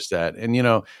see it as that.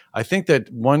 And, I think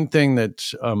that one thing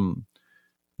that's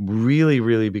really,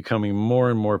 really becoming more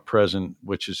and more present,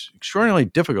 which is extraordinarily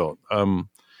difficult, but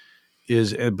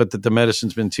that the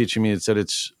medicine's been teaching me, is that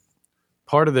it's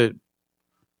part of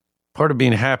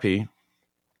being happy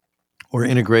or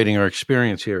integrating our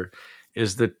experience here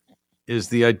is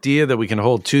the idea that we can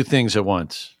hold two things at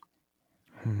once.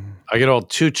 I get all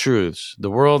two truths.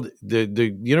 The world,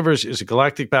 the universe is a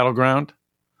galactic battleground.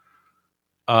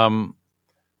 And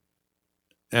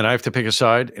I have to pick a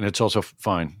side, and it's also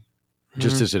fine,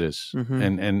 just as it is,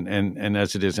 and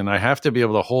as it is. And I have to be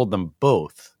able to hold them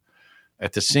both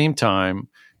at the same time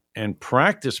and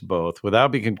practice both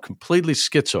without being completely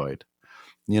schizoid.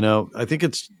 I think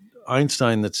it's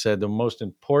Einstein that said the most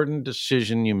important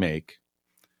decision you make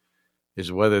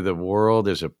is whether the world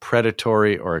is a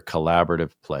predatory or a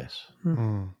collaborative place.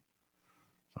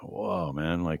 Whoa,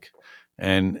 man.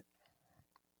 And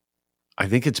I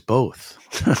think it's both.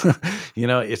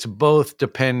 It's both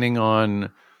depending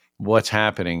on what's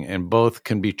happening, and both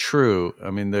can be true. I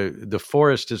mean, the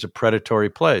forest is a predatory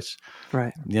place.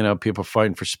 Right. People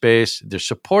fighting for space. They're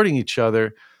supporting each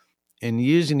other and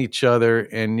using each other,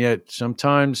 and yet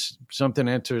sometimes something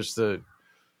enters the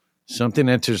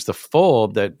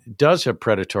fold that does have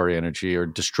predatory energy or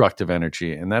destructive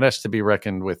energy, and that has to be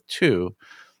reckoned with too,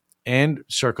 and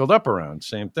circled up around.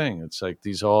 Same thing. It's like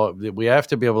we have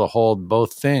to be able to hold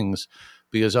both things,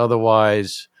 because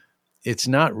otherwise it's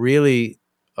not really,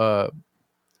 we're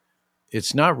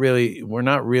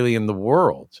not really in the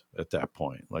world at that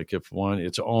point. Like if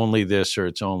it's only this or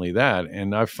it's only that.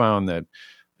 And I've found that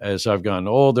as I've gotten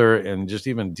older and just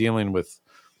even dealing with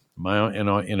my own,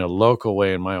 in a local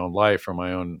way in my own life or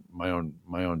my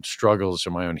own struggles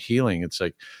or my own healing, it's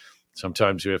like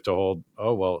sometimes you have to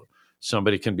hold,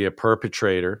 somebody can be a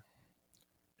perpetrator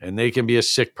and they can be a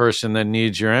sick person that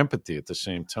needs your empathy at the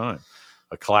same time.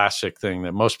 A classic thing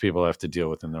that most people have to deal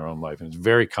with in their own life. And it's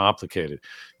very complicated.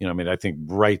 I think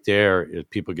right there,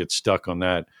 people get stuck on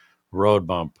that road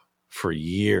bump for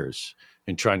years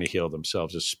in trying to heal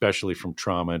themselves, especially from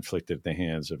trauma inflicted at the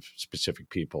hands of specific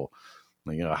people.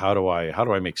 How do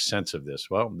I make sense of this?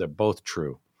 Well, they're both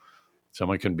true.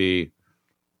 Someone can be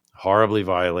horribly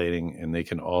violating, and they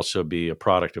can also be a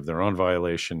product of their own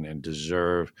violation and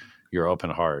deserve your open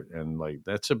heart. And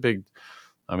that's a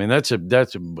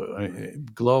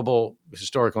global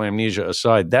historical amnesia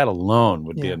aside, that alone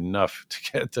would be enough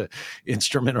to get the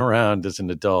instrument around as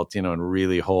an adult, and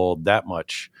really hold that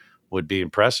much would be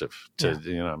impressive to,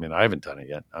 I haven't done it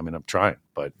yet. I'm trying,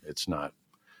 but it's not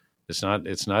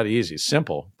easy. It's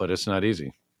simple, but it's not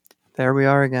easy. There we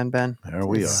are again, Ben.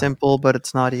 It's simple, but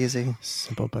it's not easy.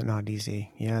 Simple, but not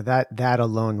easy. Yeah. That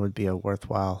alone would be a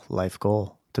worthwhile life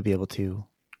goal, to be able to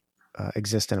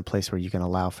exist in a place where you can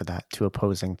allow for that, two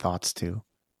opposing thoughts to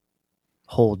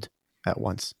hold at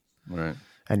once, right,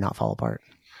 and not fall apart.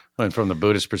 And from the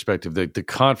Buddhist perspective, the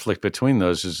conflict between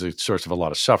those is the source of a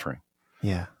lot of suffering.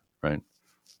 Yeah. Right.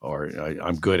 Or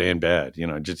I'm good and bad,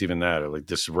 just even that, or like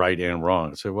this is right and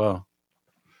wrong. I say, well,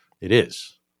 it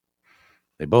is.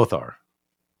 They both are.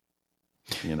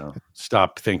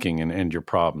 Stop thinking and end your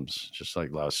problems, just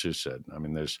like Lao Tzu said.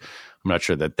 I'm not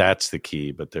sure that that's the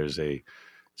key, but there's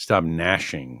stop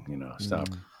gnashing, stop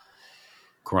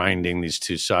grinding these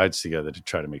two sides together to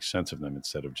try to make sense of them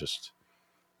instead of just,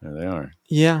 there they are.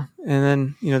 Yeah.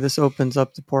 And then, this opens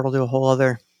up the portal to a whole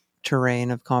other terrain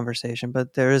of conversation,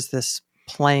 but there is this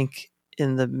plank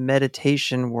in the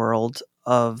meditation world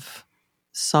of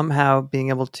somehow being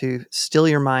able to still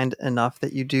your mind enough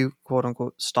that you do, quote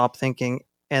unquote, stop thinking,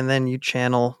 and then you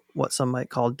channel what some might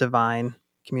call divine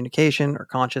communication or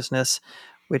consciousness,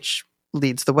 which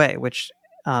leads the way, which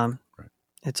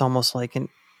it's almost like an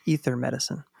ether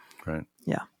medicine. Right.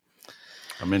 Yeah.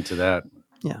 I'm into that.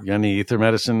 Yeah. You got any ether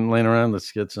medicine laying around?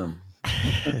 Let's get some.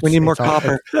 We need more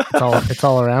copper. It's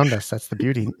all around us. That's the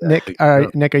beauty. Nick,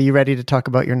 Nick, are you ready to talk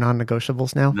about your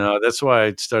non-negotiables now? No, that's why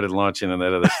I started launching on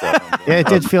that other stuff. Yeah, it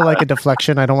did feel like a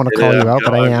deflection. I don't want to call you out,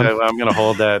 but I am. I'm going to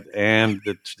hold that and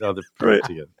the other part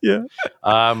together. Yeah.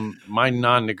 My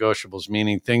non-negotiables,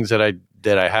 meaning things that I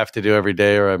have to do every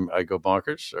day, or I go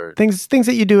bonkers, or things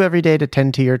that you do every day to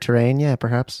tend to your terrain. Yeah,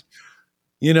 perhaps.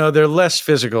 They're less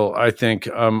physical, I think.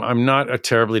 I'm not a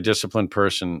terribly disciplined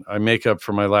person. I make up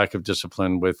for my lack of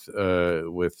discipline with a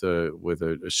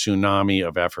tsunami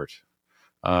of effort.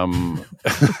 I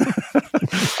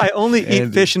only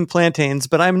eat fish and plantains,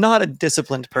 but I'm not a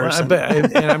disciplined person.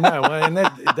 And I'm not. And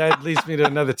that leads me to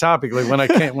another topic. Like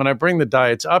when I bring the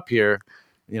diets up here,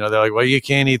 they're like, well, you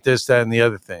can't eat this, that, and the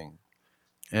other thing.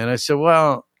 And I said,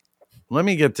 well, let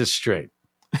me get this straight.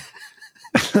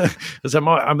 Because I'm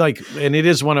like, and it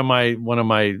is one of my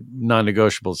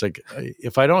non-negotiables. Like,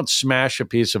 if I don't smash a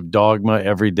piece of dogma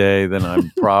every day, then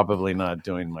I'm probably not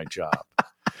doing my job.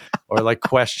 Or like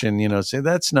question, say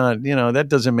that's not, that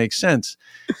doesn't make sense,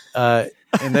 and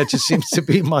that just seems to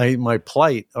be my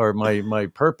plight or my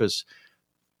purpose.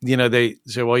 They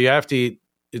say, well, you have to eat.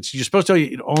 You're supposed to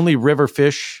eat only river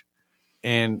fish,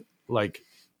 and like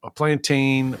a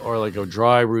plantain or like a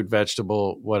dry root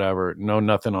vegetable, whatever. No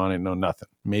nothing on it, no nothing.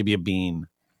 Maybe a bean,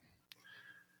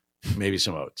 maybe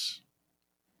some oats.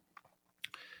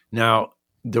 Now,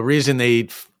 the reason they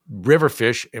eat river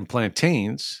fish and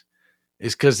plantains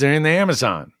is because they're in the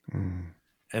Amazon. Mm.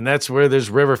 And that's where there's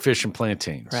river fish and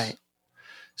plantains. Right.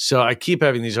 So I keep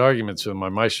having these arguments with my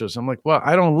maestros. I'm like, well,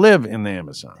 I don't live in the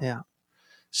Amazon. Yeah.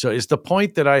 So is the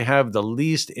point that I have the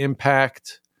least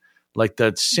impact, like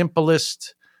the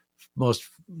simplest, most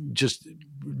just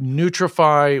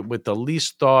nutrify with the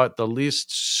least thought, the least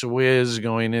swizz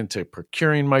going into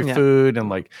procuring my food, and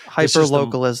like hyper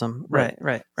localism. Right.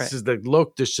 This is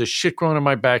this is shit growing in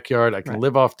my backyard. I can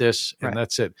live off this, and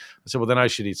that's it. I said, well, then I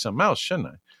should eat something else, shouldn't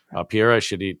I? Right. Up here, I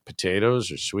should eat potatoes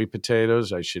or sweet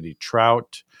potatoes. I should eat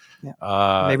trout.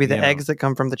 Yeah. Maybe the eggs that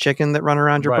come from the chicken that run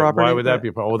around your property. Why would that be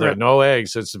a problem? Well, there are no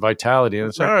eggs. It's vitality. And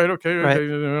it's all right, okay.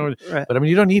 Right. But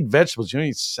you don't eat vegetables. You don't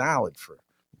eat salad for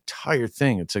entire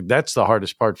thing. It's like that's the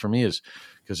hardest part for me, is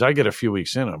because I get a few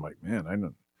weeks in, I'm like, man, I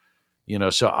don't,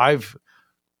 so I've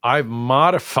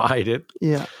modified it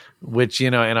which,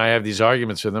 and I have these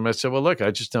arguments with them. I said, well, look,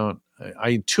 I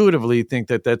intuitively think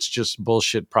that that's just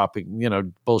bullshit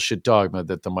bullshit dogma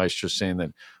that the Maestro's saying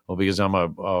that, well, because I'm a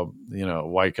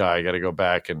white guy, I got to go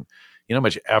back and, how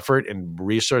much effort and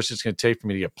resources it's going to take for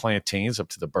me to get plantains up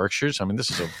to the Berkshires. I mean,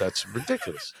 that's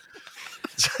ridiculous.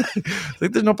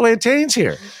 Like, there's no plantains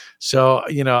here. So,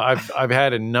 I've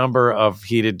had a number of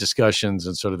heated discussions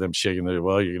and sort of them shaking their,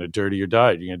 well, you're going to dirty your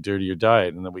diet. You're going to dirty your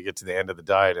diet. And then we get to the end of the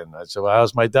diet. And I said, well,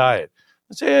 how's my diet?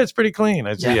 I say, yeah, it's pretty clean.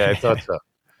 I said, yeah, I thought so.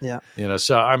 Yeah.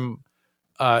 So I'm,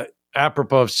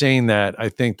 apropos of saying that, I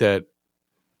think that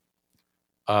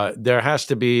there has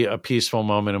to be a peaceful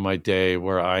moment in my day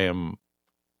where I am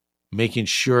making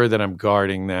sure that I'm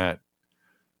guarding that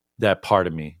part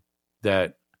of me,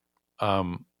 that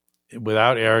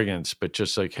without arrogance, but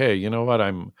just like, hey, you know what?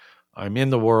 I'm in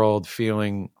the world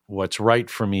feeling what's right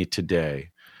for me today,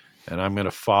 and I'm going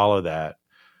to follow that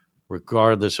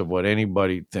regardless of what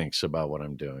anybody thinks about what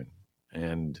I'm doing.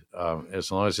 And as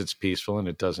long as it's peaceful and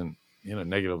it doesn't,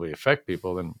 negatively affect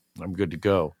people, then I'm good to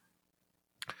go.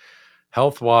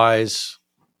 Health-wise,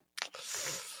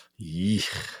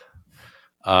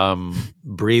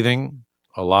 breathing,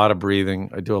 a lot of breathing.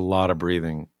 I do a lot of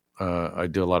breathing. I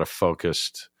do a lot of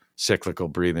focused cyclical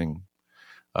breathing.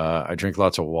 I drink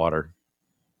lots of water.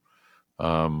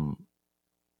 I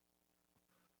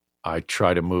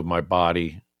try to move my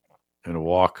body and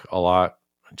walk a lot.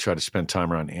 I try to spend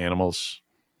time around animals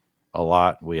a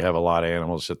lot. We have a lot of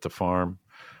animals at the farm,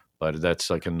 but that's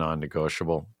like a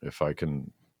non-negotiable. If I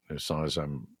can, as long as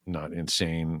I'm not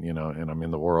insane, and I'm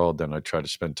in the world, then I try to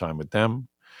spend time with them.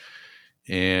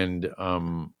 And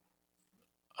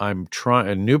I'm trying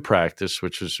a new practice,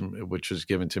 which was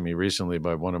given to me recently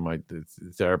by one of my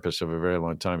therapists of a very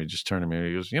long time. He just turned to me and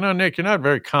he goes, Nick, you're not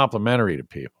very complimentary to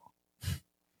people.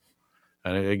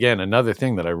 And again, another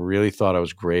thing that I really thought I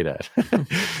was great at,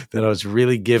 that I was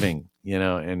really giving,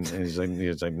 and he's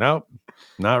like, nope,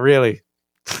 not really.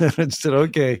 I said,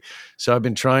 okay. So I've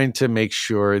been trying to make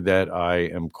sure that I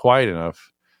am quiet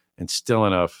enough and still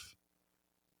enough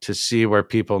to see where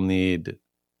people need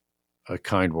a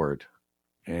kind word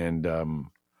and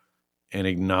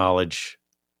acknowledge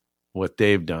what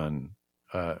they've done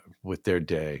with their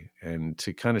day, and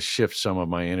to kind of shift some of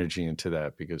my energy into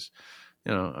that, because,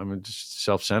 I'm just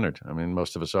self-centered. I mean,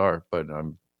 most of us are, but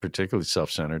I'm particularly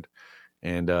self-centered.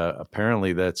 And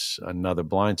apparently that's another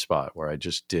blind spot where I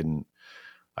didn't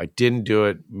do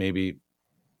it. Maybe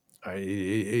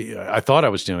I thought I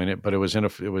was doing it, but it was in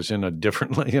a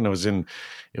different, it was in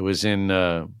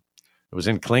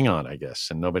Klingon, I guess,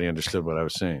 and nobody understood what I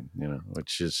was saying,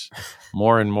 which is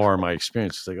more and more my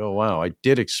experience. It's like, oh, wow, I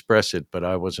did express it, but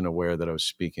I wasn't aware that I was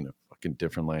speaking a fucking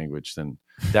different language than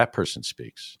that person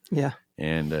speaks. Yeah.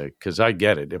 And because I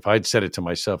get it. If I'd said it to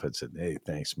myself, I'd said, hey,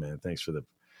 thanks, man. Thanks for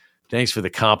the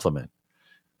compliment.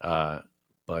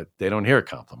 But they don't hear a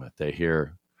compliment. They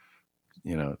hear,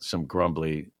 some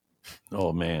grumbly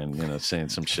old man, saying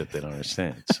some shit they don't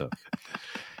understand. So,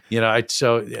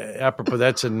 apropos,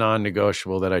 that's a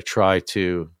non-negotiable that I try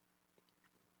to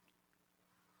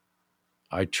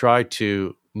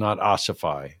not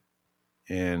ossify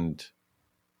and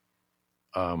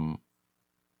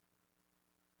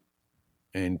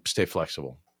stay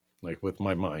flexible, like with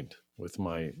my mind, with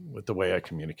the way I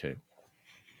communicate.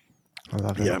 I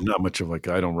love it. Yeah, I'm not much of I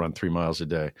don't run 3 miles a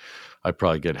day. I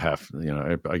probably get half,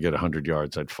 I get 100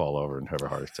 yards, I'd fall over and have a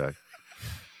heart attack.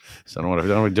 So I don't want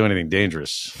to do anything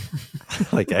dangerous,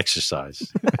 like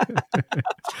exercise.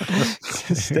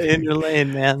 Stay in your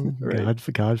lane, man.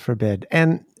 Right. God forbid.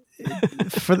 And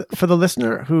for the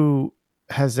listener who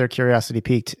has their curiosity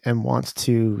piqued and wants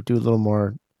to do a little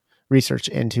more research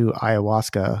into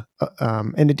ayahuasca,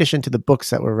 in addition to the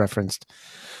books that were referenced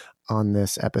on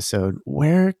this episode,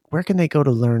 where can they go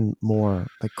to learn more,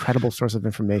 like credible source of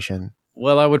information?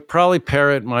 Well, I would probably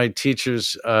parrot my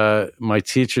teacher's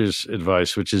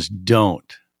advice, which is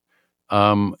don't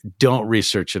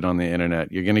research it on the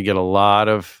internet. You're going to get a lot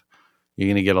of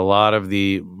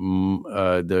the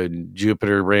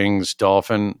Jupiter rings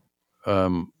dolphin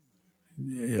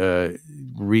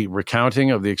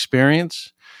recounting of the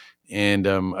experience. And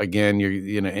again,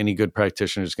 any good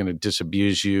practitioner is going to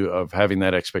disabuse you of having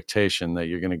that expectation that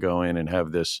you're going to go in and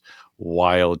have this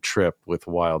wild trip with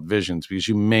wild visions, because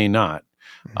you may not.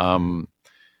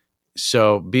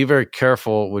 So be very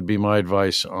careful would be my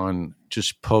advice on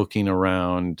just poking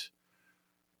around,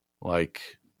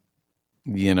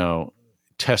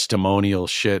 testimonial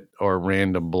shit or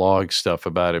random blog stuff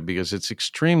about it, because it's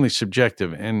extremely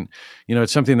subjective. And,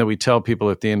 it's something that we tell people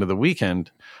at the end of the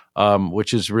weekend,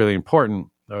 which is really important,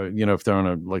 if they're on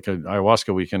a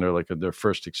ayahuasca weekend or their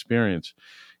first experience,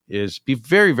 is be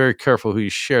very, very careful who you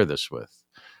share this with.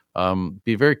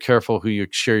 Be very careful who you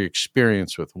share your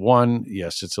experience with. One,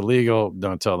 yes, it's illegal.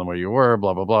 Don't tell them where you were,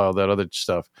 blah, blah, blah, all that other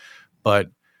stuff. But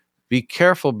be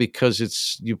careful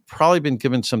because you've probably been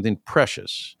given something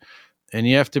precious. And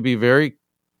you have to be very,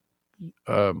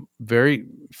 very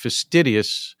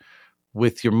fastidious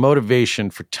with your motivation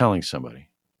for telling somebody.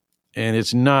 And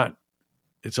it's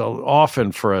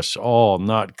often for us all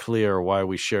not clear why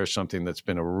we share something that's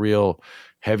been a real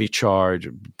heavy charge,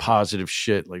 positive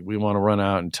shit. Like we want to run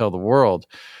out and tell the world,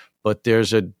 but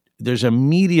there's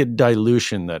immediate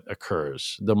dilution that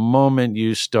occurs the moment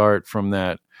you start from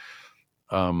that.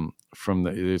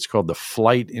 It's called the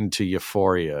flight into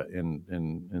euphoria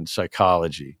in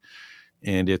psychology,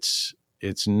 and it's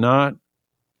not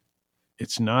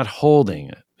holding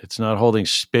it. It's not holding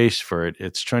space for it.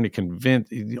 It's trying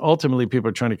to ultimately people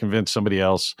are trying to convince somebody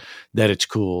else that it's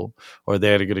cool or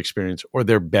they had a good experience or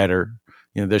they're better.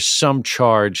 There's some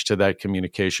charge to that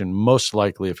communication, most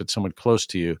likely if it's someone close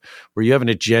to you, where you have an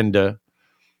agenda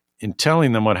in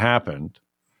telling them what happened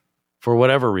for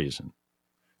whatever reason.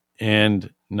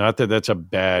 And not that that's a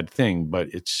bad thing, but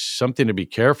it's something to be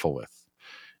careful with.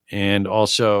 And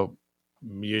also,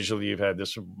 usually you've had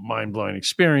this mind-blowing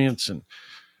experience and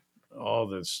all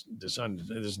this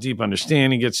deep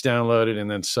understanding gets downloaded,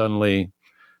 and then suddenly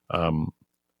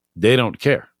they don't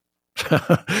care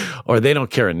or they don't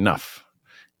care enough.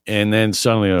 And then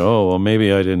suddenly, oh, well,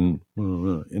 maybe I didn't.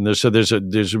 And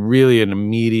there's really an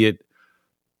immediate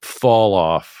fall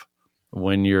off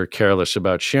when you're careless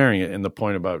about sharing it. And the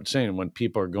point about saying when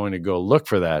people are going to go look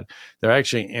for that, they're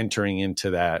actually entering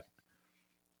into that.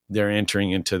 They're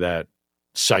entering into that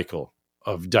cycle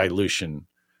of dilution.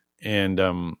 And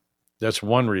that's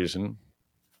one reason.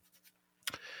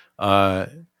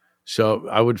 So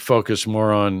I would focus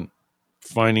more on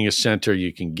finding a center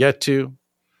you can get to.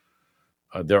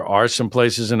 There are some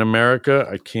places in America.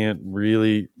 I can't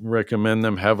really recommend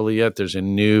them heavily yet. There's a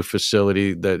new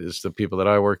facility that is the people that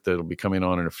I work that will be coming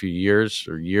on in a few years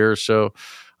or year or so.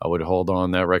 I would hold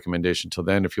on that recommendation till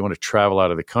then. If you want to travel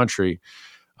out of the country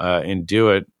and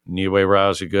do it, Niue Rao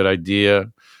is a good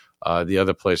idea. The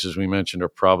other places we mentioned are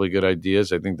probably good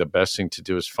ideas. I think the best thing to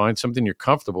do is find something you're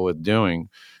comfortable with doing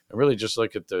and really just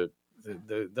look at the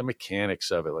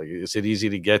mechanics of it. Like, is it easy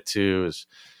to get to?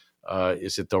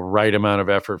 Is it the right amount of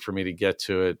effort for me to get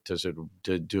to it? Does it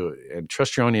do it? And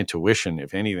trust your own intuition,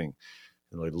 if anything.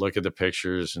 Like, look at the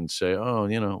pictures and say, oh,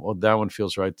 well, that one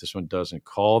feels right. This one doesn't.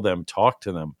 Call them, talk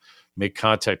to them, make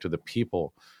contact with the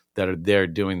people that are there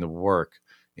doing the work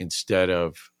instead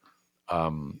of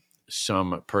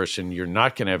some person you're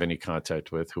not going to have any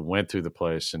contact with who went through the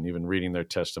place and even reading their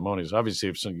testimonies. Obviously,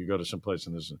 if you go to some place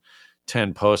and there's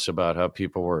 10 posts about how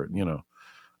people were,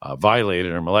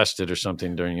 violated or molested or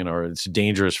something during, or it's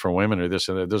dangerous for women or this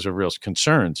and that, those are real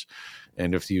concerns.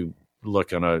 And if you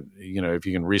look on if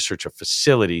you can research a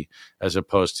facility as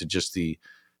opposed to just the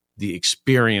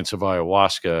experience of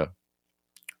ayahuasca,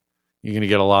 you're going to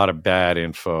get a lot of bad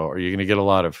info, or you're going to get a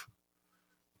lot of,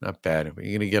 not bad info,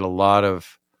 you're going to get a lot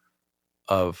of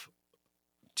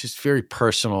just very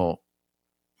personal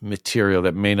material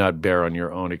that may not bear on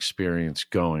your own experience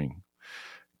going.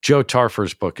 Joe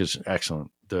Tarfer's book is excellent,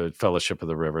 The Fellowship of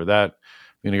the River. That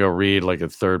you're going to go read like a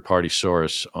third-party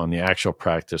source on the actual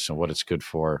practice and what it's good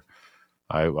for.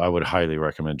 I would highly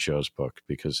recommend Joe's book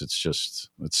because it's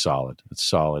solid. It's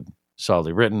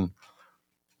solidly written,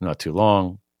 not too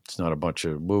long. It's not a bunch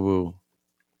of woo-woo.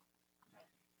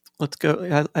 Let's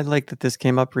go. I like that this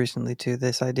came up recently too,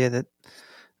 this idea that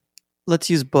let's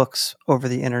use books over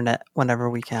the internet whenever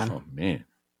we can. Oh, man.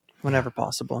 Whenever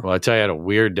possible. Well, I tell you, I had a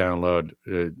weird download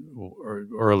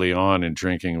early on in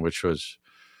drinking, which was,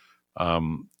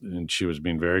 and she was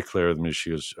being very clear with me.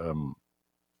 She was,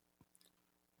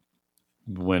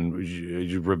 when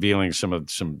revealing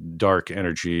some dark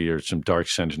energy or some dark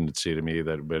sentiency to me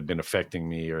that had been affecting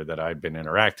me or that I'd been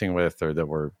interacting with or that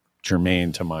were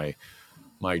germane to my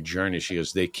journey. She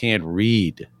goes, they can't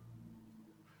read.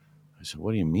 I said,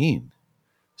 what do you mean?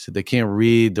 She said, they can't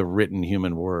read the written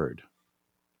human word,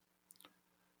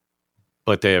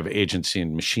 but they have agency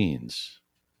in machines,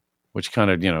 which kind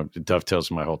of,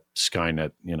 dovetails my whole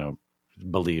Skynet,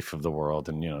 belief of the world.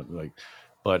 And,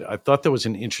 but I thought that was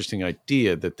an interesting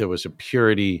idea that there was a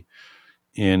purity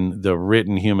in the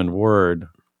written human word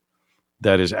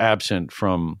that is absent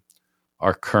from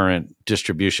our current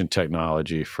distribution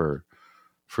technology for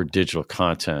digital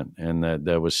content. And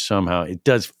that was somehow,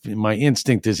 my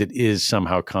instinct is it is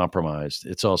somehow compromised.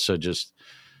 It's also just,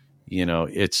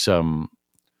 it's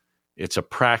a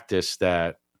practice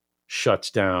that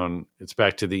shuts down. It's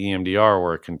back to the EMDR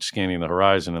work and scanning the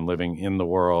horizon and living in the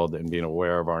world and being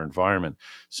aware of our environment.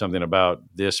 Something about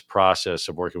this process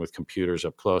of working with computers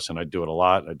up close, and I do it a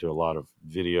lot. I do a lot of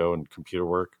video and computer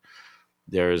work.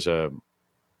 It's a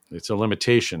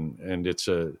limitation, and it's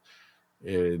just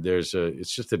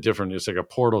a different. It's like a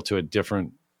portal to a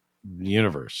different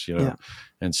universe, Yeah.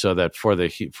 And so that for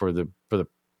the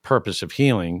purpose of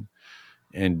healing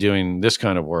and doing this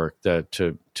kind of work, that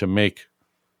to make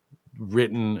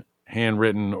written,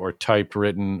 handwritten, or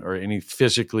typewritten, or any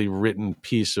physically written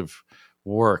piece of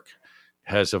work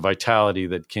has a vitality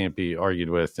that can't be argued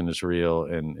with and is real,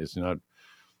 and it's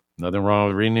nothing wrong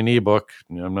with reading an ebook.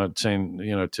 I'm not saying,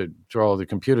 to throw all the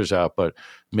computers out, but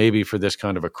maybe for this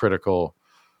kind of a critical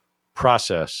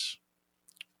process,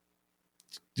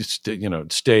 just,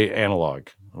 stay analog,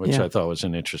 which I thought was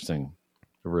an interesting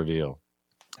reveal.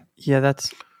 Yeah,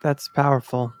 that's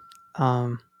powerful.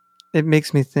 It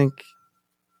makes me think,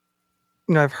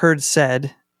 I've heard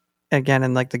said, again,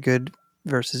 in like the good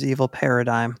versus evil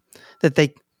paradigm, that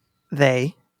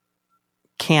they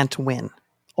can't win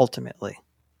ultimately.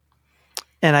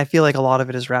 And I feel like a lot of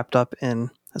it is wrapped up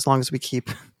in, as long as we keep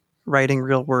writing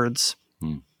real words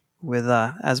with,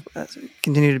 as we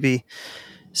continue to be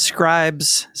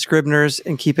scribes, scribners,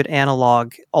 and keep it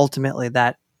analog, ultimately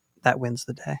that wins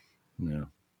the day. Yeah.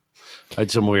 I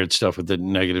had some weird stuff with the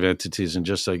negative entities, and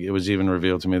just like it was even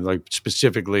revealed to me, like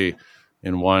specifically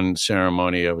in one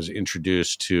ceremony, I was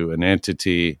introduced to an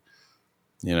entity,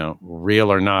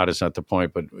 real or not is not the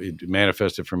point, but it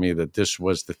manifested for me that this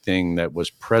was the thing that was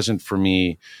present for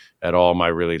me at all my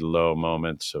really low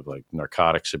moments of like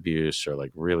narcotics abuse or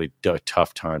like really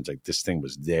tough times. Like this thing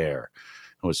was there.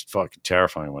 It was fucking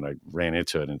terrifying when I ran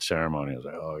into it in ceremony. I was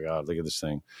like, oh God, look at this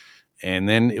thing. And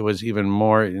then it was even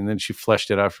more, and then she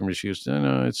fleshed it out for me. She goes,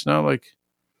 no, it's not like,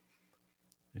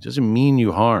 it doesn't mean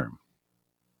you harm.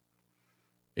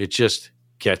 It just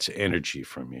gets energy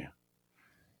from you.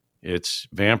 It's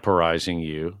vampirizing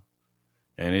you,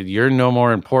 and you're no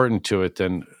more important to it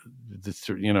than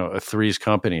a Three's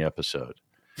Company episode.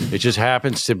 It just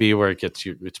happens to be where it gets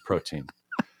its protein.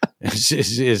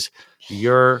 Is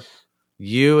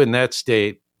you in that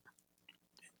state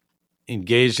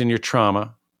engaged in your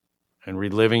trauma and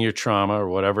reliving your trauma or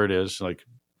whatever it is, like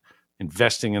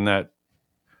investing in that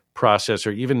process,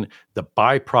 or even the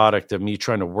byproduct of me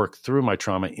trying to work through my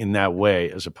trauma in that way,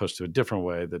 as opposed to a different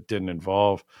way that didn't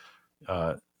involve,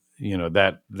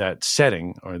 that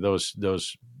setting or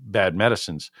those bad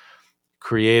medicines,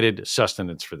 created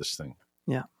sustenance for this thing.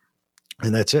 Yeah.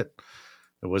 And that's it.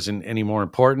 It wasn't any more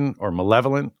important or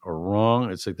malevolent or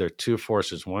wrong. It's like there are two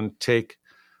forces. One take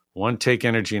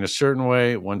energy in a certain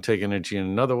way, one take energy in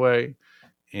another way.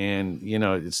 And,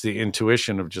 it's the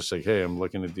intuition of just like, hey, I'm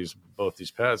looking at both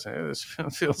these paths. Hey, this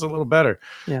feels a little better.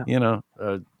 Yeah.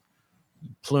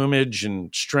 Plumage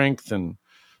and strength and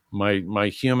my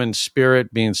human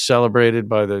spirit being celebrated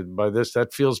by this,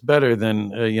 that feels better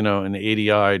than, an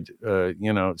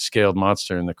 80-eyed, scaled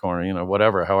monster in the corner,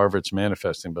 whatever, however it's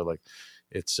manifesting. But like,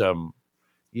 it's,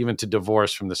 even to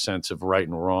divorce from the sense of right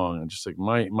and wrong, and just like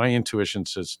my intuition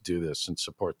says do this and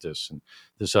support this, and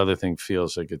this other thing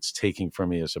feels like it's taking from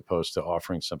me as opposed to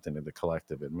offering something to the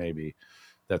collective. It may be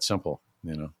that simple,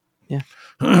 Yeah.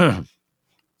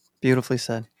 Beautifully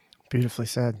said. Beautifully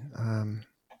said.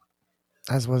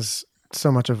 As was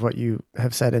so much of what you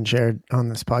have said and shared on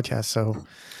this podcast. So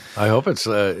I hope it's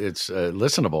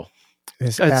listenable.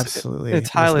 It's absolutely, it's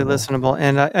highly listenable.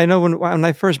 And I know when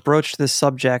I first broached this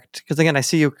subject, because again, I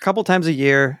see you a couple times a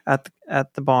year at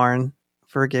the barn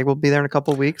for a gig. We'll be there in a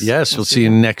couple of weeks. Yes, we'll see you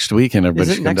next weekend.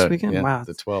 Is it next weekend? Yeah, wow,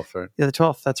 the 12th, right? Yeah, the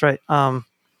 12th. That's right.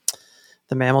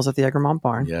 The Mammals at the Egremont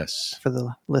Barn. Yes, for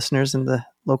the listeners in the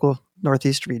local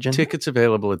Northeast region. Tickets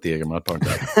available at the Egremont Barn.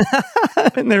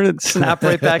 And they're snap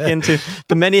right back into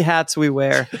the many hats we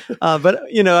wear. But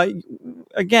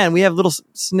again, we have little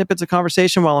snippets of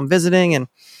conversation while I'm visiting, and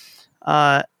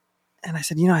I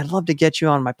said, I'd love to get you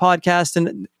on my podcast.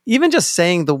 And even just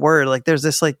saying the word, like there's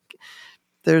this sort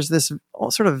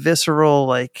of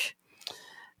visceral,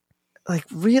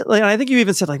 real, and I think you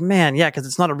even said man, yeah, because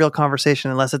it's not a real conversation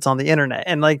unless it's on the internet.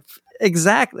 And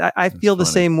exactly, I feel the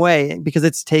same way, because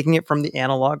it's taking it from the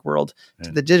analog world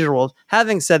to the digital world.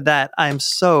 Having said that, I'm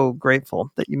so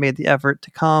grateful that you made the effort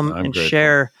to come and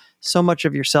share so much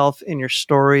of yourself in your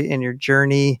story, in your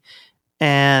journey.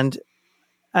 And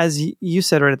as you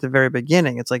said right at the very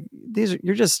beginning, it's like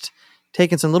you're just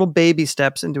taking some little baby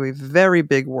steps into a very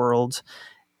big world.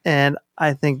 And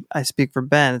I think I speak for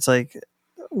Ben. It's like,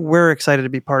 we're excited to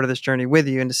be part of this journey with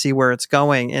you and to see where it's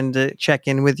going and to check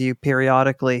in with you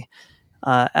periodically.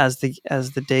 as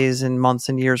the days and months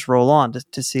and years roll on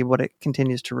to see what it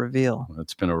continues to reveal.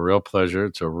 It's been a real pleasure.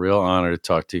 It's a real honor to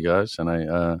talk to you guys,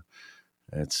 and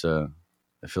it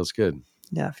feels good.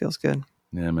 Yeah, it feels good.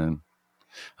 Yeah, man.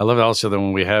 I love it also that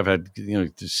when we have had,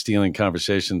 just stealing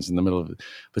conversations in the middle of it,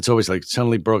 but it's always like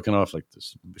suddenly broken off, like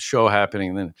this show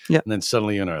happening, and then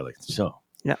suddenly you and I are like, so,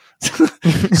 yeah,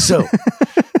 so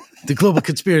the global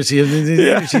conspiracy of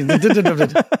the energy.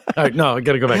 All right, no, I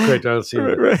got to go back. Great, I'll see you.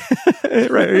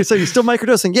 Right. So you're still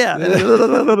microdosing, yeah.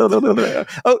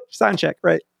 Oh, sound check,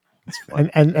 right?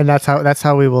 And that's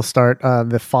how we will start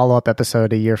the follow-up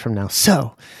episode a year from now.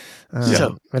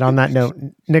 And on that note,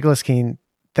 Nicholas Keene,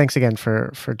 thanks again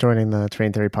for joining the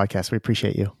Terrain Theory podcast. We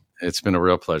appreciate you. It's been a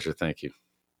real pleasure. Thank you.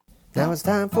 Now it's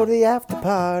time for the after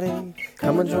party.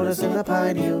 Come and join us in the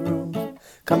Pineal Room.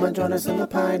 Come and join us in the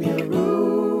Pineal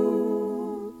Room.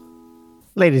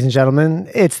 Ladies and gentlemen,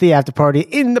 it's the after party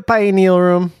in the Pineal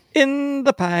Room. In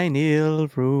the Pineal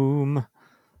Room.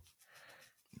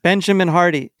 Benjamin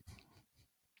Hardy,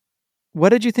 what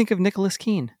did you think of Nicholas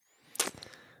Keene?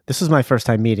 This was my first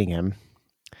time meeting him.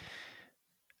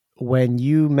 When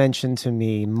you mentioned to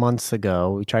me months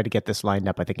ago, we tried to get this lined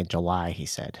up, I think in July, he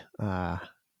said,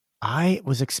 I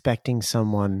was expecting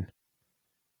someone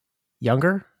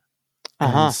younger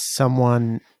and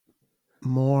someone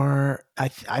more,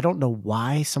 I don't know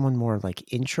why, someone more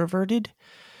like introverted.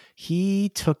 He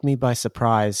took me by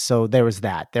surprise. So there was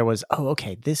that. There was,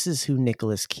 okay, this is who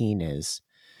Nicholas Keene is.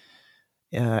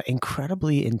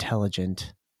 Incredibly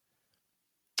intelligent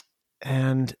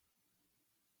and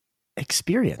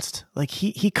experienced. Like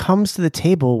he comes to the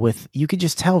table with, you could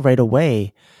just tell right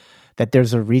away that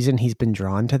there's a reason he's been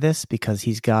drawn to this, because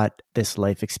he's got this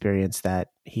life experience that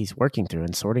he's working through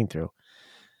and sorting through.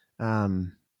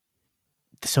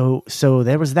 So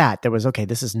there was that. There was, okay,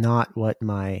 this is not what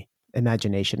my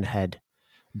imagination had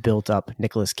built up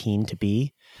Nicholas Keene to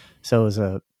be. So it was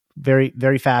a very,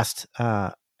 very fast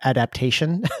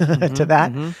adaptation to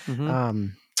that.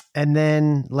 And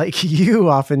then, like you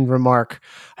often remark,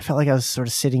 I felt like I was sort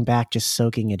of sitting back, just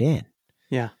soaking it in.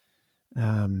 Yeah.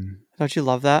 Don't you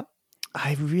love that?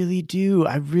 I really do.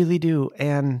 I really do.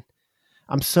 And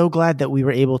I'm so glad that we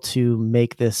were able to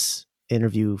make this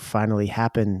interview finally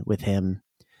happen with him,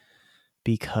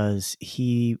 because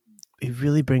he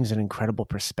really brings an incredible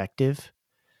perspective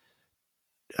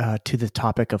to the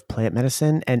topic of plant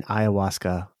medicine and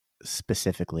ayahuasca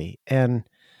specifically. And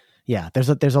yeah,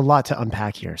 there's a lot to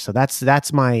unpack here. So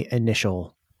that's my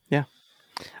initial.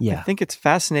 Yeah. I think it's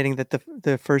fascinating that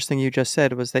the first thing you just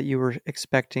said was that you were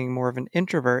expecting more of an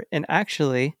introvert, and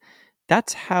actually,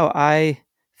 that's how I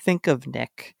think of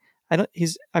Nick.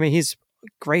 He's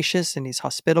gracious and he's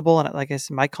hospitable, and like I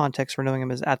said, my context for knowing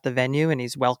him is at the venue, and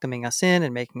he's welcoming us in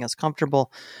and making us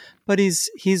comfortable. But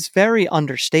he's very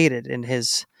understated in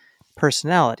his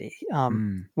personality.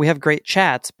 We have great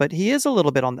chats, but he is a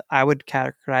little bit I would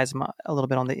categorize him a little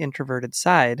bit on the introverted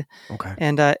side. Okay.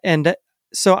 And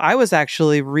so I was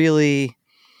actually really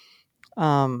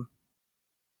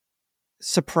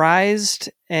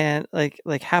surprised and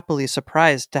like happily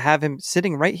surprised to have him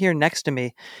sitting right here next to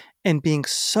me and being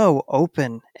so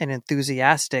open and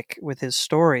enthusiastic with his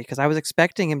story, because I was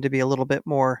expecting him to be a little bit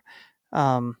more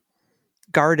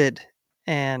guarded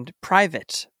and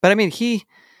private. But I mean,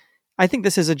 I think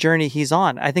this is a journey he's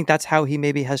on. I think that's how he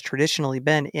maybe has traditionally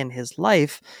been in his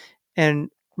life. And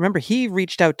remember, he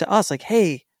reached out to us like,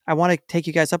 hey, I want to take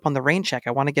you guys up on the rain check.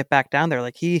 I want to get back down there.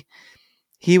 Like he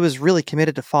was really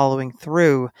committed to following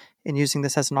through and using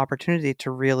this as an opportunity to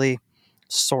really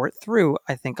sort through,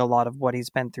 I think, a lot of what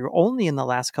he's been through only in the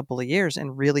last couple of years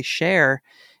and really share.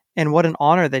 And what an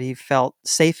honor that he felt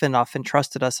safe enough and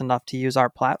trusted us enough to use our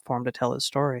platform to tell his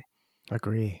story.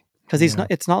 Agree. Because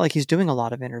it's not like he's doing a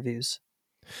lot of interviews.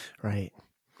 Right.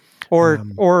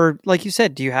 Or like you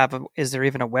said, is there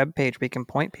even a web page we can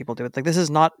point people to it? Like, this is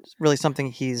not really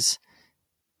something he's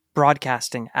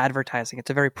broadcasting, advertising. It's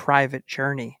a very private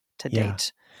journey to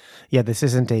date. Yeah, this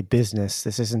isn't a business.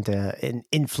 This isn't an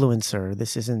influencer.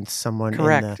 This isn't someone.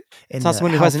 Correct. It's not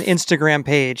someone who has an Instagram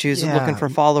page who's looking for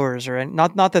followers, or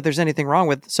not that there's anything wrong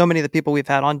with so many of the people we've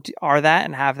had on are that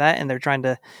and have that, and they're trying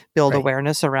to build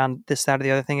awareness around this, that, or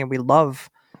the other thing. And we love,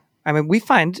 I mean, we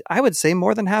find, I would say,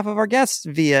 more than half of our guests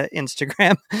via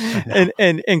Instagram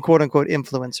and quote unquote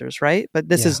influencers, right? But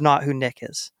this is not who Nick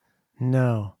is.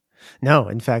 No.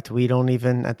 In fact, we don't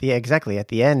even at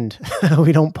the end,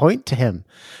 we don't point to him.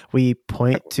 We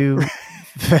point to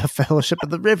Fellowship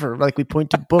of the River. Like, we point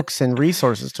to books and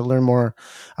resources to learn more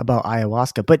about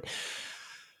ayahuasca. But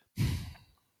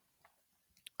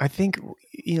I think,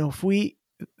 if we,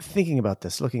 thinking about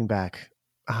this, looking back,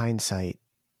 hindsight,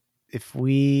 if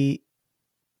we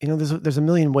there's a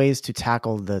million ways to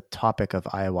tackle the topic of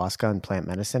ayahuasca and plant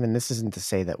medicine. And this isn't to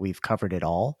say that we've covered it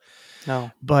all.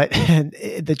 No. But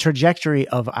the trajectory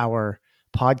of our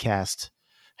podcast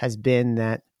has been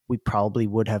that we probably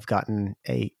would have gotten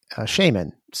a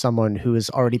shaman, someone who is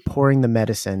already pouring the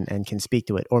medicine and can speak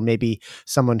to it, or maybe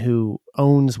someone who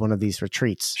owns one of these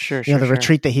retreats. Sure, the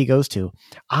retreat that he goes to.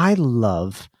 I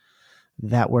love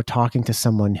that we're talking to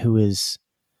someone who has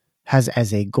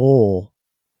as a goal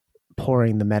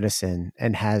pouring the medicine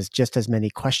and has just as many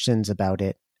questions about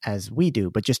it as we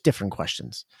do, but just different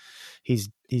questions. He's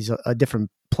a different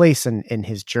place in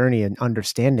his journey and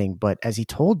understanding. But as he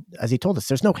told us,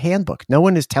 there's no handbook. No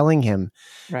one is telling him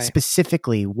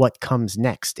specifically what comes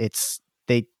next. It's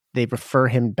they refer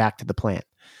him back to the plant.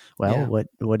 Well,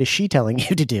 what is she telling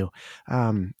you to do?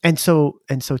 And so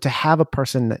to have a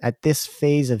person at this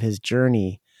phase of his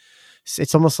journey,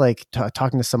 it's almost like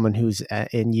talking to someone who's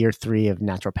in year 3 of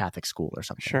naturopathic school or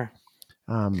something. Sure.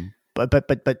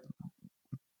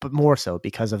 But more so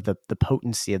because of the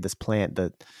potency of this plant,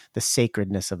 the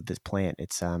sacredness of this plant.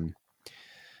 It's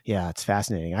it's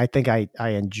fascinating. I think I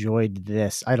enjoyed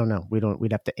this. I don't know.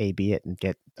 We'd have to A/B it and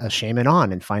get a shaman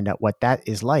on and find out what that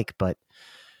is like. But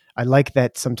I like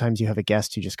that sometimes you have a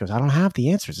guest who just goes, I don't have the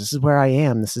answers. This is where I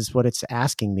am. This is what it's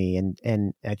asking me.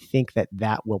 And I think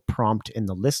that will prompt in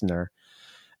the listener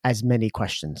as many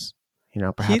questions.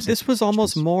 Perhaps this was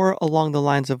almost more along the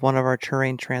lines of one of our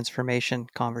terrain transformation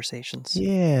conversations.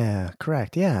 Yeah,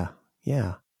 correct. Yeah.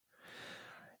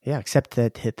 Except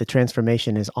that the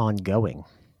transformation is ongoing.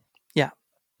 Yeah.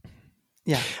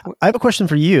 I have a question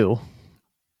for you.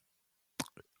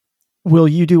 Will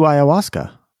you do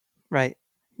ayahuasca? Right.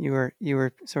 You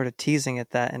were sort of teasing at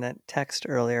that in a text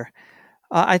earlier.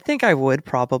 I think I would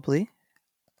probably,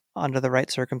 under the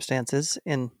right circumstances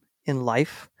in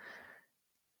life.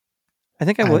 I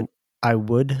think I would. I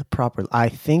would probably. I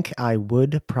think I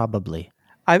would probably.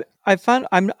 I find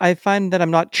that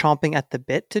I'm not chomping at the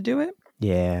bit to do it.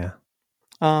 Yeah.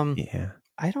 Yeah.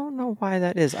 I don't know why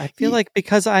that is. I feel like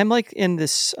because I'm like in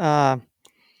this. What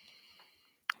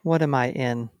am I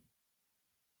in?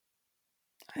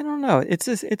 I don't know. It's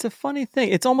a funny thing.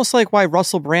 It's almost like why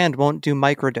Russell Brand won't do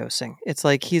microdosing. It's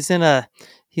like he's in a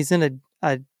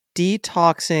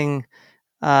detoxing,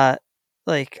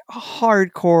 like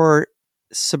hardcore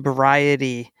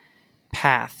sobriety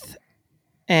path,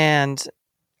 and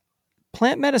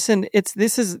plant medicine.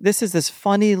 This is this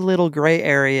funny little gray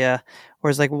area where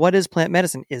it's like, what is plant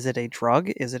medicine? Is it a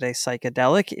drug? Is it a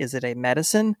psychedelic? Is it a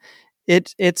medicine?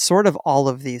 It's sort of all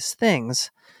of these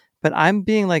things. But I'm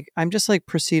just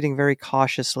proceeding very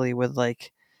cautiously with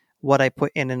like what I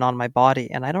put in and on my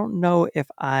body. And I don't know if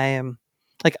I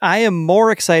am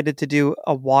more excited to do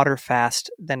a water fast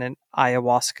than an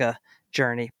ayahuasca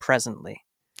journey presently.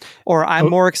 Or I'm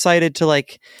more excited to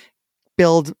like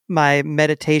build my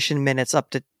meditation minutes up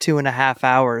to 2.5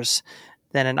 hours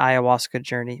than an ayahuasca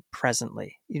journey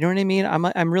presently. You know what I mean?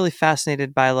 I'm really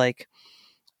fascinated by like,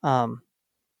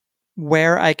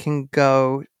 where I can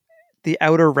go. The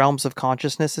outer realms of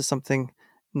consciousness is something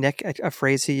Nick, a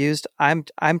phrase he used. I'm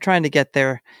trying to get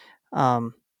there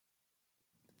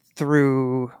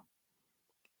through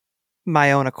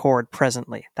my own accord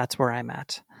presently. That's where I'm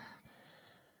at.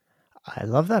 I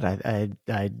love that.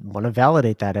 I want to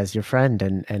validate that as your friend,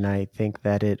 and I think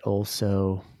that it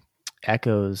also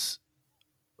echoes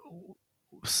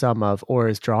some of, or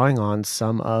is drawing on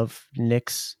some of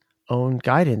Nick's own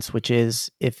guidance, which is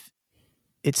if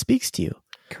it speaks to you.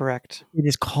 Correct. It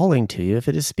is calling to you. If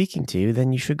it is speaking to you,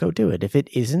 then you should go do it. If it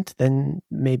isn't, then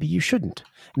maybe you shouldn't.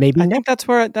 Maybe I think that's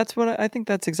what I think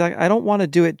that's exactly. I don't want to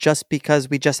do it just because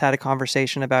we just had a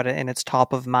conversation about it and it's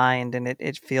top of mind and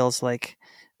it feels like,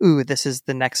 ooh, this is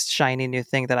the next shiny new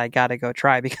thing that I got to go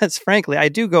try. Because frankly, I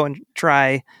do go and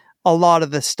try a lot of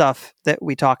the stuff that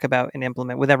we talk about and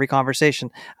implement with every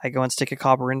conversation. I go and stick a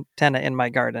copper antenna in my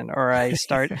garden, or I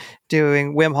start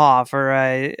doing Wim Hof, or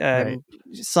I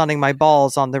sunning my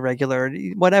balls on the regular,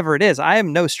 whatever it is. I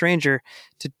am no stranger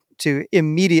to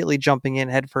immediately jumping in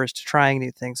headfirst to trying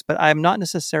new things, but I'm not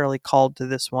necessarily called to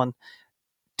this one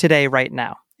today, right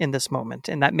now, in this moment,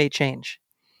 and that may change.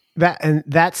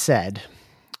 That said,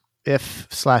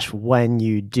 if/when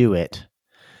you do it,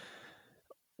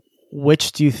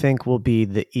 which do you think will be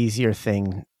the easier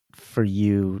thing for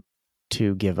you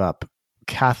to give up?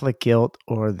 Catholic guilt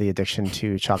or the addiction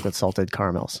to chocolate salted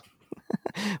caramels?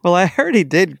 Well, I already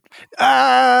did.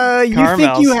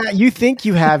 You think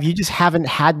you have. You just haven't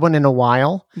had one in a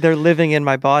while. They're living in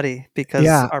my body because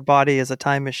our body is a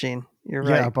time machine. You're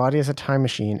right. Yeah, our body is a time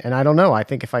machine. And I don't know. I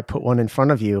think if I put one in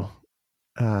front of you,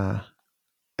 listen,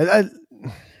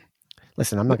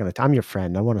 I'm not going to, I'm your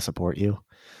friend. I want to support you.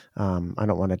 I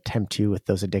don't want to tempt you with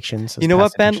those addictions. You know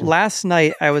what, Ben? Last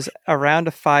night I was around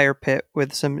a fire pit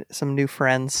with some new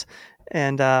friends,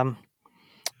 and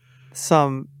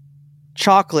some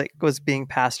chocolate was being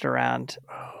passed around.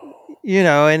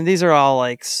 And these are all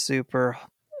like super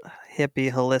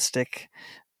hippie, holistic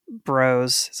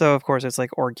bros. So of course it's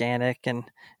like organic and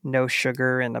no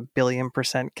sugar and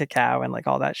 1,000,000,000% cacao and like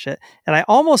all that shit. And I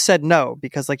almost said no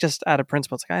because like just out of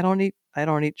principle, it's like I don't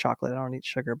eat chocolate, I don't eat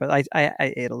sugar, but I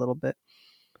ate a little bit.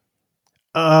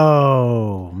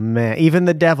 Oh man, even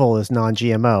the devil is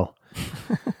non-GMO.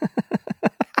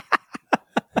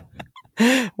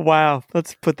 Wow,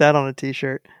 let's put that on a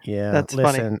t-shirt. Yeah, that's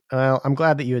funny. Well, I'm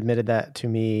glad that you admitted that to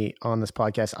me on this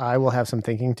podcast. I will have some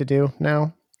thinking to do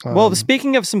now. Well,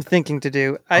 speaking of some thinking to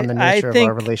do, on the nature of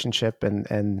our relationship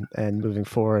and moving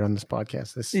forward on this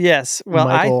podcast.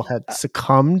 Michael had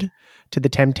succumbed to the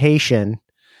temptation,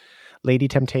 Lady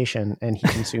Temptation, and he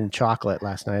consumed chocolate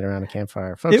last night around a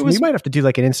campfire. Folks, we might have to do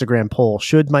like an Instagram poll.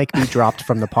 Should Mike be dropped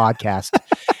from the podcast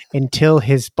until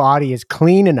his body is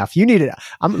clean enough? You need it.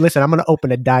 Listen, I'm going to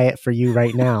open a diet for you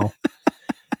right now.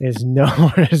 There's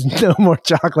no more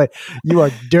chocolate. You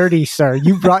are dirty, sir.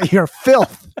 You brought your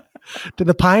filth to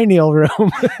the pineal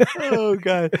room. Oh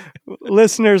God.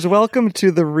 Listeners, welcome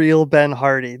to the real Ben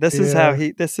Hardy. This is how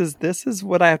this is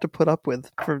what I have to put up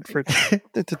with for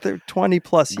 20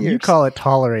 plus years. You call it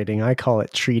tolerating. I call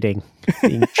it treating.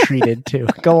 Being treated too.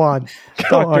 Go on.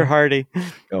 Dr. Hardy.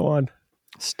 Go on.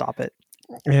 Stop it.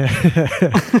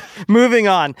 Moving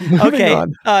on. Okay.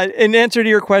 In answer to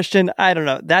your question, I don't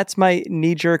know. That's my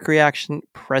knee-jerk reaction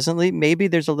presently. Maybe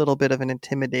there's a little bit of an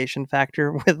intimidation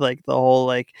factor with like the whole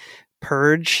like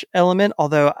purge element.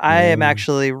 Although I am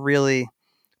actually really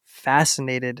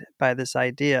fascinated by this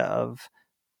idea of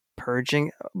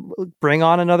purging. Bring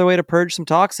on another way to purge some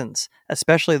toxins,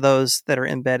 especially those that are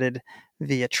embedded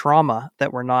via trauma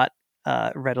that we're not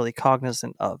readily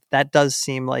cognizant of. That does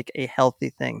seem like a healthy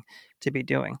thing to be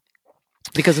doing,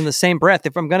 because in the same breath,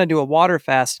 if I'm going to do a water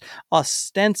fast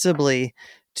ostensibly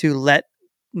to let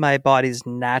my body's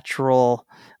natural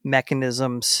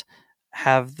mechanisms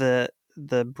have the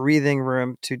breathing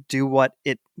room to do what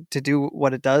it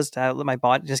does, to let my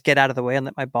body just get out of the way and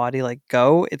let my body like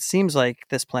go, it seems like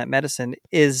this plant medicine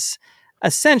is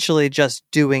essentially just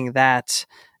doing that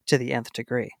to the nth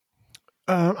degree.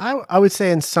 I would say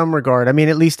in some regard, I mean,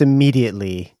 at least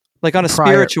immediately, like on a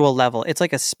spiritual level, it's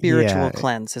like a spiritual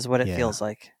cleanse is what it feels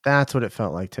like. That's what it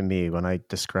felt like to me when I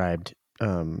described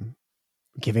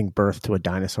giving birth to a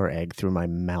dinosaur egg through my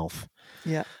mouth.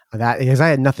 Yeah. That because I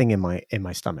had nothing in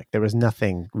my stomach. There was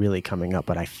nothing really coming up,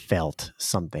 but I felt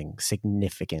something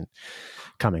significant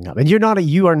coming up. And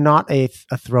you are not a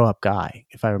throw up guy,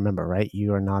 if I remember right.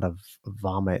 You are not a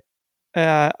vomit.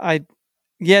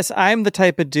 Yes, I'm the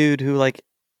type of dude who like,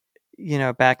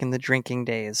 back in the drinking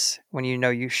days when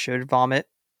you should vomit,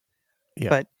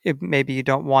 but maybe you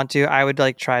don't want to, I would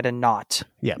like try to not.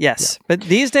 Yeah. Yes. Yeah. But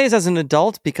these days as an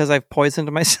adult, because I've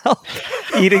poisoned myself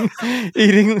eating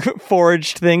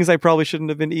foraged things I probably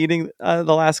shouldn't have been eating the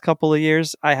last couple of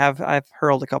years, I've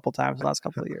hurled a couple times the last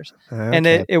couple of years. Okay. And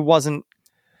it wasn't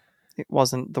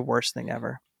the worst thing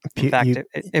ever. In fact,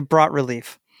 it brought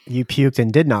relief. You puked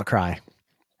and did not cry.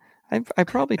 I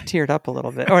probably teared up a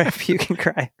little bit, or I puke and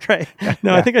cry. Right?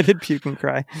 No, I think I did puke and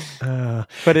cry, but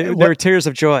there were tears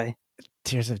of joy.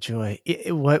 Tears of joy.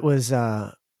 What was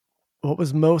one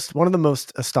of the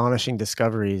most astonishing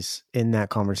discoveries in that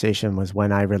conversation was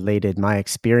when I related my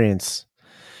experience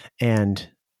and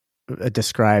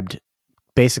described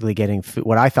basically getting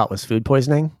what I thought was food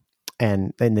poisoning,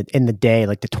 and in the day,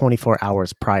 like the 24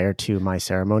 hours prior to my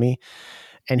ceremony,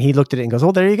 and he looked at it and goes,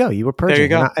 "Oh, there you go. You were purging." There you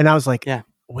go. And I was like, "Yeah."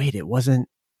 Wait, it wasn't.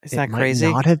 It's not crazy.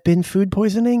 Might not have been food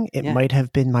poisoning. It might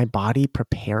have been my body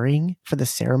preparing for the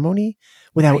ceremony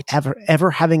without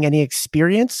ever having any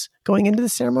experience going into the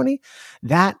ceremony.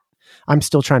 That I'm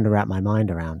still trying to wrap my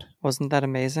mind around. Wasn't that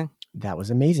amazing? That was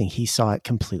amazing. He saw it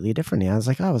completely differently. I was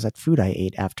like, oh, was that food I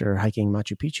ate after hiking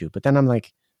Machu Picchu? But then I'm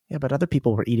like, yeah, but other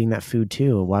people were eating that food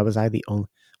too. Why was I the only?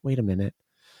 Wait a minute.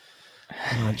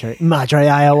 Madre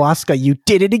Ayahuasca, you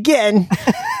did it again.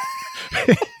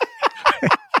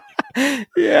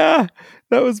 Yeah,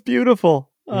 that was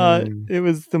beautiful. It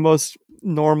was the most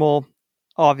normal,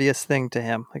 obvious thing to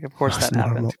him. Like, of course that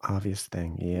happened. Obvious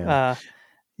thing. Yeah.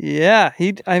 Yeah.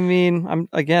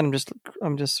 I'm just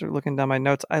sort of looking down my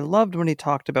notes. I loved when he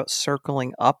talked about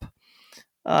circling up.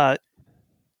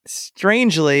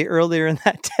 strangely, earlier in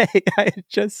that day, I had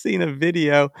just seen a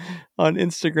video on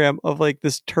Instagram of like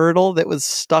this turtle that was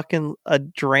stuck in a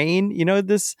drain. You know,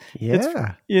 it's,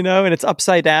 Yeah. and it's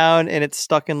upside down and it's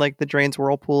stuck in like the drain's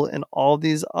whirlpool, and all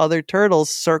these other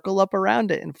turtles circle up around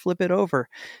it and flip it over.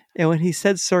 And when he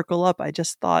said circle up, I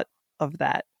just thought of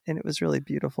that, and it was really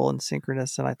beautiful and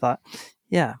synchronous. And I thought,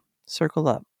 yeah, circle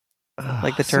up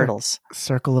like the turtles.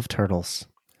 Circle of Turtles.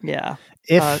 Yeah.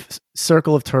 If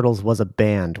Circle of Turtles was a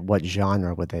band, what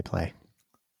genre would they play?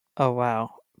 Oh, wow.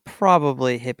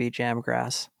 Probably hippie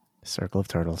jamgrass. Circle of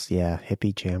Turtles. Yeah,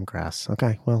 hippie jamgrass.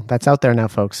 Okay, well, that's out there now,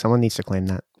 folks. Someone needs to claim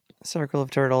that. Circle of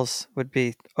Turtles would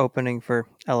be opening for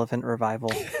Elephant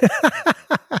Revival.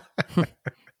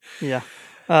 Yeah.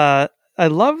 I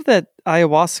love that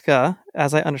ayahuasca,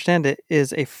 as I understand it,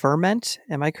 is a ferment.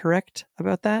 Am I correct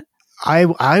about that?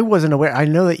 I wasn't aware. I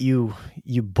know that you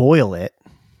boil it.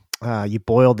 You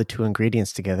boil the two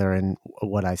ingredients together in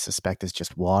what I suspect is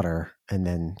just water, and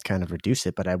then kind of reduce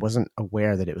it. But I wasn't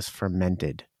aware that it was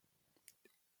fermented.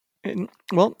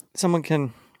 Well, someone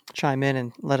can chime in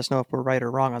and let us know if we're right or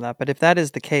wrong on that. But if that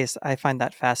is the case, I find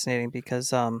that fascinating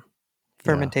because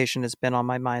fermentation has been on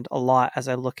my mind a lot as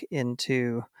I look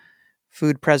into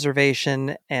food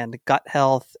preservation and gut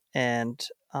health and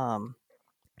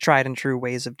tried and true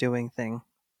ways of doing things.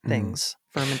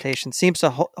 Fermentation seems to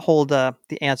hold the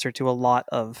answer to a lot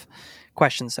of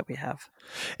questions that we have.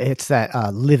 It's that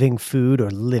living food or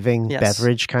living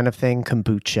beverage kind of thing,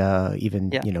 kombucha,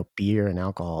 even beer and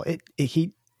alcohol. I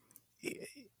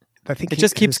think it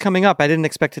just keeps coming up. I didn't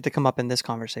expect it to come up in this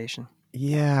conversation.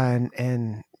 Yeah,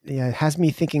 and it has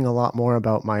me thinking a lot more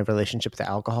about my relationship to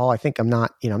alcohol. I think I'm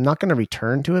not going to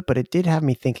return to it, but it did have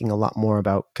me thinking a lot more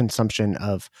about consumption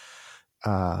of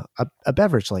a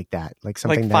beverage like that, like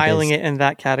something like filing it in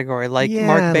that category. Like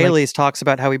Mark Bailey's talks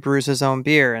about how he brews his own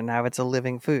beer and how it's a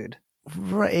living food.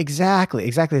 Right. Exactly.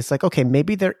 It's like, okay,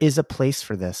 maybe there is a place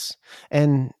for this.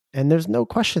 And there's no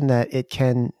question that it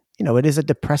can, it is a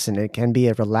depressant. It can be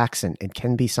a relaxant. It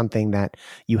can be something that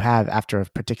you have after a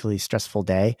particularly stressful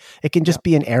day. It can just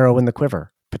be an arrow in the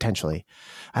quiver, potentially.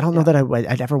 I don't know that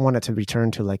I'd ever want it to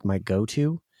return to like my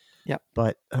go-to. Yeah.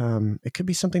 But it could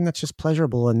be something that's just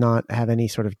pleasurable and not have any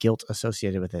sort of guilt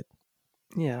associated with it.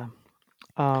 Yeah.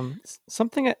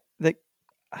 Something that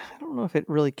I don't know if it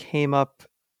really came up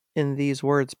in these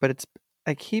words, but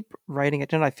I keep writing it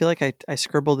down. I feel like I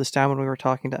scribbled this down when we were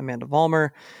talking to Amanda Vollmer.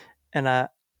 And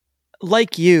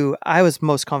like you, I was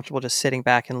most comfortable just sitting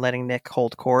back and letting Nick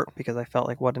hold court because I felt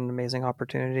like what an amazing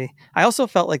opportunity. I also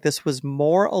felt like this was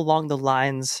more along the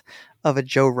lines of a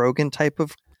Joe Rogan type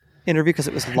of interview because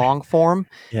it was long form.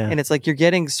 And it's like you're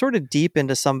getting sort of deep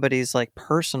into somebody's like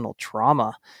personal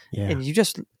trauma. And you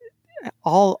just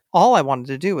all I wanted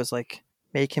to do was like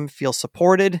make him feel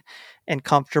supported and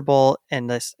comfortable and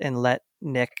let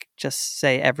Nick just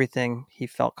say everything he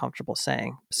felt comfortable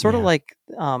saying. Sort of like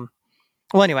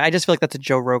well, anyway, I just feel like that's a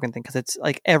Joe Rogan thing because it's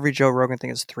like every Joe Rogan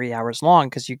thing is 3 hours long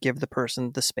because you give the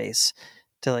person the space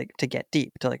to get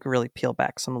deep, to like really peel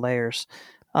back some layers.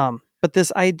 But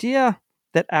this idea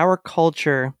that our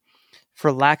culture,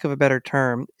 for lack of a better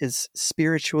term, is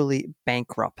spiritually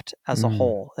bankrupt as a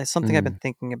whole. It's something I've been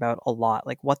thinking about a lot,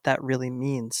 like what that really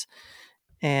means.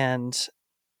 And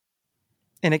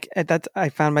I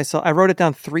found myself, I wrote it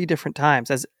down 3 different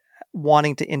times as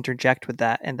wanting to interject with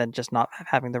that and then just not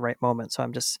having the right moment. So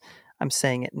I'm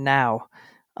saying it now.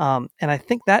 And I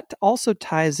think that also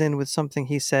ties in with something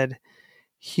he said,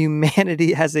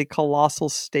 humanity has a colossal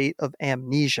state of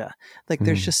amnesia. Like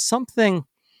there's just something,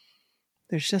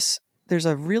 there's these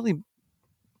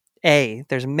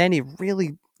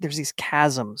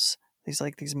chasms,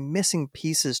 these missing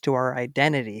pieces to our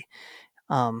identity.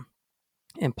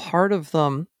 And part of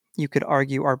them you could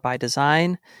argue are by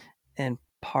design, and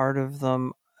part of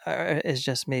them is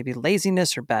just maybe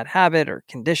laziness or bad habit or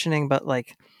conditioning. But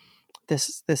like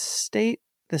this state,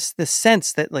 this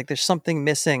sense that like there's something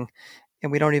missing,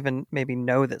 and we don't even maybe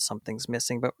know that something's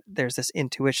missing, but there's this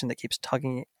intuition that keeps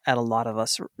tugging at a lot of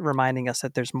us, reminding us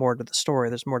that there's more to the story,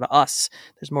 there's more to us,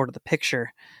 there's more to the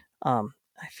picture. I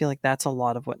feel like that's a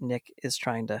lot of what Nick is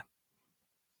trying to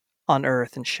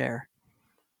unearth and share.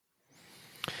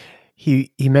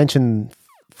 He mentioned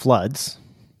floods,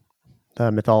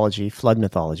 the mythology, flood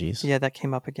mythologies. Yeah, that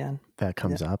came up again. That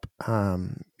comes up.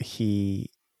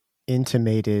 He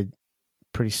intimated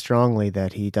pretty strongly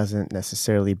that he doesn't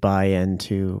necessarily buy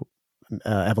into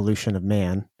evolution of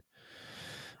man,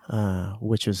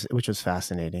 which was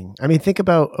fascinating. I mean, think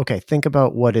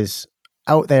about what is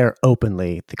out there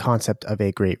openly, the concept of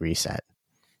a great reset.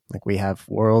 Like we have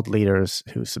world leaders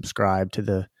who subscribe to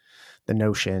the the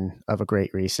notion of a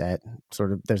great reset.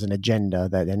 Sort of, there's an agenda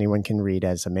that anyone can read,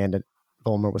 as Amanda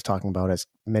Vollmer was talking about, as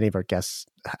many of our guests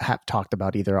have talked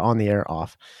about, either on the air or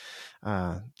off.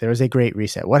 There is a great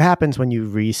reset. What happens when you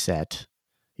reset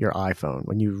your iPhone?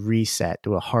 When you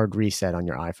do a hard reset on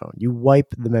your iPhone, you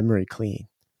wipe the memory clean.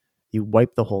 You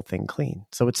wipe the whole thing clean.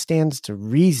 So it stands to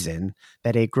reason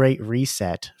that a great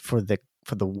reset for the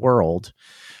world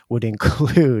would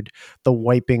include the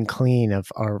wiping clean of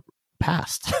our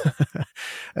past,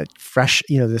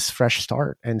 this fresh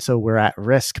start. And so we're at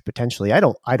risk potentially. I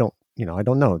don't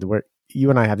know. You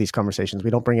and I have these conversations.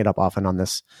 We don't bring it up often on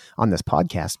this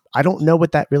podcast. I don't know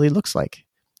what that really looks like.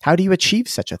 How do you achieve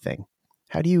such a thing?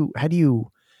 How do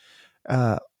you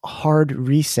hard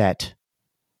reset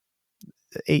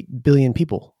 8 billion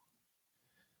people?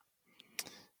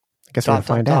 I guess we're gonna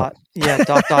find out. Yeah, ...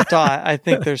 I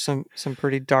think there's some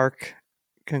pretty dark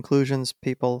conclusions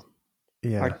people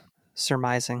are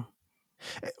surmising.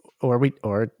 Or it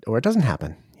doesn't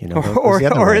happen.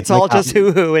 Or it's all just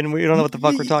hoo-hoo and we don't know what the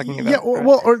fuck we're talking about.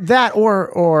 Yeah,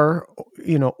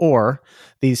 or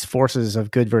these forces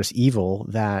of good versus evil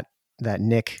that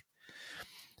Nick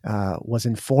was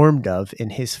informed of in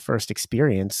his first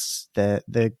experience.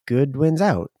 The good wins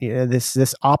out.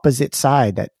 This opposite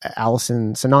side that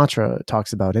Alison Sinatra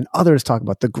talks about and others talk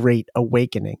about, the Great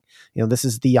Awakening. This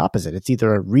is the opposite. It's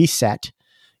either a reset,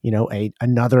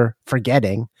 another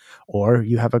forgetting, or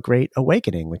you have a great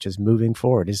awakening, which is moving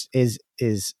forward,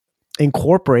 is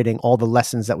incorporating all the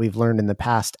lessons that we've learned in the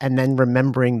past and then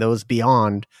remembering those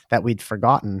beyond that we'd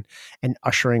forgotten and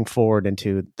ushering forward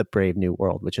into the brave new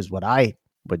world, which is what I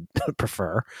would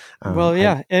prefer.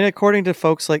 And according to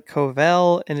folks like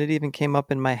Covell, and it even came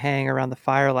up in my hang around the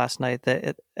fire last night,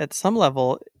 that at some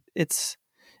level it's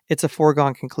a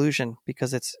foregone conclusion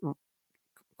because it's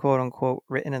quote unquote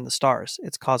written in the stars.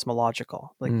 It's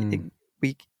cosmological. Like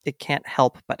it can't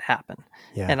help but happen.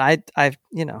 Yeah. And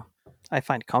I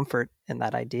find comfort in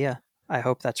that idea. I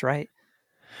hope that's right.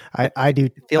 I do.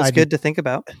 It feels good to think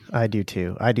about. I do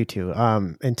too.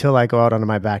 Until I go out onto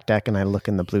my back deck and I look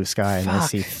in the blue sky and I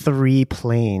see 3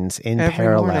 planes in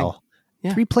parallel.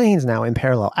 Yeah. 3 planes now in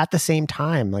parallel at the same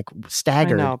time, like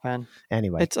staggered. I know, Ben.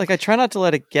 Anyway, it's like I try not to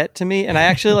let it get to me. And I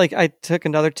actually I took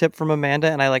another tip from Amanda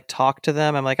and I talk to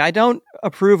them. I'm like, I don't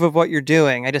approve of what you're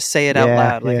doing. I just say it out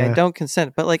loud. I don't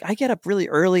consent. But I get up really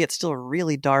early. It's still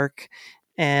really dark,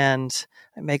 and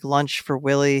I make lunch for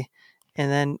Willie,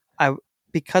 and then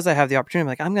because I have the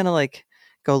opportunity, I'm gonna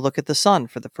go look at the sun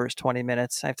for the first 20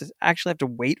 minutes. I have to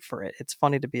wait for it. It's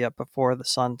funny to be up before the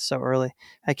sun so early.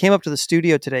 I came up to the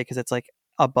studio today because it's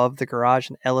above the garage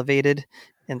and elevated.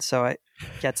 And so it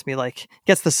gets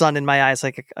the sun in my eyes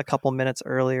a couple minutes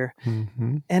earlier.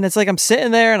 Mm-hmm. And it's I'm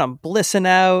sitting there and I'm blissing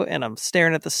out and I'm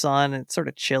staring at the sun, and it's sort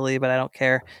of chilly, but I don't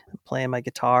care. I'm playing my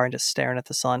guitar and just staring at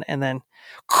the sun. And then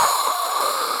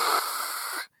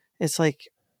it's like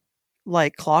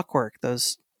clockwork,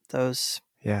 those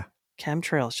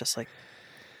chemtrails just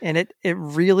and it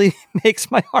really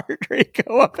makes my heart rate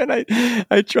go up, and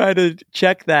I try to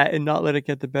check that and not let it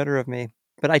get the better of me.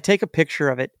 But I take a picture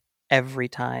of it every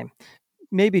time,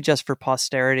 maybe just for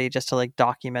posterity, just to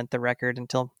document the record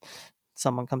until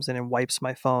someone comes in and wipes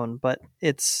my phone. But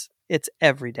it's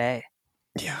every day.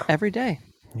 Yeah. Every day.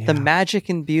 Yeah. The magic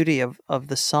and beauty of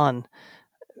the sun,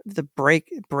 the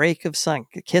break of sun,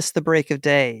 kiss the break of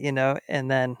day, and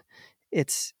then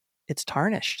it's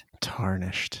tarnished.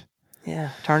 Yeah.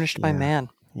 Tarnished by man.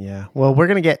 Yeah. Well,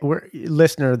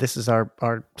 listener, this is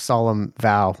our solemn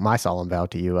vow, my solemn vow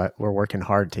to you. We're working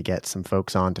hard to get some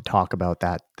folks on to talk about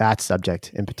that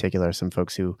subject in particular, some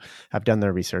folks who have done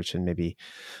their research and maybe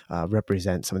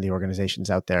represent some of the organizations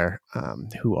out there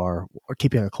who are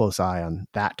keeping a close eye on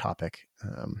that topic.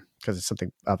 Because it's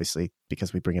something, obviously,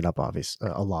 because we bring it up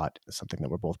a lot, it's something that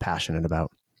we're both passionate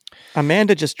about.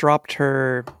 Amanda just dropped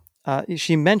her...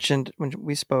 she mentioned when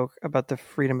we spoke about the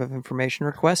Freedom of Information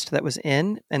request that was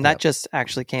in, and that just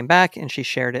actually came back, and she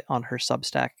shared it on her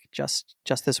Substack just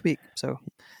this week. So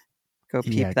go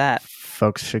peep that.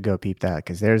 Folks should go peep that,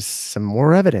 because there's some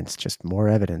more evidence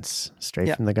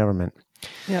straight from the government.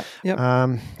 Yeah. Yep.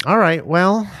 All right.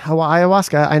 Well,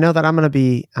 ayahuasca. I know that I'm going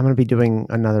to be doing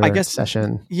another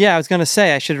session. Yeah, I was going to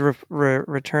say I should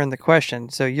return the question.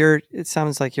 So it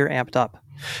sounds like you're amped up.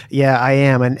 Yeah, I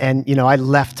am. And I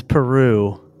left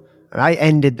Peru. I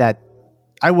ended that.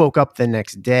 I woke up the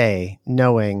next day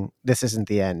knowing this isn't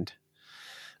the end.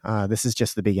 This is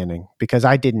just the beginning, because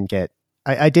I didn't get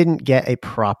a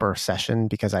proper session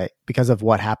because of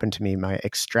what happened to me, my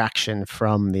extraction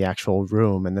from the actual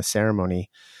room and the ceremony.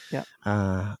 Yeah.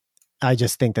 I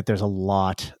just think that there's a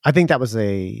lot. I think that was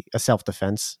a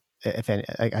self-defense if any,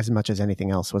 like, as much as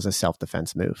anything else, was a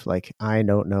self-defense move. Like, I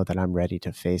don't know that I'm ready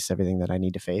to face everything that I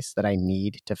need to face,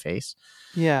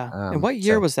 Yeah. And what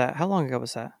year was that? How long ago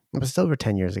was that? It was still over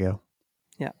 10 years ago.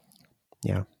 Yeah.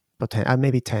 Yeah. But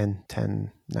maybe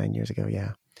 9 years ago.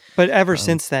 Yeah. But ever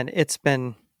since then, it's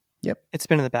been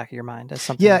in the back of your mind as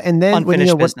something. Yeah. And then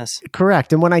unfinished business.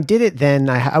 Correct. And when I did it, then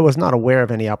I was not aware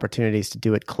of any opportunities to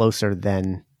do it closer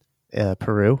than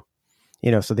Peru.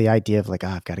 So the idea of like,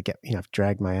 I've got to I've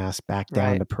dragged my ass back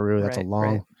down to Peru. That's a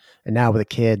long, and now with a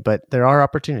kid, but there are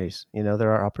opportunities,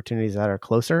 there are opportunities that are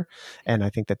closer. And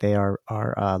I think that they are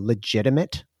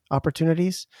legitimate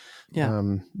opportunities,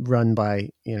 run by,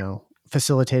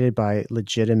 facilitated by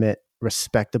legitimate,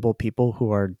 respectable people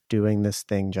who are doing this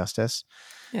thing justice,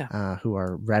 who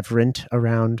are reverent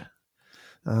around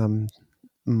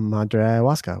Madre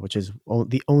Ayahuasca, which is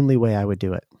the only way I would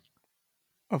do it.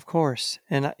 Of course.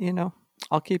 And,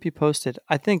 I'll keep you posted.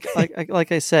 I think,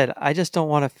 like I said, I just don't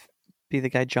want to be the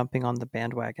guy jumping on the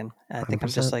bandwagon. I think 100%. I'm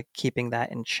just like keeping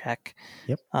that in check.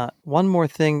 Yep. One more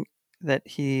thing that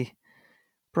he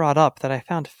brought up that I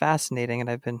found fascinating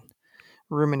and I've been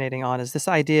ruminating on is this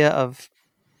idea of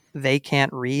they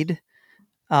can't read.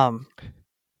 Trying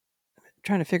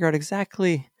to figure out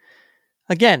exactly,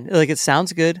 again, like it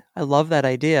sounds good. I love that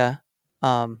idea.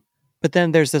 But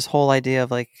then there's this whole idea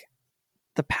of like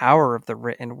the power of the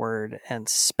written word and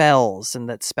spells, and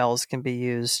that spells can be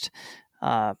used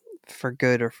for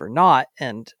good or for not.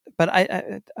 But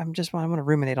I want to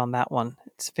ruminate on that one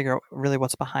to figure out really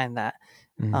what's behind that.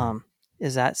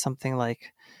 Is that something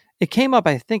like it came up,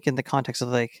 I think, in the context of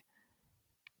like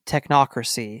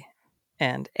technocracy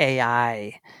and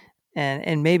AI,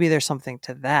 and maybe there's something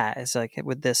to that. It's like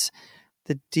with this,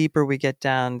 the deeper we get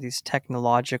down these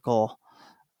technological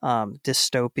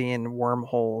dystopian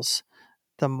wormholes,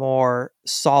 the more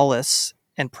solace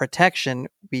and protection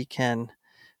we can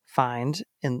find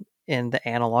in the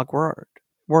analog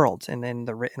world and in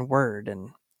the written word, and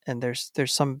there's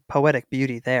some poetic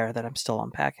beauty there that I'm still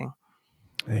unpacking.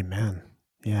 Amen.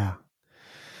 Yeah.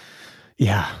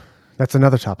 That's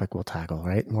another topic we'll tackle,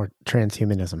 right? More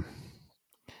transhumanism.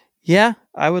 Yeah,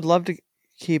 I would love to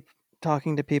keep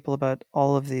talking to people about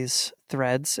all of these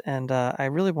threads, and I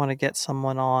really want to get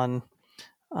someone on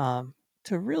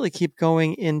to really keep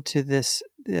going into this,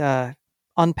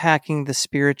 unpacking the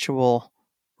spiritual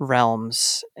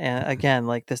realms, and again,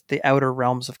 like this, the outer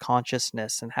realms of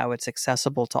consciousness and how it's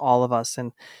accessible to all of us,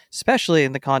 and especially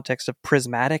in the context of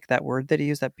prismatic, that word that he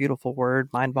used, that beautiful word,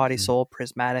 mind, body, soul.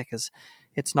 Prismatic is,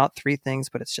 it's not three things,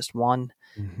 but it's just one.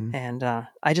 And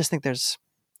I just think there's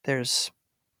it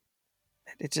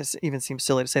just even seems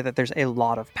silly to say that there's a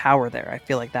lot of power there. I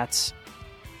feel like that's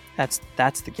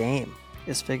the game,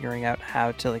 is figuring out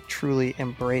how to like truly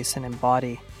embrace and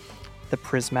embody the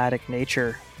prismatic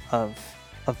nature of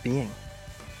being.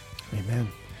 Amen.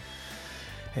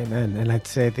 And I'd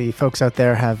say the folks out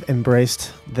there have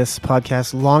embraced this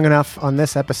podcast long enough on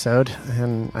this episode,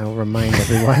 and I will remind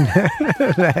everyone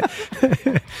that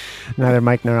neither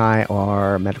Mike nor I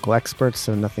are medical experts,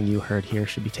 so nothing you heard here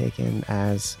should be taken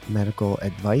as medical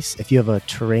advice. If you have a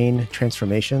terrain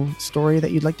transformation story that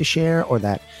you'd like to share, or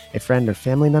that a friend or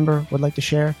family member would like to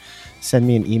share, send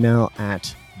me an email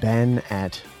at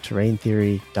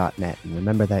ben@terraintheory.net. And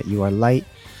remember that you are light,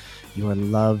 you are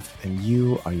love, and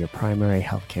you are your primary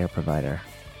healthcare provider.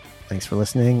 Thanks for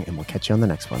listening, and we'll catch you on the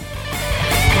next one.